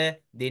මොකන්ද?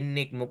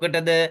 දෙන්නෙක්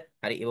මොකටද?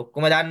 හරි ඒ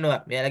ඔක්කොම දන්නවා.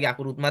 මෙයාලගේ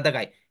අකුරුත්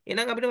මතකයි.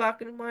 එහෙනම් අපිට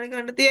වාක්‍ය නිර්මාණය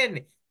කරන්න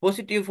තියෙන්නේ.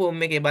 පොසිටිව්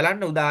ෆෝම් එකේ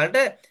බලන්න උදාහරණට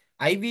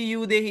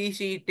IVU දෙහි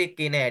ෂීට්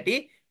එකේ නැටි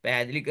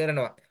පැහැදිලි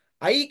කරනවා.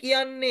 I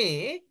කියන්නේ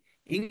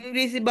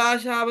ඉංග්‍රීසි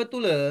භාෂාව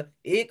තුල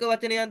ඒක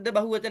වචනයක්ද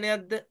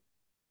බහුවචනයක්ද?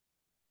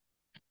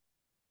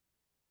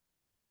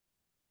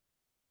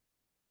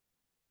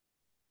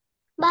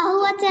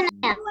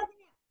 බහුවචනයක්.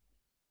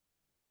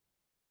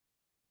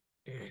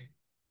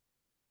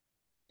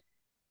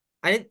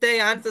 අනිත් අය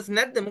ආන්සර්ස්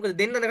නැද්ද? මොකද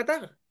දෙන්නද කතා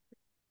කරන්නේ?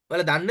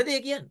 ඔයාලා දන්නද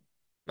ඒ කියන්නේ?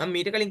 මම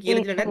මීට කලින්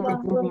කියලා දීලා නැද්ද?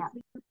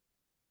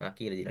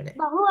 කියලා දීලා නැහැ.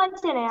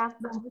 බහුවචනයක්.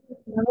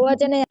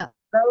 බහුවචනයක්.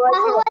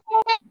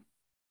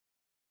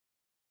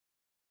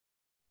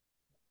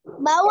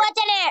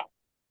 බහුවචනයක්.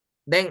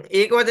 දැන්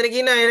ඒක වචන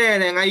කියන අය නෑ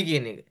දැන් I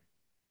කියන එක.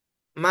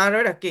 මාර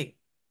වැඩක් ඒක.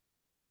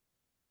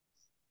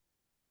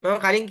 මම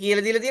කලින්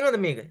කියලා දීලා තියෙනවද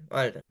මේක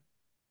ඔයාලට?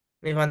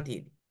 මේ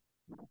පන්තියේදී.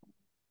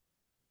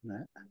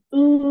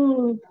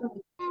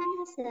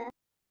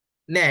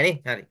 නෑ නේ.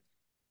 හරි.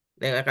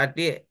 දැන්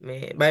කට්ටිය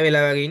මේ බය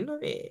වෙලා වගේ ඉන්නවා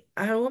මේ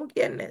අහවම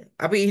කියන්නේ නැහැ.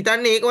 අපි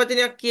හිතන්නේ ඒක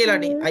වචනයක්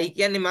කියලානේ. I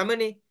කියන්නේ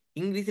මමනේ.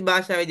 ඉංග්‍රීසි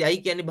භාෂාවේදී I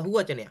කියන්නේ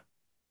බහුවචනයක්.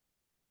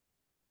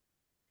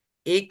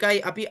 ඒකයි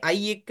අපි I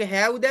එක්ක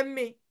have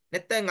දැම්මේ.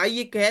 නැත්තම් I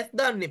එක්ක has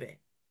දාන්න බෑ.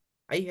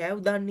 I have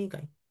දාන්නේ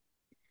ඒකයි.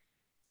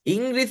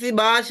 ඉංග්‍රීසි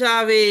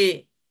භාෂාවේ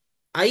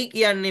I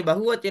කියන්නේ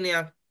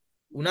බහුවචනයක්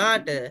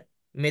වුණාට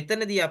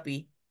මෙතනදී අපි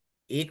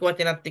ඒක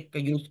වචනත් එක්ක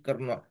යූස්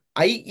කරනවා.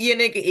 I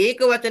කියන එක ඒක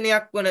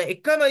වචනයක් වන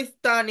එකම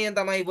ස්ථානය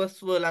තමයි was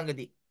were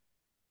ළඟදී.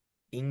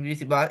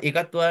 ඉංග්‍රීසි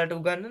ඒකත් ඔයාලට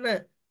උගන්වන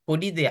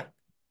පොඩි දෙයක්.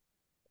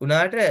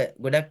 උනාට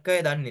ගොඩක් අය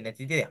දන්නේ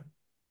නැති දෙයක්.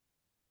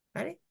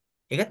 හරි?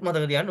 ඒකත්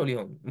මතක තියාගන්න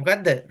ඕලියෝ.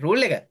 මොකද්ද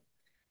රූල් එක?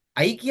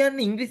 I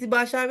කියන්නේ ඉංග්‍රීසි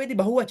භාෂාවේදී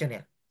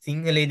බහුවචනයක්.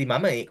 සිංහලේදී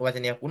මම ඒක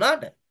වචනයක්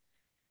වුණාට.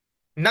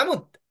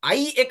 නමුත්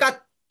I එකත්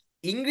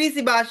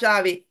ඉංග්‍රීසි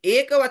භාෂාවේ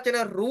ඒක වචන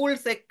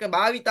රූල්ස් එක්ක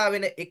භාවිතා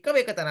වෙන එකම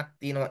එක තැනක්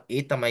තියෙනවා.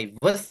 ඒ තමයි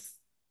was.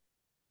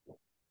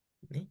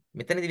 නේ?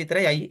 මෙතනදි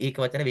විතරයි I ඒක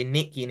වචන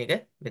වෙන්නේ කියන එක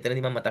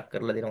මෙතනදි මම මතක්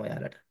කරලා දෙනවා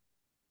ඔයාලට.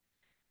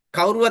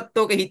 කවුරුවත්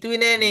ඕක හිතුවේ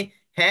නෑනේ.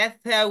 has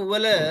have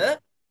වල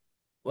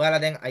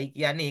ඔයාලා දැන් I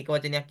කියන්නේ ඒක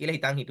වචනයක් කියලා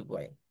හිතන් හිටපු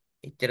අය.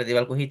 එච්චර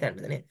දේවල් කොහේ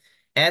හිතන්නද නේ?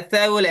 has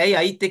have වල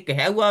ඇයි Iත් එක්ක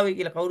have ආවේ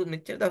කියලා කවුරුත්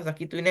මෙච්චර දවසක්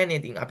හිතුවේ නෑනේ.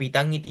 ඉතින් අපි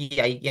හිතන්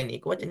හිටියේ I කියන්නේ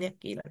ඒක වචනයක්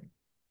කියලා.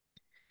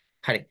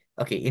 හරි.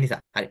 Okay, ඒ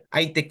නිසා. හරි.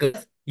 Iත් එක්ක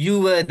you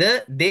were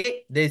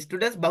the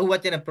students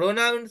බහුවචන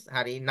pronouns.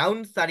 හරි.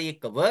 nouns හරි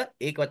එක්ක were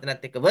ඒක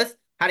වචනත් එක්ක was.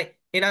 හරි.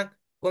 එහෙනම්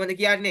කොහොමද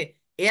කියන්නේ?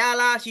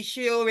 එයාලා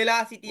ශිෂ්‍යයෝ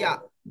වෙලා සිටියා.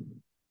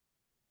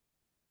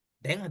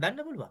 දැන්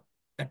හදන්න පුළුවන්.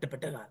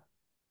 කට්ටපට ගාලා.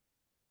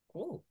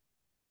 Oh,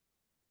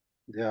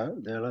 they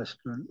are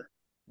student.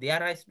 they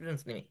are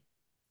students නෙමෙයි.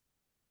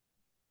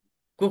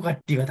 කෝ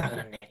කට්ටිය කතා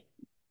කරන්නේ.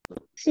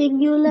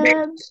 singular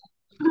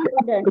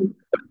student.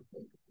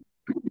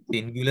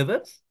 Singular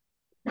verbs.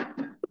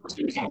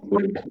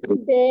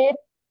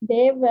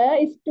 they were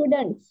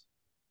students.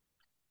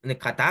 නේ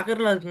කතා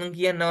කරලා නම්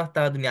කියන්න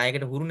අවස්ථාව දුන්නේ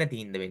ආයකට හුරු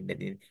නැති හින්දා වෙන්න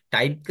තියෙන්නේ.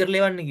 ටයිප්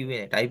කරලා එවන්න කිව්වේ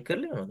නෑ. ටයිප්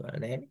කරලා එවනවද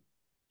නෑනේ.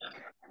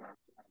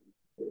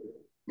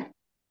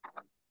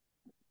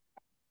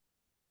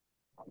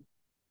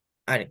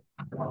 හරි.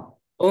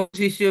 ඔව්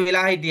ශිෂ්‍යයෝ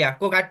වෙලා හිටියා.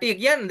 කෝ කට්ටිය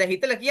කියන්න දැන්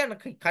හිතලා කියන්න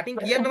කටින්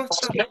කියන්න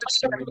අවස්ථාව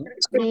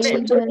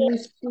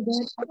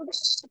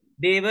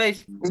දේව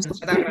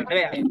කතා කරන්න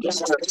බෑ.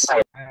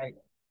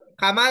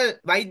 කමල්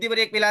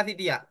වෛද්‍යවරයෙක් වෙලා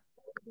සිටියා.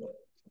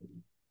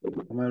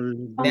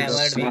 නෑ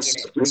වර්ඩ් මේකේ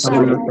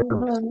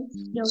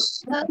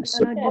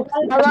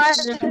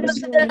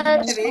නෑ.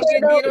 මේකේ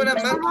තියෙනවා නම්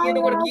මං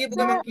කියනකොට කියපු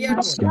ගමන් කියන්න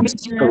ඕන.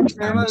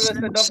 කමල් was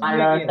the doctor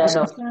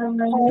කියලා.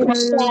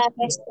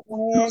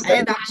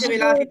 ඇය දක්ෂ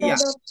වෙලා සිටියා.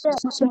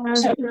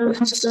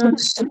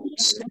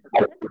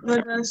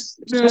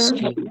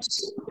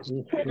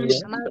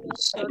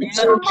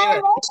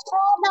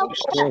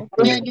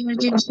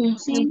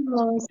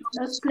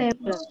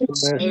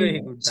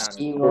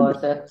 He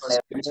was a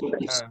clever.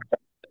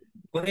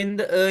 කොහෙන්ද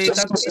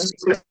එකක්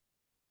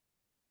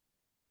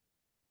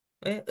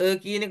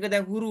කියන එක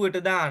දැන් හුරුවට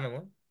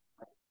දානවා.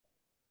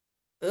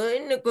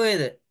 එන්නේ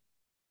කොහෙද?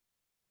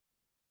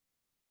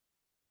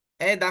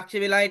 ඇය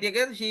දක්ෂ වෙලා හිටිය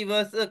කියලා she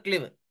was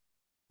clever.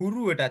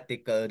 හුරුවටත්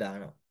එක්ක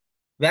දානවා.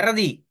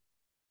 වැරදි.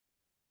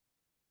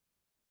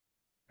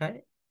 හරි.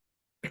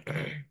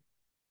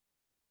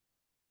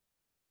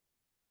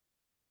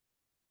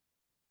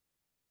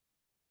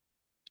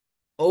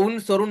 ඔවුන්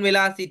සොරුන්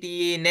වෙලා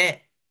සිටියේ නෑ.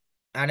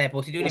 නෑ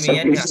පොසිටිව් නේ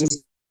මේ යන්නේ.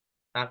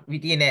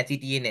 විතියේ නෑ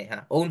සිටියේ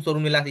නෑ. ඔවුන්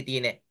සොරුන් වෙලා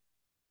සිටියේ නෑ.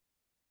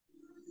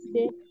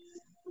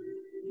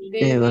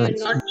 They were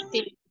not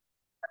thief.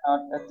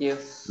 Not a thief.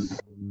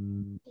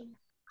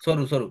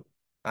 සොරු.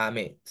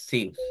 මේ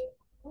thieves.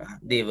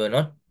 They were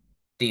not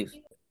thieves.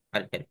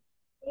 හරි.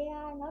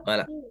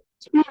 ඔයාලා.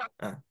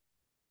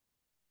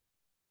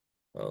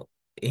 ඔව්.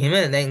 එහෙම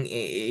දැන්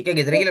ඒක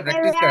ගෙදර ගිහලා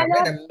ප්‍රැක්ටිස් කරන්න.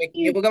 දැන් මේ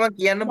කියපු ගමන්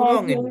කියන්න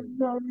පුළුවන් වෙන්නේ.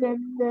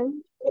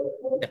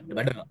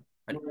 බඩ.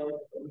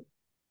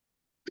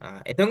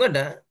 එතකොට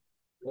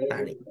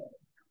හරි.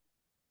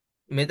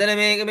 මෙතන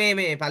මේක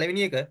මේ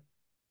පළවෙනි එක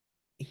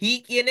he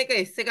කියන එක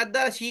s එකක්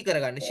දාලා she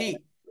කරගන්න.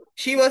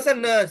 She was a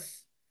nurse.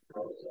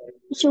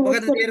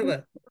 මොකද තේරුම?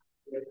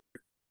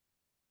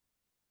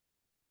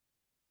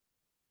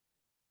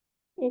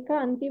 ඒක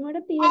අන්තිමට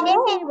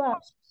තියෙනවා.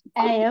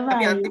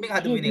 අපි අන්තිම එක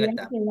හදපු වෙන එක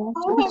ගත්තා.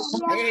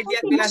 ඇය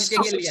හෙදියක් වෙලා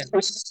සිටියා කියලා ලියන්න.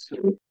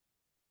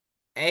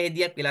 ඇය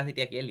හෙදියක් වෙලා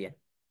සිටියා කියලා ලියන්න.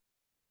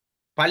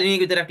 පළවෙනි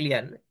එක විතරක්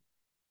ලියන්න.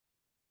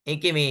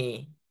 ඒකේ මේ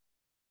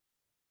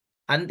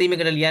අන්තිම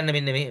එකට ලියන්න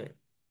මෙන්න මේ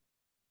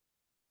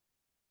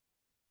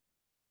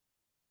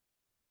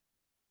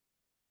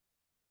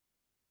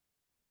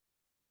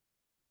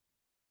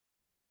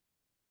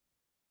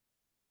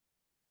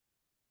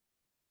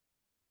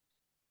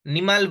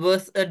නිමල්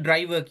was a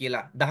driver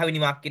කියලා 10 වෙනි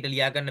වාක්‍යයට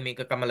ලියා ගන්න මේක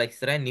කමලා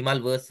ඉස්සරහින් නිමල්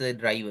was a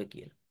driver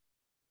කියලා.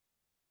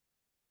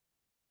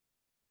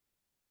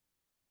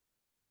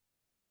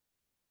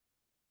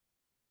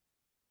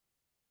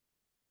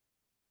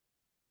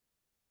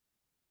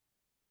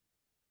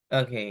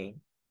 Okay.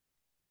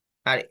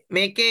 හරි.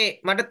 මේකේ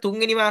මට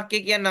තුන්වෙනි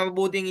වාක්‍යය කියන්න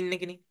අවබෝධයෙන් ඉන්න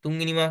කෙනෙක්.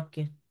 තුන්වෙනි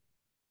වාක්‍යය.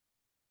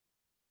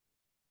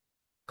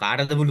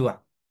 කාටද පුළුවන්?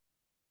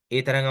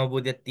 ඒ තරම්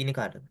අවබෝධයක් තියෙන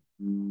කාටද?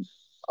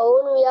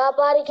 ඔවුන්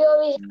ව්‍යාපාරිකයෝ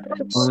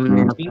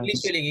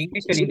ඉංග්‍රීසි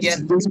වලින්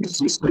කියන්න.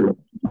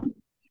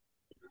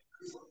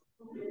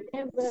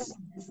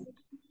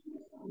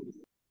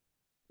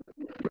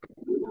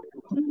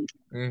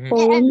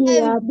 ඔවුන්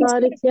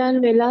ව්‍යාපාරිකයන්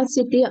වෙලා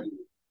සිටියා.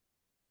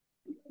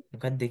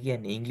 මොකක්ද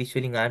කියන්නේ ඉංග්‍රීසි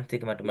වලින් ආන්සර්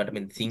එක මට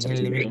මේ සිංහල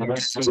නෙමෙයි.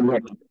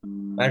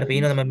 ඔයාලට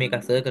පේනවද මම මේක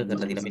සර්කල්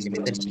කරලා තියෙනවා මෙන්න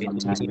මෙතන මේ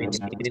තුන්වෙනි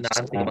මෙතන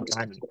ආන්සර් එක මම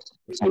අහන්නේ.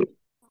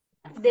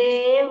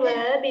 They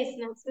were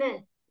businessmen.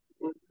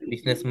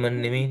 බිස්නස්මන්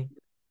නෙමෙයි.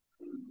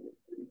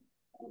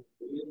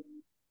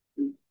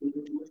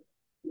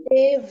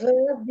 They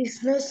were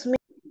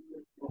businessmen.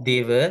 They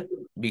were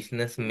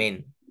businessmen.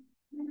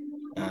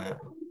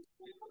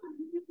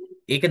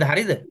 ඒකද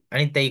හරිද?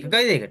 අනිත්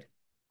එකකයිද ඒකට?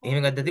 එහෙම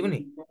ගත්ත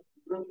තිබුණේ.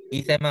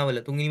 ඊසෑමාවල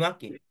තුන්වෙනි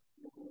වාක්‍යය.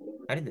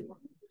 හරිද?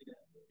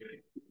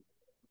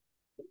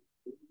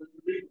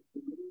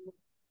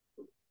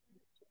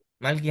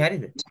 මල්කි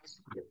හරිද?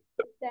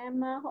 සෑම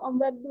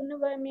හොම්වර්ක් දුන්න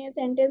ඔය මේ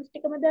සෙන්ටෙන්ස්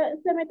ටිකමද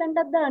සර්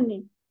මෙතනටත්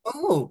දාන්නේ.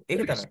 ඔව්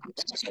ඒක තමයි.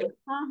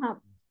 හා හා.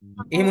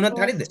 එහෙම වුණත්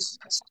හරිද?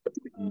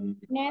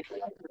 නෑ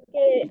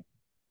ඒ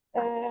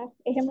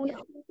එහෙම වුණත්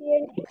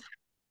තියෙන්නේ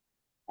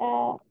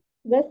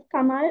was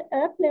Kamal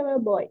a clever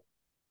boy.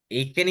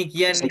 ඒකනේ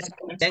කියන්නේ.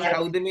 දැන්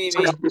කවුද මේ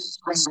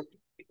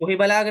කොහේ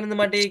බලාගෙනද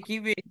මට ඒ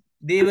කිව්වේ?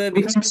 දේව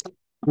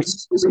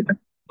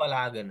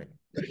බලාගෙන.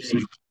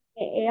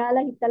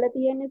 එයාලා හිතලා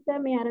තියෙන්නේ සර්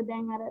මේ අර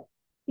දැන් අර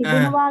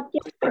තිබුණු ආ වාක්‍ය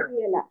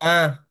කියලා.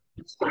 ආ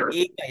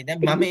ඒකයි දැන්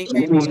මම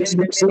ඒකයි මෙහෙම දැන්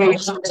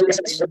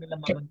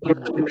මම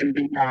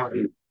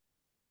කියන්නේ.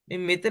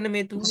 මේ මෙතන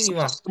මේ තුන්වෙනි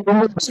වාක්‍ය.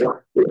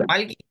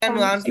 මල්කි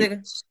කියන්නේ ආන්සර් එක.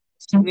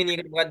 තුන්වෙනි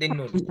එකට මොකක්ද දෙන්න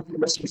ඕනේ?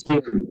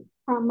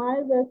 Kamal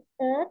was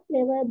a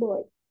clever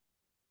boy.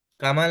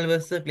 Kamal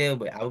වර්ස ක්ලේවර්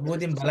බොයි.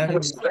 අවබෝධයෙන් බලන්න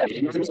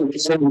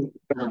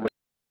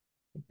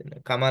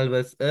කමල්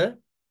වර්ස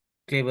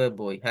ක්ලේවර්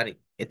බොයි. හරි.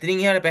 එතනින්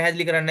එහාට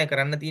පැහැදිලි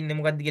කරන්න තියෙන්නේ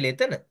මොකද්ද කියලා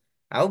එතන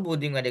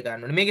අවබෝධයෙන් වැඩ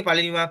ගන්න ඕනේ. මේකේ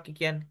පළවෙනි වාක්‍ය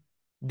කියන්නේ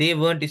they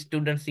weren't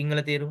students සිංහල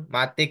තේරුම.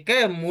 මාත් එක්ක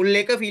මුල්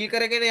එක ෆිල්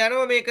කරගෙන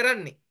යනවා මේ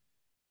කරන්නේ.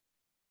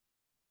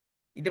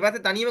 ඊට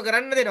පස්සේ තනියම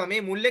කරන්න දෙනවා.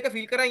 මේ මුල් එක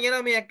ෆිල් කරන්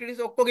යනවා මේ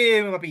ඇක්ටිවිටිස්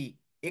ඔක්කොගේම අපි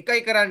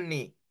එකයි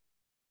කරන්නේ.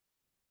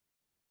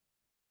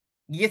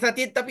 ගිය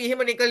සතියේත් අපි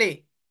එහෙම නෙකලේ.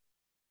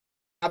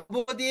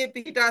 අවබෝධයේ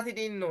පිහිටා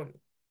සිටින්න ඕනේ.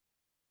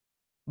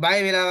 බය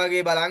වෙලා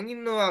වගේ බලන්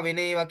ඉන්නවා වෙන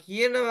ඒවා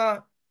කියනවා.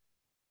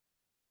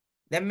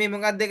 දැන් මේ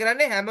මොකක්ද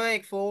කරන්නේ? හැම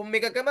එක ෆෝම්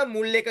එකකම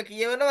මුල් එක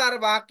කියවනවා අර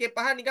වාක්‍ය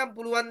පහ නිකන්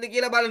පුළුවන්ද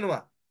කියලා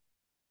බලනවා.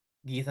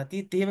 ගිය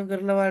සතියේත් එහෙම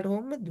කරලා වාට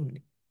හොම්මද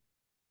දුන්නේ.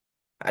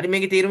 හරි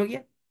මේකේ තේරුම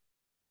කියන්නේ.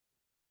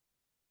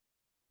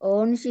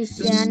 ඔවුන්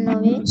ශිෂ්‍යයන්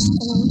නොවේ.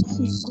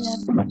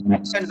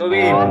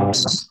 නොවේ.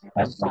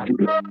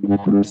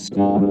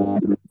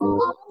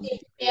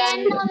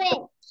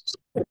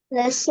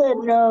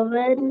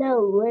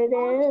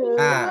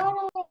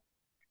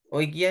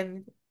 ඔය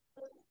කියන්නේ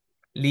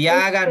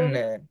ලියා ගන්න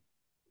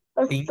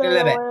සිංහල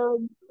බෑ.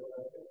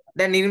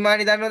 දැන්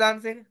නිර්මාණي දන්නවද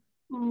ආන්සර් එක?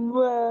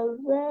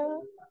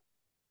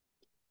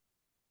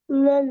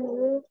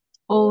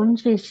 ඔවුන්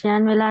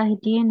ශිෂ්‍යයන් වෙලා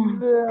හිටියේ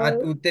නැහැ. ආත්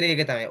උත්තරේ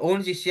ඒක තමයි. ඕන්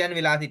ශිෂ්‍යයන්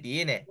වෙලා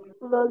සිටියේ නෑ.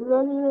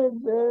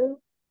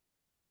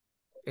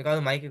 ඒ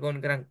කවුද මයික් එක ඔන්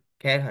කරන්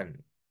කෑ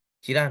ගහන්නේ?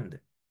 චිරාන්ද?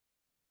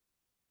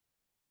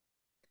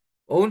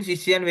 ඔවුන්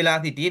ශිෂ්‍යයන් වෙලා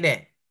සිටියේ නෑ.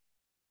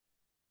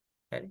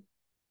 හරි.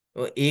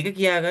 ඔය ඒක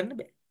කියාගන්න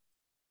බෑ.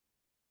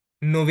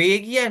 නොවේ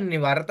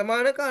කියන්නේ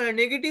වර්තමාන කාල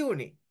නෙගටිව්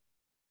නේ.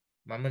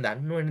 මම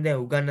දන්නවනේ දැන්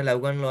උගන්නලා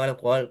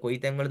ඔයාලා කොයි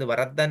තැන්වලද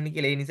වරද්දන්නේ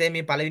කියලා. ඒ නිසා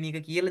මේ පළවෙනි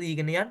එක කියලා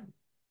දීගෙන යන්න.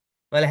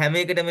 ඔයාලා හැම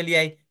එකටම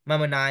ලියයි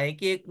මම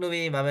නායකයෙක්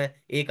නොවේ, මම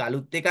ඒක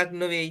අලුත් එකක්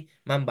නොවේයි,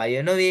 මම බය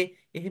නොවේ.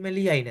 එහෙම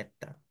ලියයි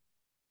නැත්තම්.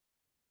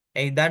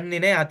 ඇයි දන්නේ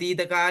නැහැ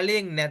අතීත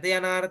කාලයෙන් නැත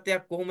යන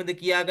අර්ථයක් කොහොමද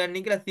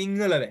කියාගන්නේ කියලා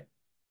සිංහල බෑ.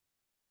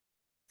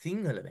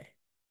 සිංහල බෑ.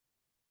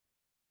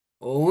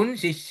 ඔවුන්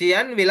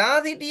ශිෂ්‍යයන් වෙලා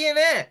සිටියේ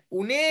නෑ.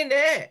 උනේ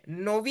නෑ.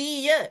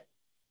 නොවීය.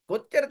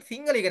 කොච්චර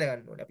සිංහල ඉගෙන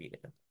ගන්න ඕනේ අපි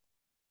එකට.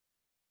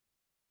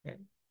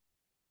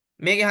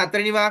 මේකේ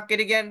හතරවෙනි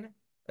වාක්‍යෙට කියන්නේ.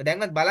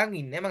 දැන්වත් බලන්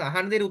ඉන්නේ මම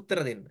අහන දෙයට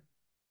උත්තර දෙන්න.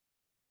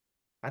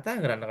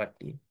 කතා කරන්න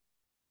කට්ටිය.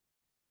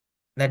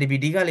 නැටි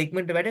පිටි කාලේ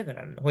ඉක්මනට වැඩ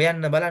කරන්න.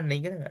 හොයන්න බලන්න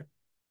ඉගෙන ගන්න.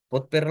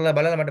 පොත් පෙරලා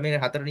බලලා මට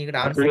මේක හතරවෙනි එකට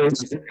ආන්සර් එක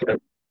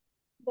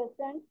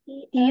Wasn't he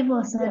He a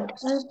wasn't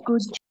a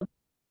good job.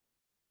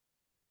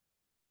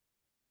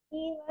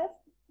 he was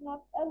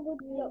not a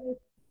good job.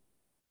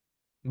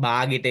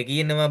 බාගෙට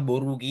කියනවා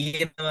බොරු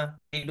කියනවා.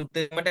 ඒක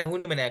උත්තර මට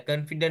හුන්නේ නෑ.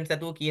 කොන්ෆිඩන්ස්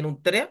ඇතුව කියන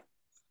උත්තරය.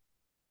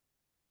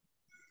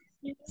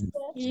 He was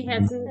He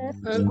hasn't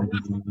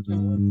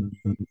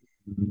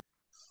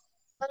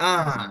a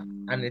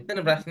අන්න එතන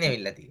ප්‍රශ්නේ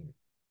ඇවිල්ලා තියෙන්නේ.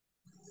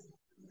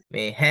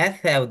 මේ has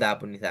have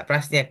දාපු නිසා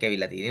ප්‍රශ්නයක්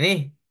ඇවිල්ලා තියෙන්නේ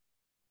නේ.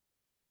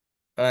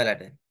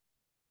 ඔයාලට.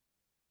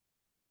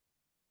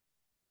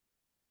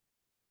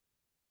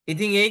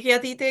 ඉතින් ඒකේ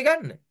අතීතේ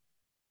ගන්න.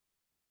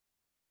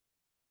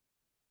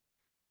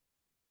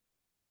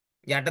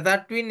 යට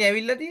තට්ටුවෙන්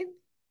ඇවිල්ලා තියෙන්නේ.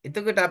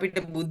 එතකොට අපිට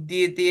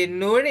බුද්ධිය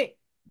තියෙන්න ඕනේ.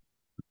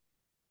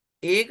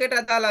 ඒකට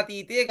අදාළ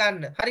අතීතය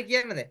ගන්න. හරි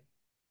කියන්න දැන්.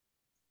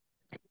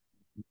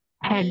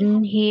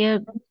 Hadn't he a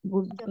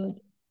good job?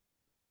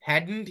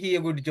 hadn't he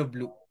a good job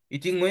ලු.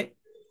 ඉතින් ඔය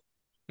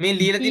මේ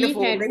ලියලා තියෙන he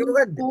ෆෝම් එක hadn't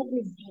මොකද්ද? a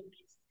good job.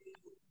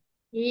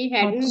 He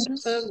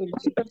hadn't a good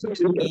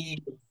job.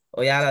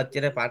 ඔයාලා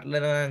ඔච්චර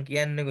පටලනවා නම්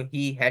කියන්නකෝ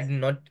he had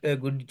not a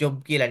good job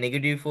කියලා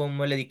නෙගටිව් ෆෝම්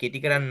වලදී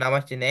කෙටි කරන්න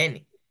අවශ්‍ය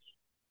නැහැනේ.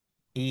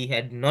 he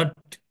had not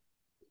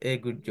a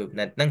good job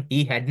නැත්නම් he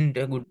hadn't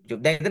a good job.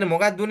 දැන් එතන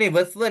මොකක්ද උනේ?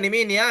 verse ව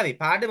නෙමෙයිනේ ආවේ.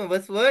 පාඩම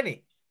verse වනේ.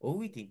 ඔව්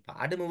ඉතින්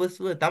පාඩම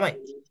වස්තුව තමයි.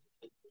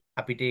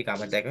 අපිට ඒක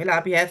අමතක වෙලා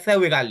අපි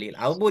හැස්සව් එකක්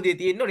ලියලා. අවබෝධය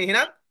තියෙන්න ඕනේ.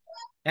 එහෙනම්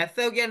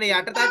හැස්සව් කියන්නේ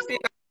යට තට්ටුවේ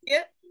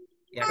කට්ටිය.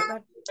 යට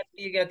තට්ටුවේ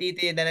කට්ටියගේ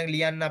අතීතයේ දැන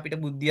ලියන්න අපිට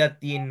බුද්ධියක්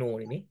තියෙන්න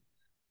ඕනේ නේ.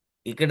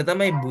 ඒකට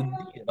තමයි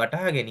බුද්ධිය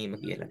වටහා ගැනීම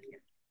කියලා කියන්නේ.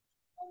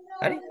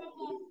 හරි?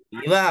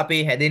 ඒවා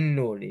අපේ හැදෙන්න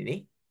ඕනේ නේ.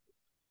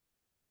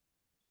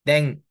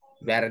 දැන්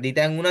වැරදි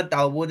තැන් වුණත්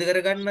අවබෝධ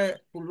කරගන්න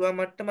පුළුවන්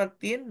මට්ටමක්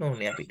තියෙන්න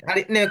ඕනේ අපිට.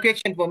 හරි නේ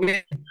ක්වෙස්චන් ෆෝම්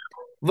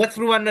වස්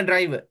රුවන්න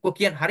ඩ්‍රයිවර්. කො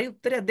කියන්න හරි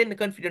උත්තරයක් දෙන්න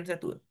කොන්ෆිඩන්ස්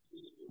ඇතුව.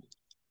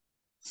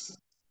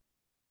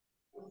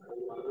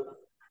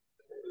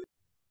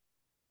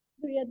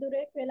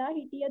 රියදුරෙක් වෙලා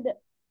හිටියද?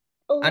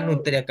 අන්න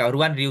උත්තරයක් ආව.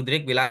 රුවන්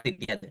රියුදෙක් වෙලා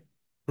සිටියද?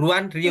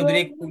 රුවන්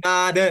රියදුරෙක්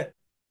වුණාද?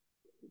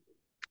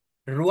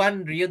 රුවන්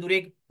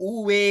රියදුරෙක්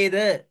ඌවේද?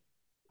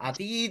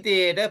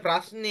 අතීතයේට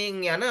ප්‍රශ්නෙන්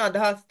යන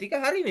අදහස් ටික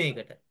හරි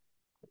මේකට.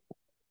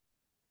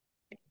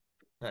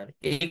 හරි.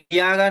 ඒක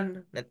කියාගන්න.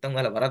 නැත්තම්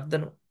ඔයාලා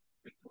වරද්දනවා.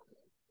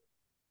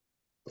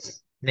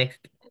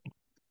 next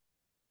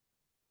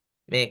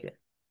මේක.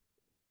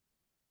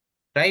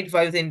 write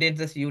 5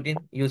 sentences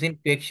using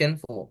question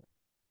form.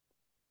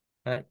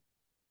 හරි.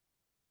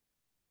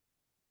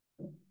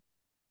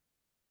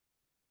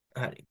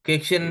 හරි.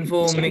 question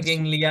form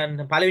එකෙන් ලියන්න.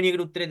 පළවෙනි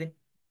එකට උත්තරේ දෙන්න.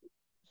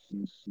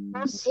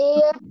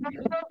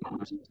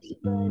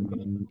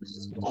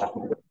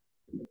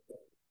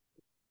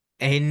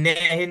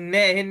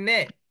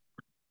 ඇහෙන්නේ.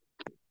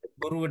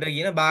 බොරුවට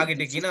කියන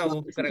බාගෙට කියන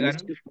ඕක කරගන්න.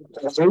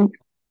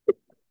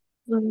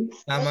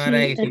 සමහර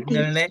අය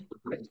සිග්නල් නැහැ.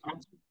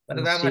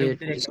 වරදාම හරි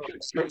උත්තරයක්.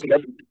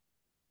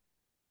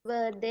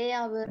 Were they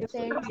our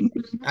friends?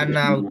 අන්න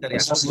ආ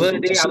උත්තරයක්. were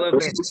they our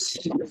friends?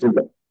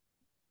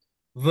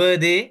 were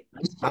they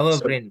our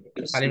friends?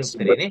 පළවෙනි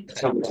උත්තරේ නේ.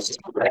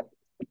 හරි.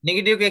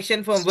 negative question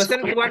form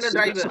wasn't one a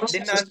driver.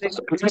 දෙන්න answer එක.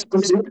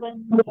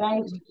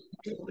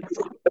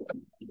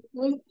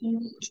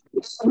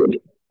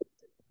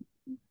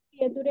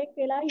 රියදුරෙක්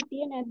වෙලා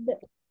හිටියේ නැද්ද?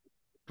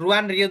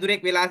 රුවන්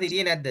රියදුරෙක් වෙලා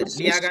සිටියේ නැද්ද?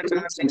 ලියා ගන්න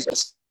answer එක.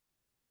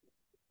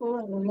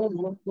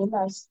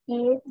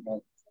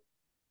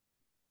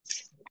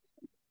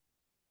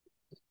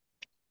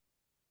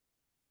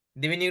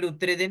 දෙවෙනි එකට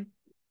උත්තරේ දෙන්න.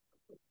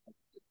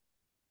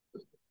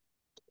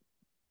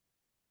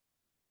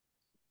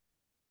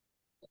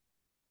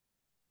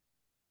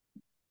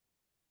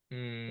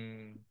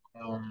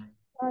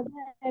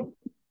 Father at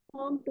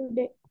home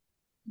today.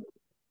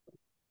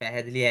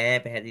 පැහැදිලි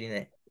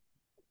නෑ.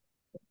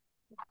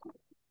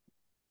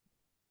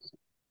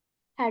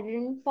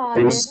 Hadn't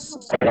father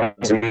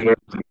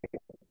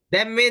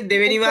දැන් මේ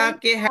දෙවෙනි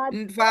වාක්‍යයේ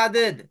hadn't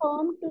fathered.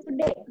 Home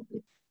today.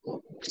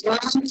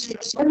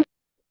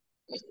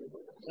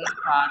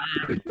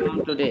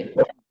 today.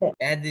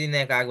 පැහැදිලි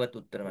නෑ කාගවත්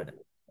උත්තර මට.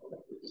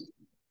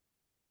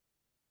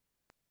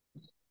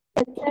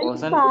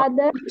 Wasn't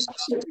father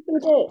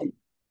today.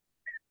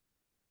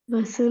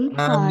 Wasn't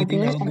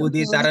ඉතින් father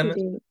අවබෝධයේ at home තරම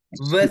today?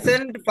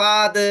 wasn't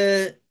father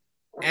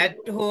at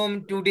home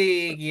today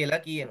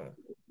කියලා කියනවා.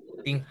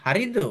 ඉතින්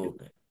හරිද ඕක?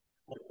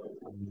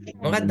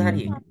 මොකක්ද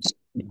හරි එක?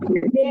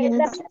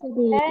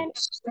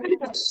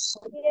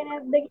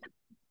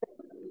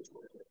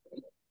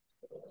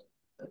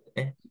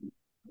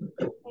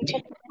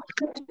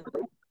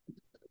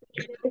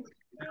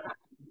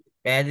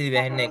 පැහැදිලි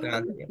වෙන්නේ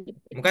කාන්තේ.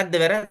 මොකද්ද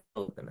වැරද්ද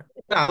උතන?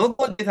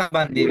 අවබෝධය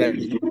සම්බන්ධයෙන්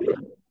වැරදි.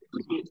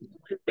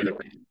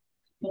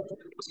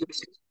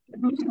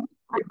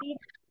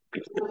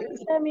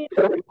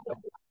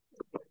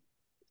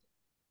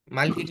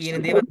 මල්කි කියන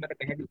දේවත් මට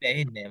පැහැදිලිව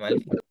ඇහෙන්නේ නැහැ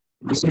මල්කි.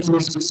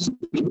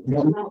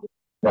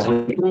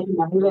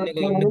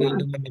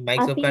 ඉන්න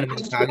මයික් ඔෆ් කරන්න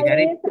මේ කාගේ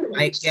හරි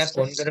මයික් එකක්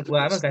ඔන්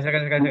කරපුවාම කස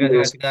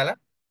ගාලා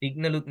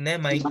සිග්නලුත්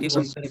නැහැ මයික් එක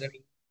ඔන් කරගෙන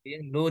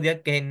තියෙන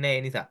ලෝදයක් ඇහෙන්නේ නැහැ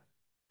ඒ නිසා.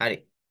 හරි.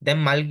 දැන්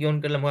මල්කි ඔන්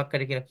කරලා මොකක්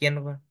හරි කියලා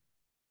කියන්නකෝ.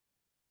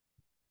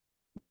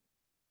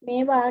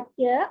 මේ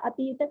වාක්‍ය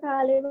අතීත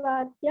කාලයේ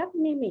වාක්‍යයක්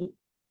නෙමෙයි.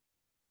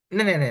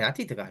 නෑ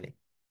අතීත කාලේ.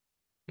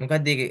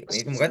 මොකක්ද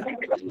මේක මොකක්ද?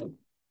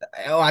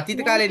 ඔව්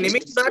අතීත කාලේ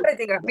නෙමෙයි උනාට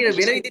ඉතින් අපිට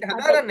වෙන විදිහට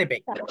හදාගන්න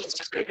එපා.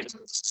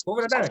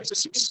 කොහොමද හදාගන්නේ?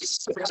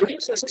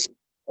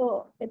 ඔව්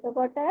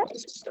එතකොට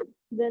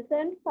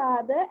wasn't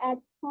father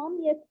at home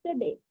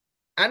yesterday.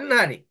 අන්න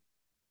හරි.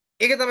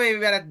 ඒක තමයි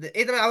වැරද්ද.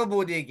 ඒ තමයි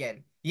අවබෝධය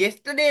කියන්නේ.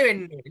 yesterday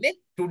වෙන්නේ නේ.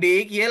 today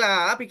කියලා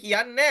අපි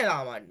කියන්නේ නැහැ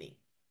සාමාන්‍යයෙන්.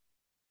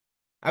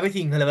 අපි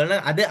සිංහල වල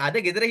අද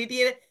ගෙදර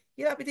හිටියේ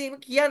කියලා අපි එහෙම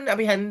කියන්නේ.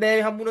 අපි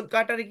හැන්දෑවේ හම්බුනොත්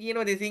කාට හරි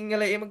කියනවා දේ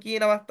සිංහල එහෙම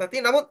කියන අවස්ථා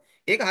තියෙන. නමුත්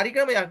ඒක හරි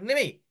ක්‍රමයක්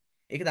නෙමෙයි.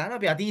 ඒක දානවා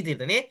අපි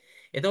අතීතයට නේ.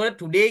 එතකොට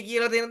today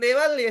කියලා තියෙන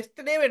දේවල්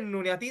yesterday වෙන්න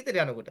ඕනේ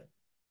අතීතයට යනකොට.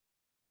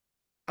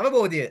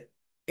 අවබෝධය.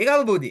 ඒක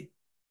අවබෝධය.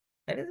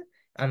 හරිද?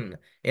 අන්න.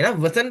 එහෙනම්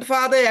wasn't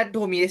father at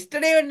home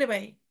yesterday වෙන්න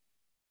බෑ.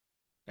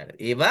 හරි.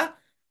 ඒවා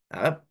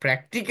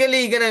ප්‍රැක්ටිකලි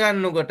ඉගෙන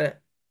ගන්නකොට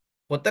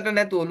පොතට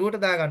නැතු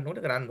ඔලුවට දා ගන්නකොට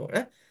කරන්න ඕන.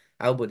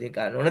 අවබෝධයෙන්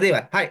කරන්න ඕන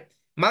දේවල්. හරි.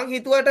 මං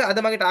හිතුවට අද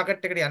මගේ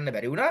ටාගට් එකට යන්න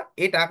බැරි වුණා.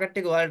 ඒ ටාගට්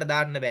එක ඔයාලට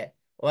දාන්න බෑ.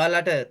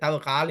 ඔයාලට තව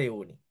කාලය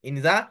ඕනේ. ඒ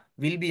නිසා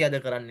will be අද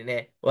කරන්නේ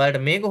නැහැ. ඔයාලට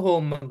මේක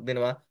හෝම්වර්ක්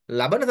දෙනවා.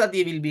 ලබන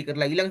සතියේ will be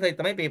කරලා ඊළඟ සතියේ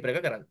තමයි පේපර් එක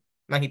කරන්නේ.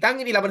 මං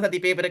හිතන් ඉතින් ලබන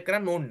සතියේ පේපර් එක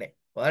කරන්න ඕනේ නැහැ.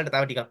 ඔයාලට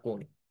තව ටිකක්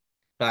ඕනේ.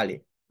 කාලය.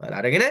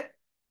 ඔයාලා අරගෙන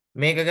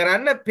මේක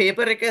කරන්න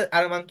පේපර් එක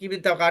අර මං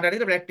කිව්ව තව කාට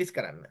හරි ප්‍රැක්ටිස්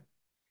කරන්න.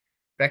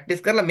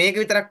 ප්‍රැක්ටිස් කරලා මේක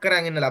විතරක්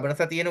කරන් ඉන්න ලබන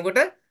සතියේනකොට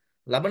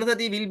ලබන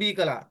සතිය විල් බී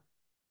කළා.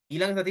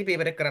 ඊළඟ සතිය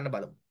පේපර් එක කරන්න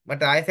බලමු.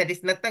 මට ආයෙ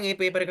සැටිස් නැත්නම් ඒ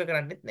පේපර් එක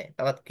කරන්නෙත් නෑ.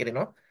 තවත්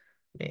කරනවා.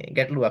 මේ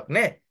ගැටලුවක්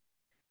නෑ.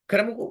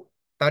 කරමුකෝ.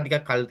 තව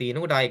ටිකක් කල්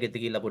තියෙනකොට ආයෙ ගෙත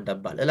ගිහිල්ලා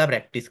පොඩ්ඩක් බලලා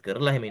ප්‍රැක්ටිස්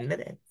කරලා එහෙම ඉන්න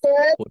දැන්.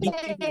 පොඩි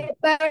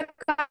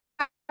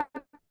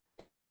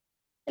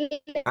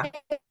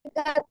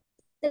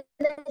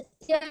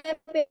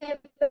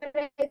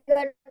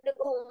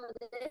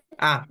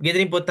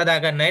ගෙදරින් පොත්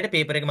හදා ගන්න අයට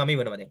පේපර් එක මම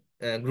ඉවනවා දැන්.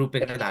 ගෲප්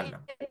එකට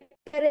දාන්නම්.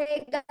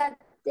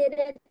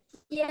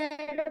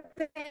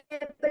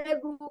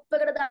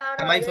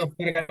 තමයි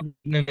software එක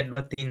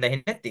ගැටලුවක් තියෙන දැන්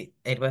නැත්තේ.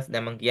 ඊට පස්සේ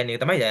දැන් මම කියන්නේ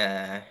ඒක තමයි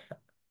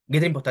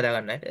ගෙදරින් පොත් හදා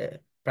ගන්න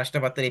අයට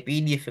ප්‍රශ්න පත්‍රයේ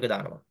PDF එක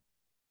දානවා.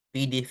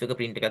 PDF එක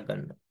print එකක්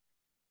ගන්න.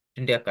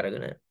 print එකක්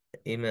අරගෙන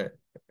එහෙම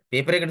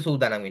පේපර් එකට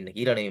සූදානම් වෙන්න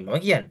කියලා නෙමෙයි මම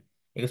කියන්නේ.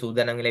 ඒක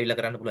සූදානම් වෙලා ඉවිල්ලා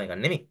කරන්න පුළුවන්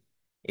එකක් නෙමෙයි.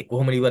 ඒ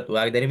කොහොම ලිව්වත්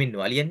ඔයාගේ දැනුමින්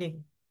වාලියන්නේ.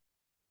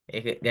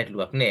 ඒක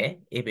ගැටලුවක් නෑ.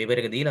 ඒ පේපර්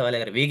එක දීලා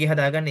ඔයාලා අර වේගය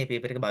හදාගන්න මේ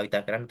පේපර් එක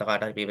භාවිතා කරන්න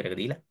තකාට හරි පේපර් එක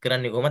දීලා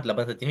කරන්නේ කොහොමද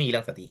ලබන සතියේ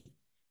ඊළඟ සතියේ.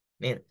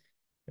 නේද?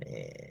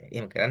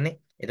 එහෙම කරන්නේ.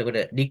 එතකොට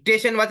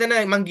ඩික්ටේෂන් වචන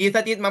මං ගිය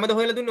සතියේත් මමද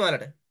හොයලා දුන්නේ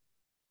ඔයාලට.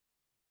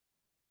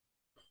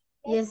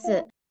 yes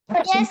sir.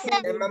 Yes, sir.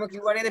 දැන් මම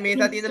කිව්වා නේද මේ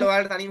සතියේ ඉඳලා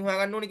ඔයාලට තනියම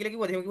හොයාගන්න ඕනේ කියලා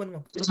කිව්වද? එහෙම කිව්වද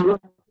මම?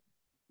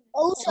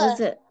 Oh, Oh sir.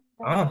 sir.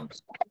 ආ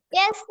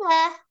Yes,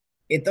 sir.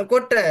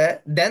 එතකොට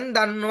දැන්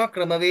දන්නවා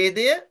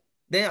ක්‍රමවේදය.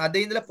 දැන් අද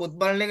ඉඳලා පොත්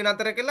බලන එක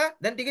නතර කළා.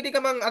 දැන් ටික ටික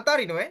මං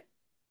අතාරිනවා.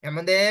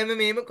 හැමදේම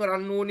මේම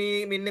කරන්න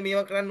ඕනේ මෙන්න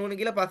මේවා කරන්න ඕනේ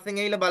කියලා පස්සෙන්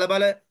ඇවිල්ලා බල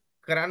බල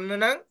කරන්න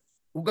නම්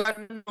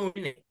උගන්වන්න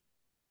ඕනේ.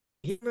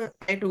 එහෙම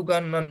ඇයිට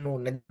උගන්වන්න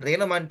ඕනේ.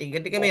 තේන මං ටික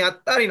ටික මේ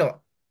අත්හරිනවා.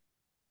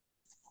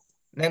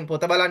 දැන්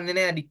පොත බලන්නේ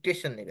නැහැ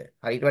ඩික්ටේෂන් එක.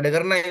 හරියට වැඩ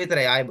කරන අය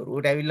විතරයි. ආයෙ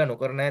බරුවට ඇවිල්ලා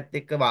නොකරන ඇත්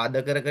එක්ක වාද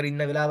කර කර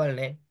ඉන්න වෙලාවල්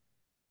නැහැ.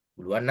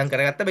 පුළුවන් නම්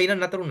කරගත්ත බැයි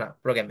නම් නතර වුණා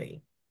ප්‍රෝග්‍රෑම්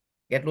එකකින්.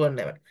 ගැටලුවක්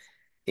නැහැ මට.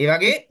 ඒ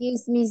වගේ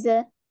excuse me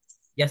sir.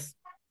 යස්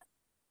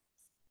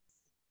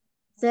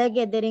සර්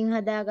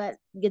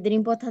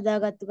ගෙදරින් පොත්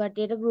හදාගත්තු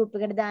කට්ටියට group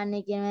එකට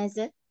දාන්නේ කියනවා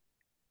sir.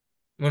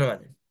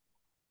 මොනවද?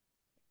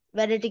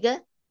 වැඩ ටික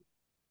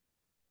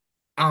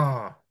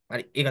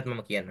හරි ඒකත්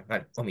මම කියන්නම්.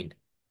 හරි කොමින්ට.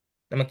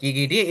 මම කී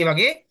කීටියේ ඒ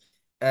වගේ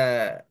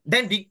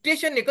දැන්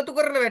ඩික්ටේෂන් එකතු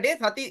කරන වැඩේ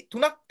සති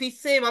 3ක්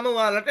තිස්සේ මම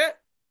ඔයාලට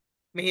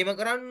මෙහෙම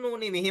කරන්න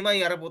ඕනේ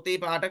මෙහෙමයි අර පොතේ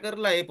පාට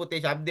කරලා ඒ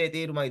පොතේ ශබ්දයේ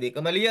තේරුමයි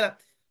දෙකම ලියලා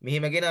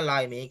මෙහෙම ගෙනල්ලා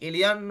ආයේ මේකේ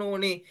ලියන්න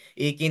ඕනේ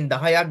ඒකෙන්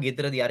 10ක්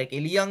ගෙදරදී අර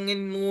කෙලියන්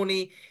එන්න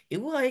ඕනේ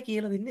ඒව ආයේ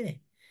කියලා දෙන්නේ නැහැ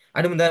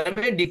අඩුම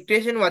තරමේ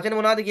ඩික්ටේෂන් වචන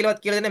මොනවද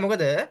කියලාවත් කියලා දෙන්නේ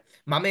මොකද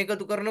මම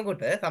එකතු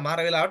කරනකොට සමහර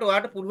වෙලාවට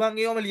ඔයාලට පුළුවන්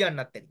ඒවම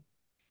ලියන්නත් ඇති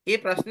ඒ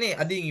ප්‍රශ්නේ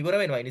අදින් ඉවර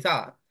වෙනවා ඒ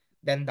නිසා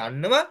දැන්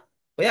දන්නවා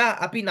ඔයා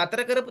අපි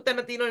නතර කරපු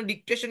තැන තියෙනවනේ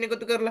ඩික්ටේෂන්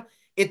එකතු කරලා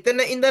එතන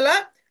ඉඳලා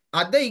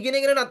අද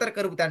ඉගෙනගෙන නතර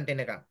කරපු තැනට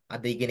එනකම්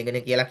අද ඉගෙනගෙන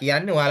කියලා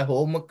කියන්නේ ඔයාලා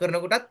හෝම්වර්ක්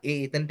කරනකොටත් ඒ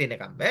එතනට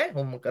එනකම් ඈ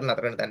හෝම්වර්ක් කරලා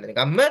නතර කරන තැනට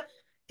එනකම්ම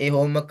ඒ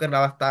හෝම්වර්ක් කරන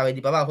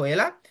අවස්ථාවේදී පවා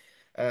හොයලා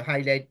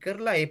හයිලයිට්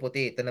කරලා ඒ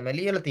පොතේ එතනම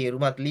ලියලා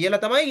තේරුමත්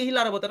ලියලා තමයි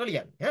ගිහිල්ලා අර පොතට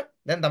ලියන්නේ ඈ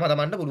දැන්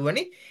තමන්ට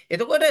පුළුවනි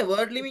එතකොට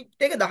වර්ඩ්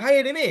ලිමිට් එක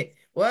 10 නෙමෙයි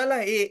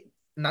ඔයාලා ඒ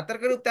නතර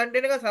කරු තැනට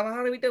එනකම්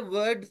සමහර විට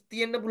වර්ඩ්ස්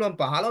තියෙන්න පුළුවන්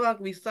 15ක්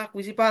 20ක්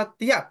 25ක්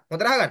 30ක්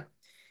හොඳට අහගන්න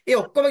ඒ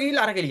ඔක්කොම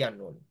ගිහිල්ලා අරක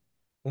ලියන්න ඕනේ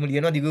උඹ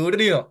ලියනවා දිගට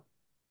ලියනවා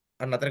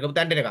අර නතර කරපු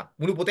තැනට එනකම්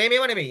මුළු පොතේ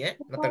මේව නෙමෙයි ඈ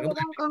නතර කරපු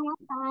තැනට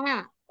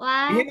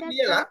එහෙම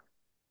ලියලා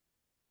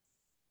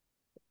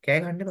කෑ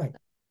ගන්න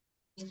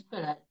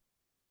බෑ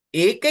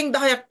ඒකෙන්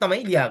 10ක්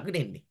තමයි ලියාගෙන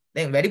එන්නේ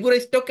දැන් වැඩිපුර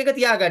ස්ටොක් එක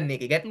තියාගන්න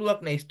එකේ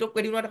ගැටලුවක් නැහැ ස්ටොක්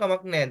වැඩි වුණාට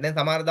කමක් නැහැ දැන්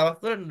සමහර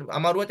දවස්වල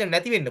අමාරු වචන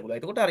නැති වෙන්න පුළුවන්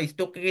එතකොට අර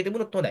ස්ටොක් එකේ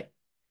තිබුණොත් හොඳයි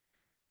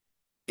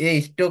ඒ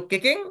ස්ටොක්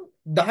එකෙන්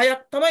 10ක්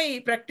තමයි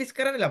ප්‍රැක්ටිස්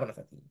කරන්න ලබන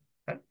සතියේ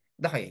හරි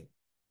 10යි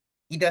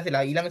ඊට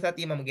පස්සේ ඊළඟ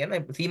සතියේ මම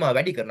කියන්නේ සීමාව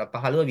වැඩි කරනවා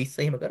 15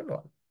 20 එහෙම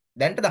කරනවා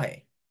දැන්ට 10යි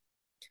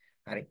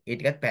හරි ඒ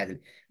ටිකත් පැහැදිලි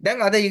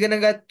දැන් අද ඉගෙන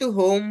ගත්තු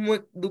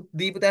හෝම්වර්ක්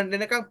දීපු තැනට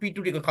එනකම් පිටු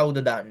ටික කවුද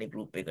දාන්නේ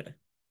ගෲප් එකට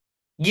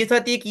ගිය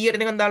සතියේ කීයට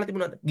නිකන් දාලා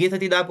තිබුණාද ගිය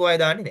සතියේ දාපු අය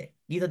දාන්නේ නැහැ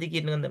ගිය සතියේ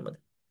කීයට නිකන් දැම්මද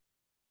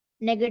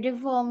negative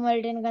form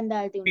වලට එනකන්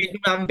දාලා තිබුණේ.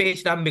 පිටු නම් පේජ්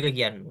නම් එක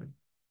කියන්න ඕනේ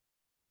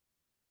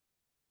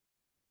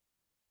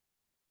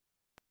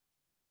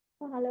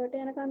 15ට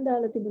යනකම්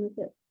දාලා තිබුණා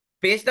සර්.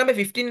 පේජ් නම්බර්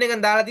 15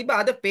 එකෙන් දාලා තිබ්බා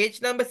අද පේජ්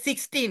නම්බර්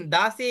 16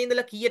 16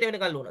 ඉඳලා කීයට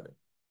වෙනකල් ඕනද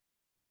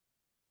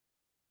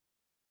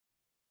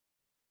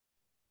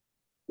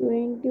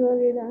 20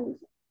 වගේ දාන්න.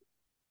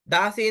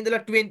 16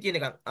 ඉඳලා 20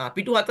 වෙනකම්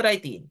පිටු 4යි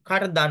තියෙන්නේ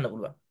කාටද දාන්න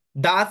පුළුවන්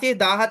 16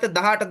 17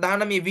 18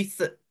 19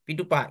 20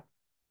 පිටු 5යි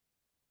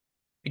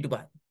පිටු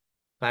 5යි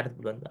කාටද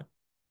පුළුවන් දාන්න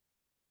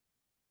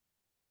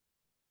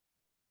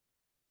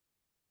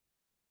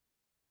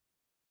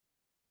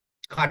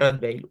කාටවත්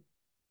බැයිලු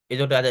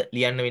ඒකට අද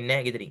ලියන්න වෙන්නේ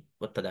නැහැ ගෙදරින්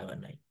පොත් හදා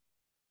ගන්නයි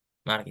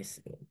මාර්කස්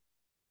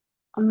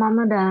මම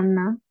දාන්නම්.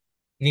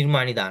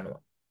 නිර්මාණි දානවා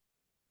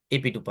ඒ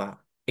පිටු 5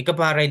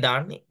 එකපාරයි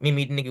දාන්නේ මේ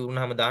මීටින් එක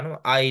ඉවරනහම දානවා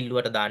ආයෙ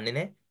ඉල්ලුවට දාන්නේ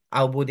නැහැ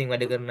අවබෝධයෙන්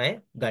වැඩ කරන අය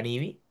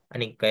ගනීවි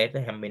අනික් අයට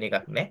හැම්බෙන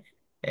එකක්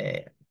නැහැ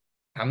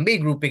හම්බේ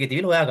ගෲප් එකේ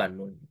තියලා හොයා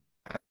ගන්න ඕනේ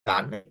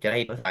දාන්න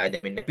එච්චරයි ඊට පස්සේ ආයෙ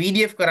දෙන්න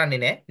PDF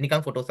කරන්නේ නැහැ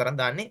නිකන් ෆොටෝස් අරන්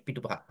දාන්නේ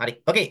පිටු 5 හරි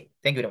okay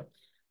thank you very much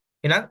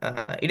එහෙනම්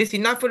it is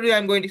enough for today.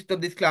 I'm going to stop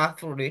this class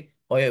for today.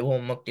 ඔය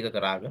හෝම්වර්ක් ටික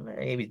කරාගෙන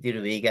ඒ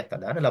විදිහට වේගයක්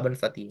අදාන ලබන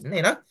සතියේ ඉන්න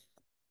එහෙනම්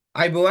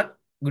අයබෝවන්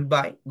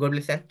goodbye god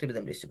bless and till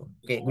the next one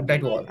okay good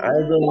night to all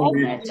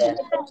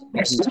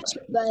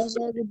Bye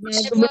sir. Good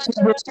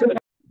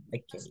night.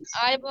 okay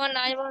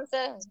ආයුබෝවන්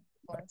sir.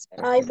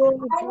 I go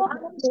with you.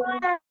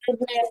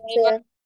 Sir.